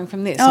suffering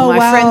from this, or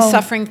my friend's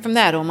suffering from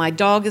that, or my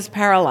dog is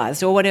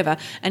paralyzed, or whatever.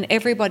 And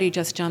everybody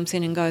just jumps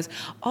in and goes,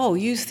 oh,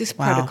 use this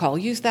protocol,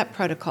 use that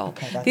protocol.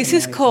 Okay, this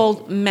is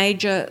called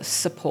Major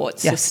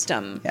Support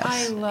System. Yes.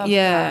 I love that.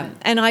 Yeah,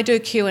 and I do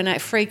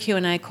free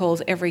Q&A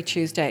calls every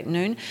Tuesday at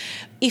noon.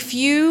 If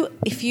you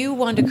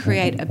want to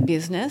create a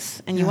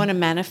business and you want to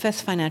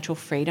manifest financial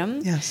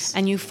freedom,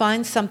 and you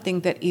find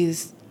something that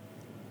is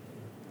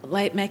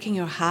making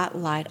your heart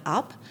light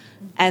up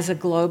as a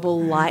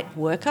global light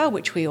worker,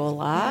 which we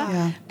all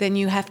are, then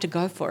you have to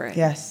go for it.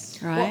 Yes.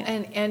 Right? Well,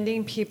 and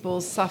ending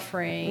people's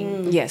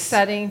suffering, Yes.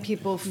 setting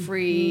people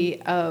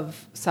free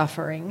of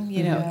suffering,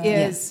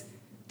 is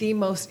the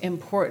most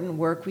important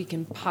work we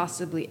can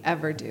possibly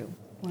ever do.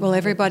 Well,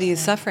 everybody is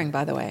suffering,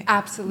 by the way.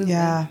 Absolutely.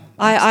 Yeah.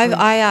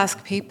 I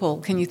ask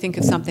people, can you think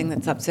of something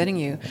that's upsetting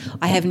you?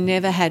 I have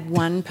never had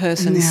one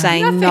person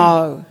say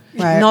no.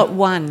 Right. Not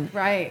one.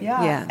 Right.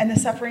 Yeah. And the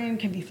suffering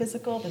can be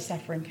physical, the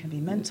suffering can be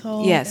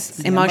mental. Yes,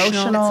 it can be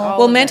emotional. all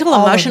Well, of it. mental,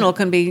 All of emotional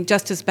can be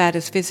just as bad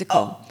as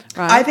physical.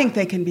 Right? I think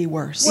they can be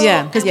worse.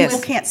 Yeah, Because yes.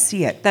 people can't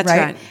see it. That's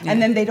right, yeah. And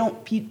then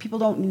people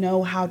don't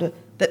know how to,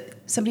 that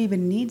somebody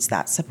even needs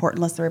that support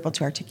unless they're able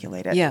to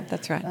articulate it. Yeah,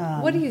 that's right.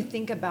 What do you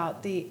think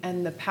about the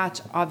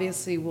patch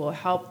obviously will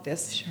help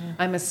this,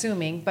 I'm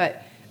assuming,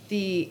 but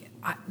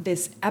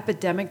this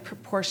epidemic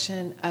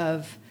proportion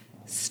of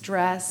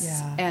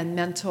stress and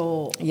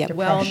mental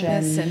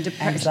wellness and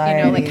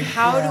depression,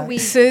 how do we,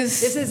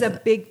 this is a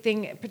big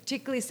thing,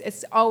 particularly,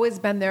 it's always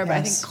been there, but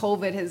I think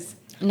COVID has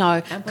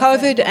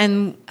COVID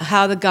and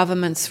how the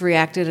government's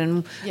reacted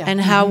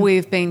and how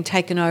we've been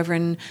taken over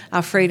and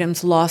our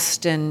freedoms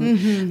lost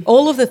and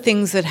all of the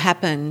things that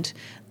happened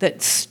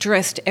that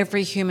stressed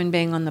every human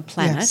being on the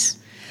planet. Yes.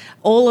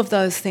 All of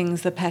those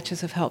things, the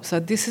patches have helped. So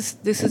this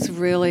is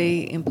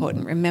really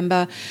important.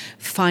 Remember,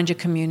 find your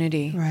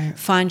community,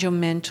 find your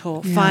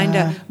mentor,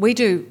 we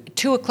do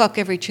 2:00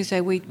 every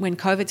Tuesday. When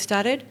COVID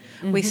started,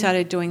 we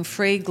started doing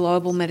free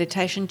global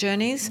meditation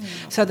journeys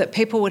so that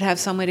people would have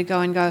somewhere to go.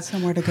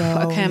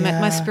 Okay, I'm at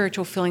my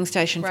spiritual filling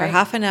station for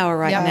half an hour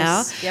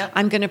now. Yep.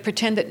 I'm going to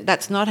pretend that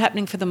that's not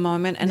happening for the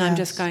moment, and I'm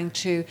just going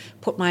to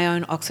put my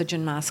own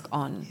oxygen mask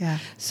on. Yeah.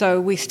 So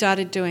we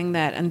started doing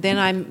that, and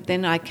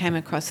then I came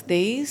across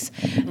these.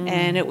 weeks.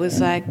 And it was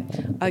like,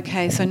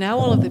 okay, so now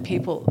all of the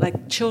people,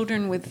 like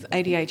children with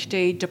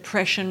ADHD,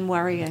 depression,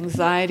 worry,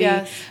 anxiety,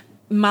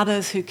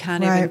 mothers who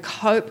can't even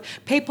cope,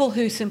 people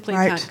who simply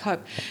can't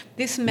cope.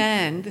 This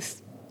man,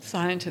 this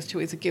scientist who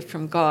is a gift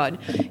from God,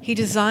 he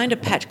designed a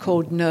patch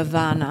called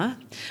Nirvana,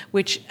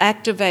 which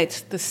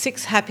activates the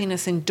 6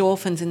 happiness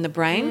endorphins in the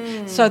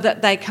brain so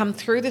that they come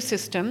through the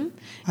system,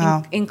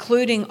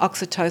 including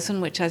oxytocin,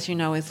 which, as you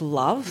know, is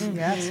love.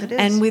 Yes, it is.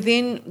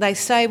 And they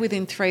say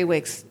within 3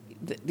 weeks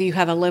you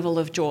have a level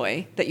of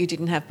joy that you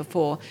didn't have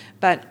before.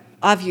 But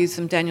I've used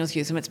them, Daniel's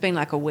used them. It's been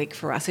like a week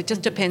for us. It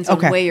just depends on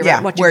where you're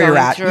at, what you're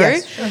going through.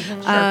 Yes.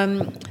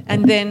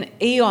 And then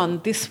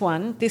Eon, this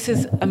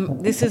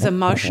is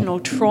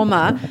emotional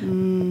trauma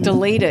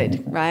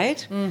deleted,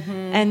 right?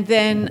 And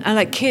then,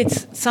 like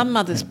kids, some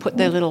mothers put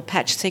their little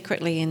patch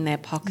secretly in their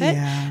pocket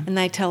and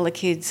they tell the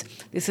kids,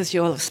 this is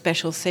your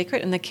special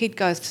secret. And the kid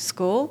goes to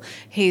school.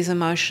 He's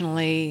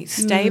emotionally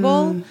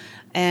stable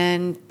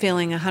and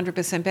feeling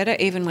 100% better,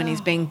 even when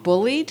he's being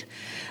bullied.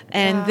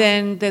 And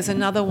then there's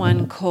another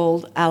one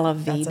called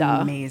Alavida.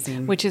 That's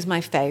amazing. Which is my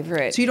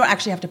favorite. So you don't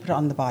actually have to put it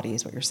on the body,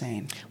 is what you're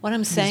saying. What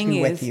I'm saying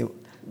is, with you.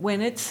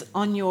 when it's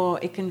on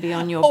it can be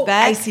on your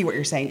back. I see what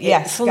you're saying.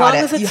 Yes, so long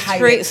as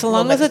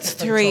it's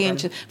 3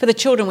 inches. For the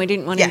children, we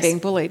didn't want him being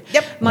bullied.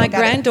 Yep. My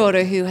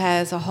granddaughter, who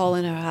has a hole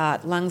in her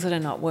heart, lungs that are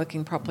not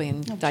working properly,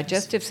 and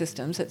digestive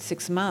systems at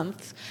 6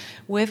 months,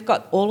 we've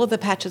got all of the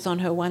patches on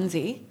her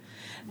onesie.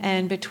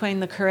 And between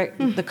the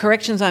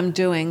corrections I'm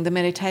doing, the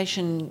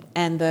meditation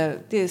and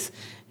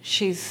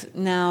she's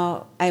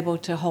now able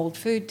to hold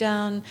food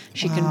down.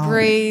 She can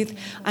breathe.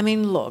 I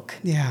mean, look,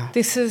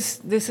 this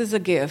is a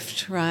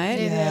gift, right?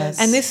 Yes.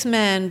 And this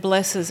man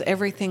blesses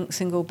every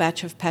single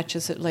batch of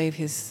patches that leave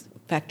his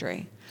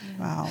factory.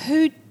 Wow.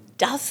 Who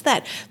does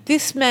that?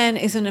 This man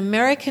is an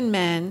American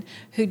man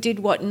who did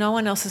what no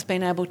one else has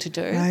been able to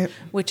do,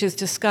 which is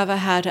discover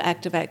how to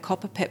activate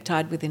copper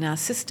peptide within our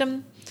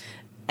system.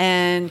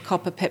 And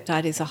copper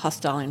peptide is a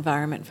hostile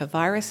environment for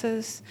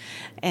viruses.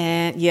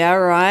 And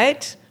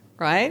right?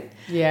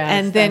 Yeah,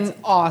 and then that's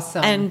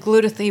awesome. And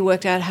he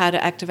worked out how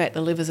to activate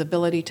the liver's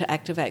ability to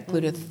activate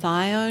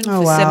glutathione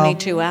for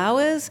 72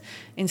 hours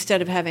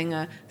instead of having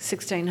a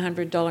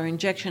 $1,600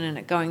 injection and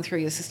it going through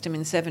your system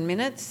in 7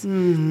 minutes.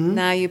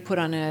 Now you put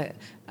on a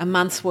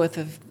month's worth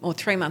of, or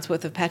 3 months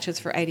worth of patches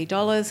for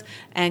 $80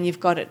 and you've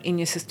got it in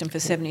your system for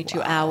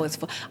 72 hours.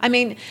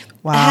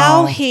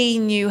 How he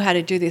knew how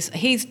to do this,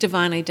 he's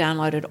divinely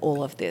downloaded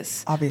all of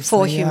this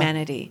for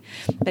humanity.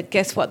 But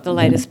guess what the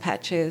latest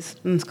patch is?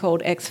 It's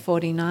called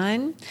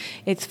X49.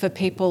 It's for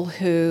people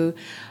who,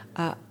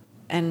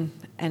 and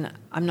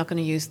I'm not going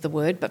to use the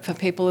word, but for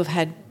people who've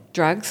had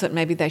drugs that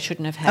maybe they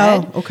shouldn't have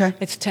had. Oh, okay.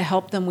 It's to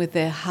help them with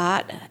their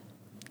heart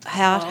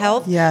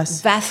health,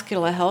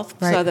 vascular health,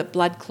 so that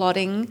blood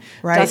clotting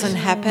doesn't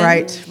happen.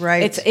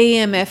 Right. It's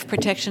EMF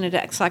protection. It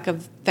acts like a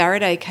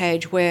Faraday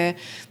cage where,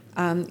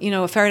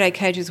 a Faraday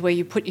cage is where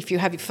if you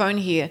have your phone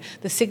here,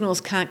 the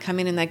signals can't come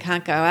in and they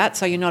can't go out,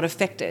 so you're not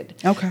affected.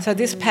 Okay. So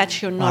this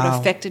patch, you're not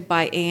affected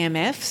by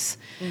EMFs.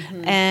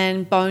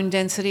 And bone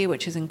density,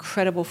 which is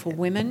incredible for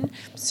women,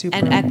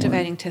 and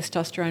activating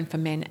testosterone for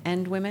men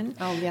and women.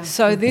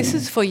 So this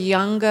is for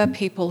younger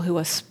people who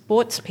are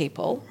sports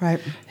people,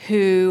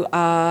 who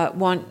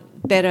want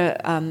better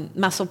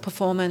muscle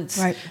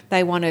performance.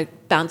 They want to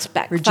bounce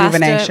back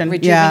faster,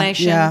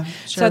 rejuvenation. Yeah,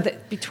 So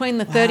that between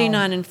the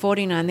 39 and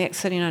 49, the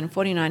X39 and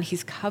 49,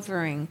 he's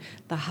covering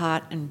the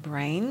heart and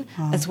brain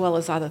as well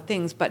as other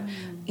things. But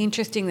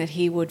interesting that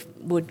he would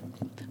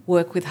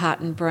work with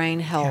heart and brain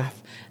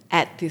health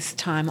at this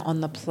time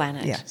on the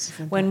planet,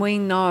 when we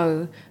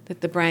know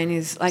that the brain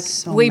is like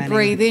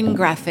breathe in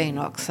graphene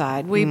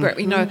oxide.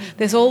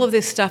 There's all of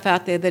this stuff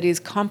out there that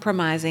is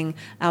compromising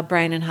our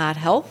brain and heart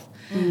health,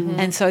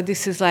 and so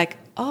this is like,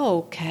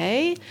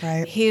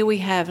 here we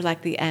have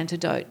like the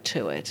antidote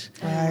to it,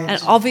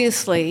 and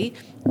obviously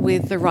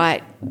with the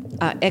right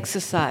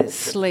exercise,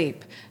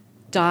 sleep,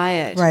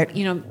 diet,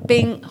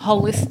 being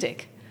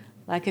holistic.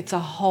 Like it's a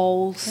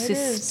whole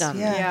system.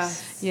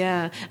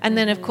 Yeah. And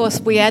then, of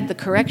course, we add the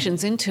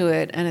corrections into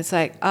it and it's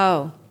like,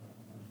 all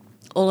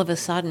of a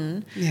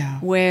sudden,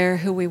 we're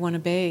who we want to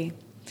be.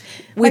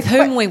 With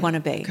whom we want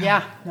to be.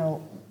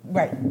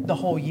 The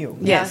whole you.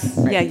 Yes.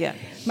 Yeah.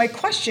 My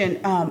question,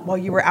 while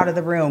you were out of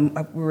the room,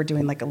 we were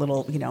doing like a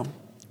little,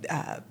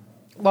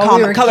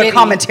 color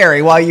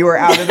commentary while you were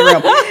out of the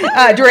room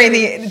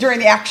during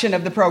the action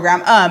of the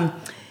program.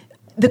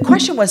 The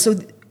question was, so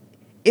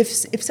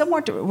if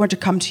someone were to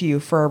come to you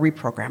for a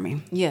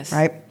reprogramming,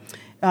 right?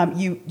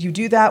 You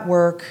do that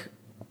work.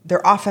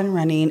 They're off and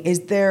running.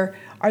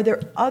 Are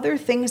there other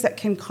things that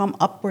can come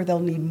up where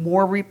they'll need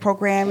more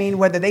reprogramming,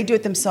 whether they do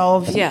it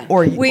themselves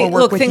or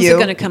work with things you? are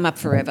going to come up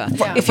forever.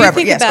 If you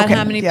think about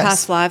how many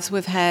past lives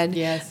we've had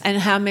and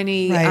how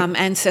many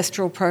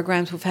ancestral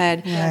programs we've had,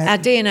 our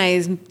DNA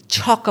is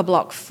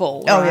chock-a-block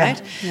full,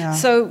 right? Yeah.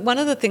 So one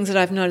of the things that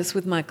I've noticed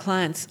with my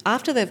clients,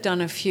 after they've done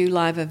a few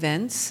live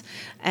events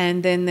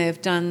and then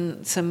they've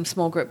done some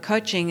small group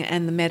coaching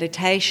and the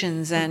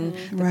meditations and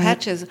the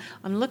patches,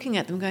 I'm looking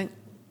at them going,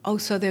 oh,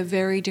 so they're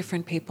very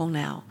different people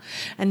now.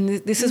 And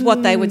this is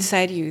what they would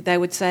say to you. They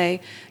would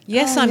say,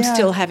 yes, I'm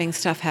still having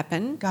stuff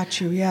happen.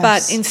 Got you, yes.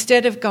 But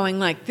instead of going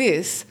like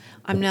this,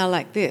 I'm now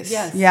like this.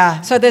 Yes.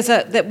 Yeah. So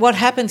what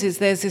happens is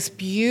there's this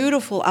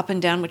beautiful up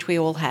and down which we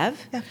all have.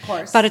 Yeah, of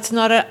course. But it's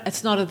not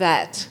a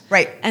that.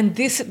 Right. And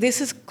this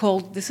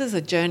is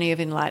a journey of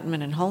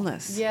enlightenment and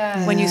wholeness.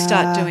 Yeah. When you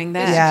start doing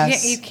that.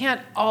 Yes. You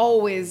can't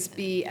always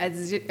be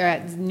as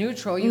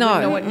neutral. You No.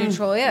 wouldn't know what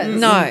neutral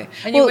is. No.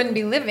 And you wouldn't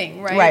be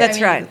living, right? Right.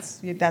 That's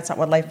right. That's not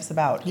what life is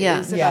about. Yeah.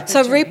 is about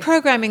So the journey.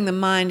 reprogramming the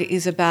mind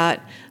is about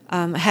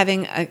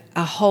having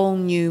a whole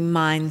new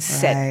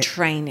mindset Right.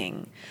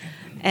 training.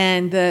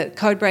 And the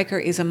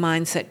Codebreaker is a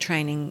mindset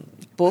training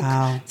book.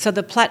 Wow. So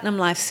the Platinum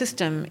Life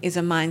System is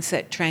a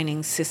mindset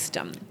training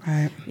system.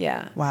 Right.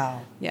 Yeah.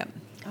 Wow. Yeah.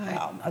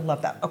 Wow. I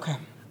love that. Okay.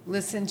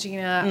 Listen,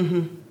 Gina,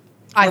 Mm-hmm.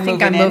 I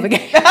think I'm moving in.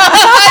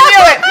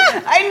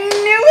 I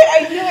knew it.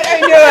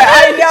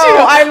 I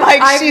know. I'm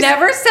like, I've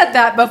never said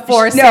that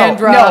before, No,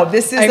 Sandra. no,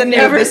 this is I've a new-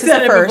 never this is said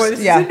the it first, before.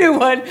 This yeah. is a new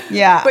one.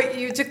 Yeah. But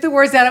you took the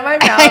words out of my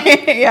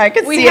mouth. Yeah, I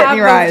could We see it have in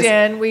your moved eyes.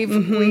 in.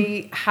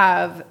 We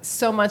have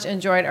so much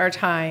enjoyed our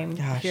time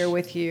Gosh. here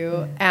with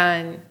you,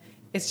 and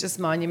it's just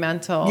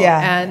monumental.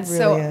 Yeah, and it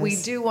so really we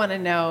is. do want to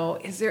know: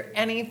 is there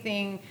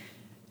anything?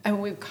 And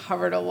we've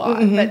covered a lot,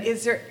 but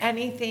is there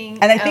anything?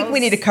 And I think we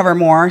need to cover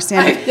more,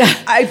 Sandy.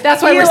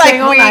 That's why feel we're like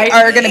staying all we night.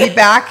 are going to be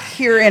back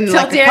here in Till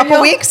like a Daniel. couple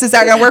weeks. Is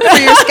that going to work for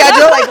your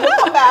schedule? Like we'll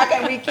come back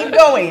and we keep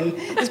going.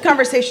 This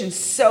conversation's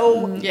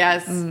so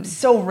Yes.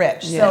 so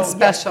rich, so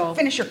special. Yes,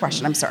 finish your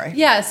question. I'm sorry.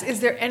 Yes. Is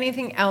there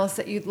anything else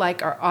that you'd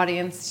like our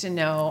audience to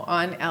know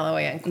on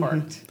LOA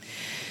Uncorked?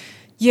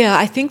 Yeah,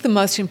 I think the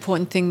most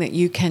important thing that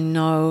you can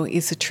know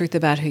is the truth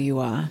about who you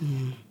are.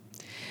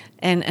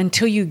 And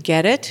until you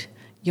get it,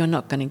 you're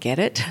not going to get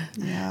it.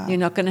 Yeah. You're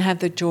not going to have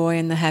the joy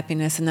and the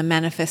happiness and the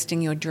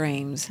manifesting your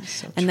dreams.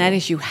 And that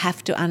is, you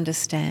have to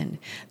understand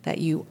that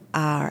you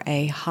are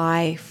a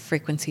high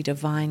frequency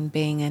divine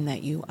being and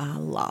that you are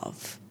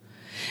love.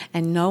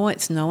 And no,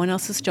 it's no one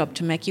else's job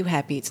to make you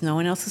happy. It's no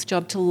one else's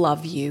job to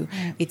love you.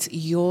 Right. It's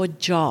your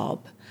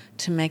job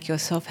to make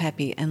yourself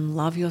happy and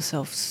love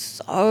yourself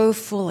so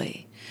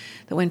fully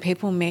that when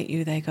people meet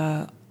you, they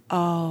go,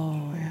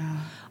 oh,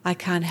 I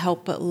can't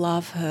help but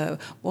love her.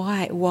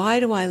 Why?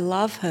 Why do I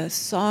love her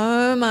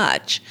so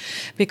much?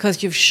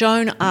 Because you've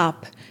shown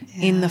up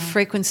in the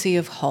frequency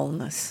of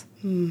wholeness,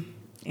 in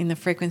the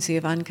frequency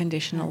of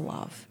unconditional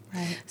love.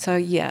 Right. So,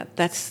 yeah,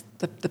 that's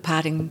the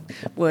parting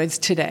words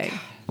today.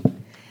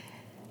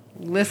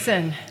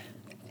 Listen.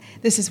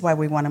 This is why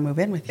we want to move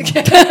in with you.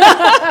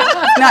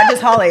 Not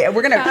just Holly.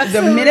 We're going to,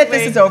 the minute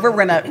this is over,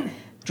 we're going to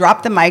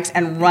drop the mics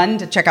and run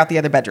to check out the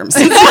other bedrooms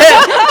and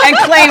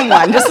claim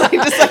one, just like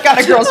on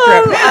a girls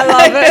trip. I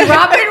love it.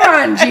 Drop and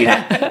run,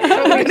 Gina.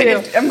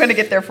 I'm going to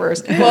get there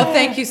first. Well,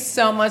 thank you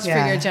so much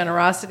Yeah. for your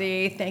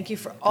generosity. Thank you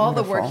for all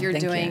the work Wonderful. you're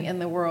Thank doing you. in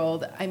the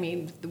world. I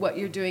mean, what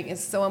you're doing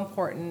is so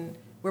important.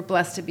 We're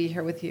blessed to be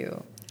here with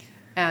you.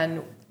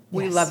 And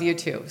we Yes. love you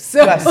too.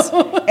 So Yes.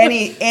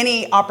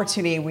 Any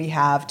opportunity we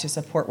have to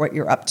support what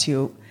you're up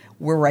to,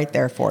 we're right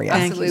there for you.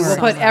 absolutely. you We'll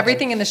so put much.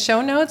 everything in the show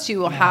notes. You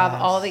will have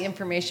all the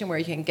information where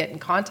you can get in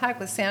contact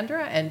with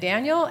Sandra and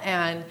Daniel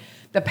and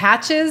the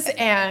patches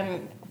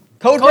and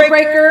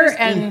Codebreakers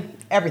and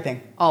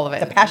everything. all of it.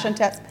 The passion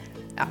test,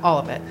 all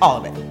of it. all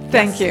of it.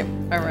 Thank you.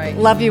 All right.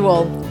 Love you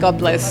all. God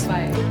bless.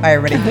 Bye. Bye,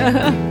 everybody.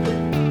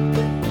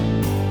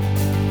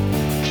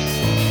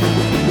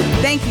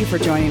 Thank you for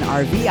joining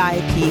our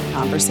VIP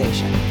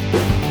conversation.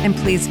 And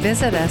please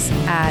visit us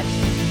at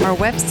our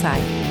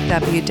website,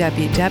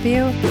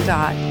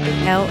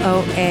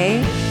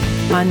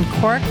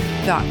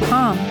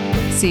 www.loauncork.com.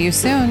 See you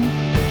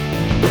soon.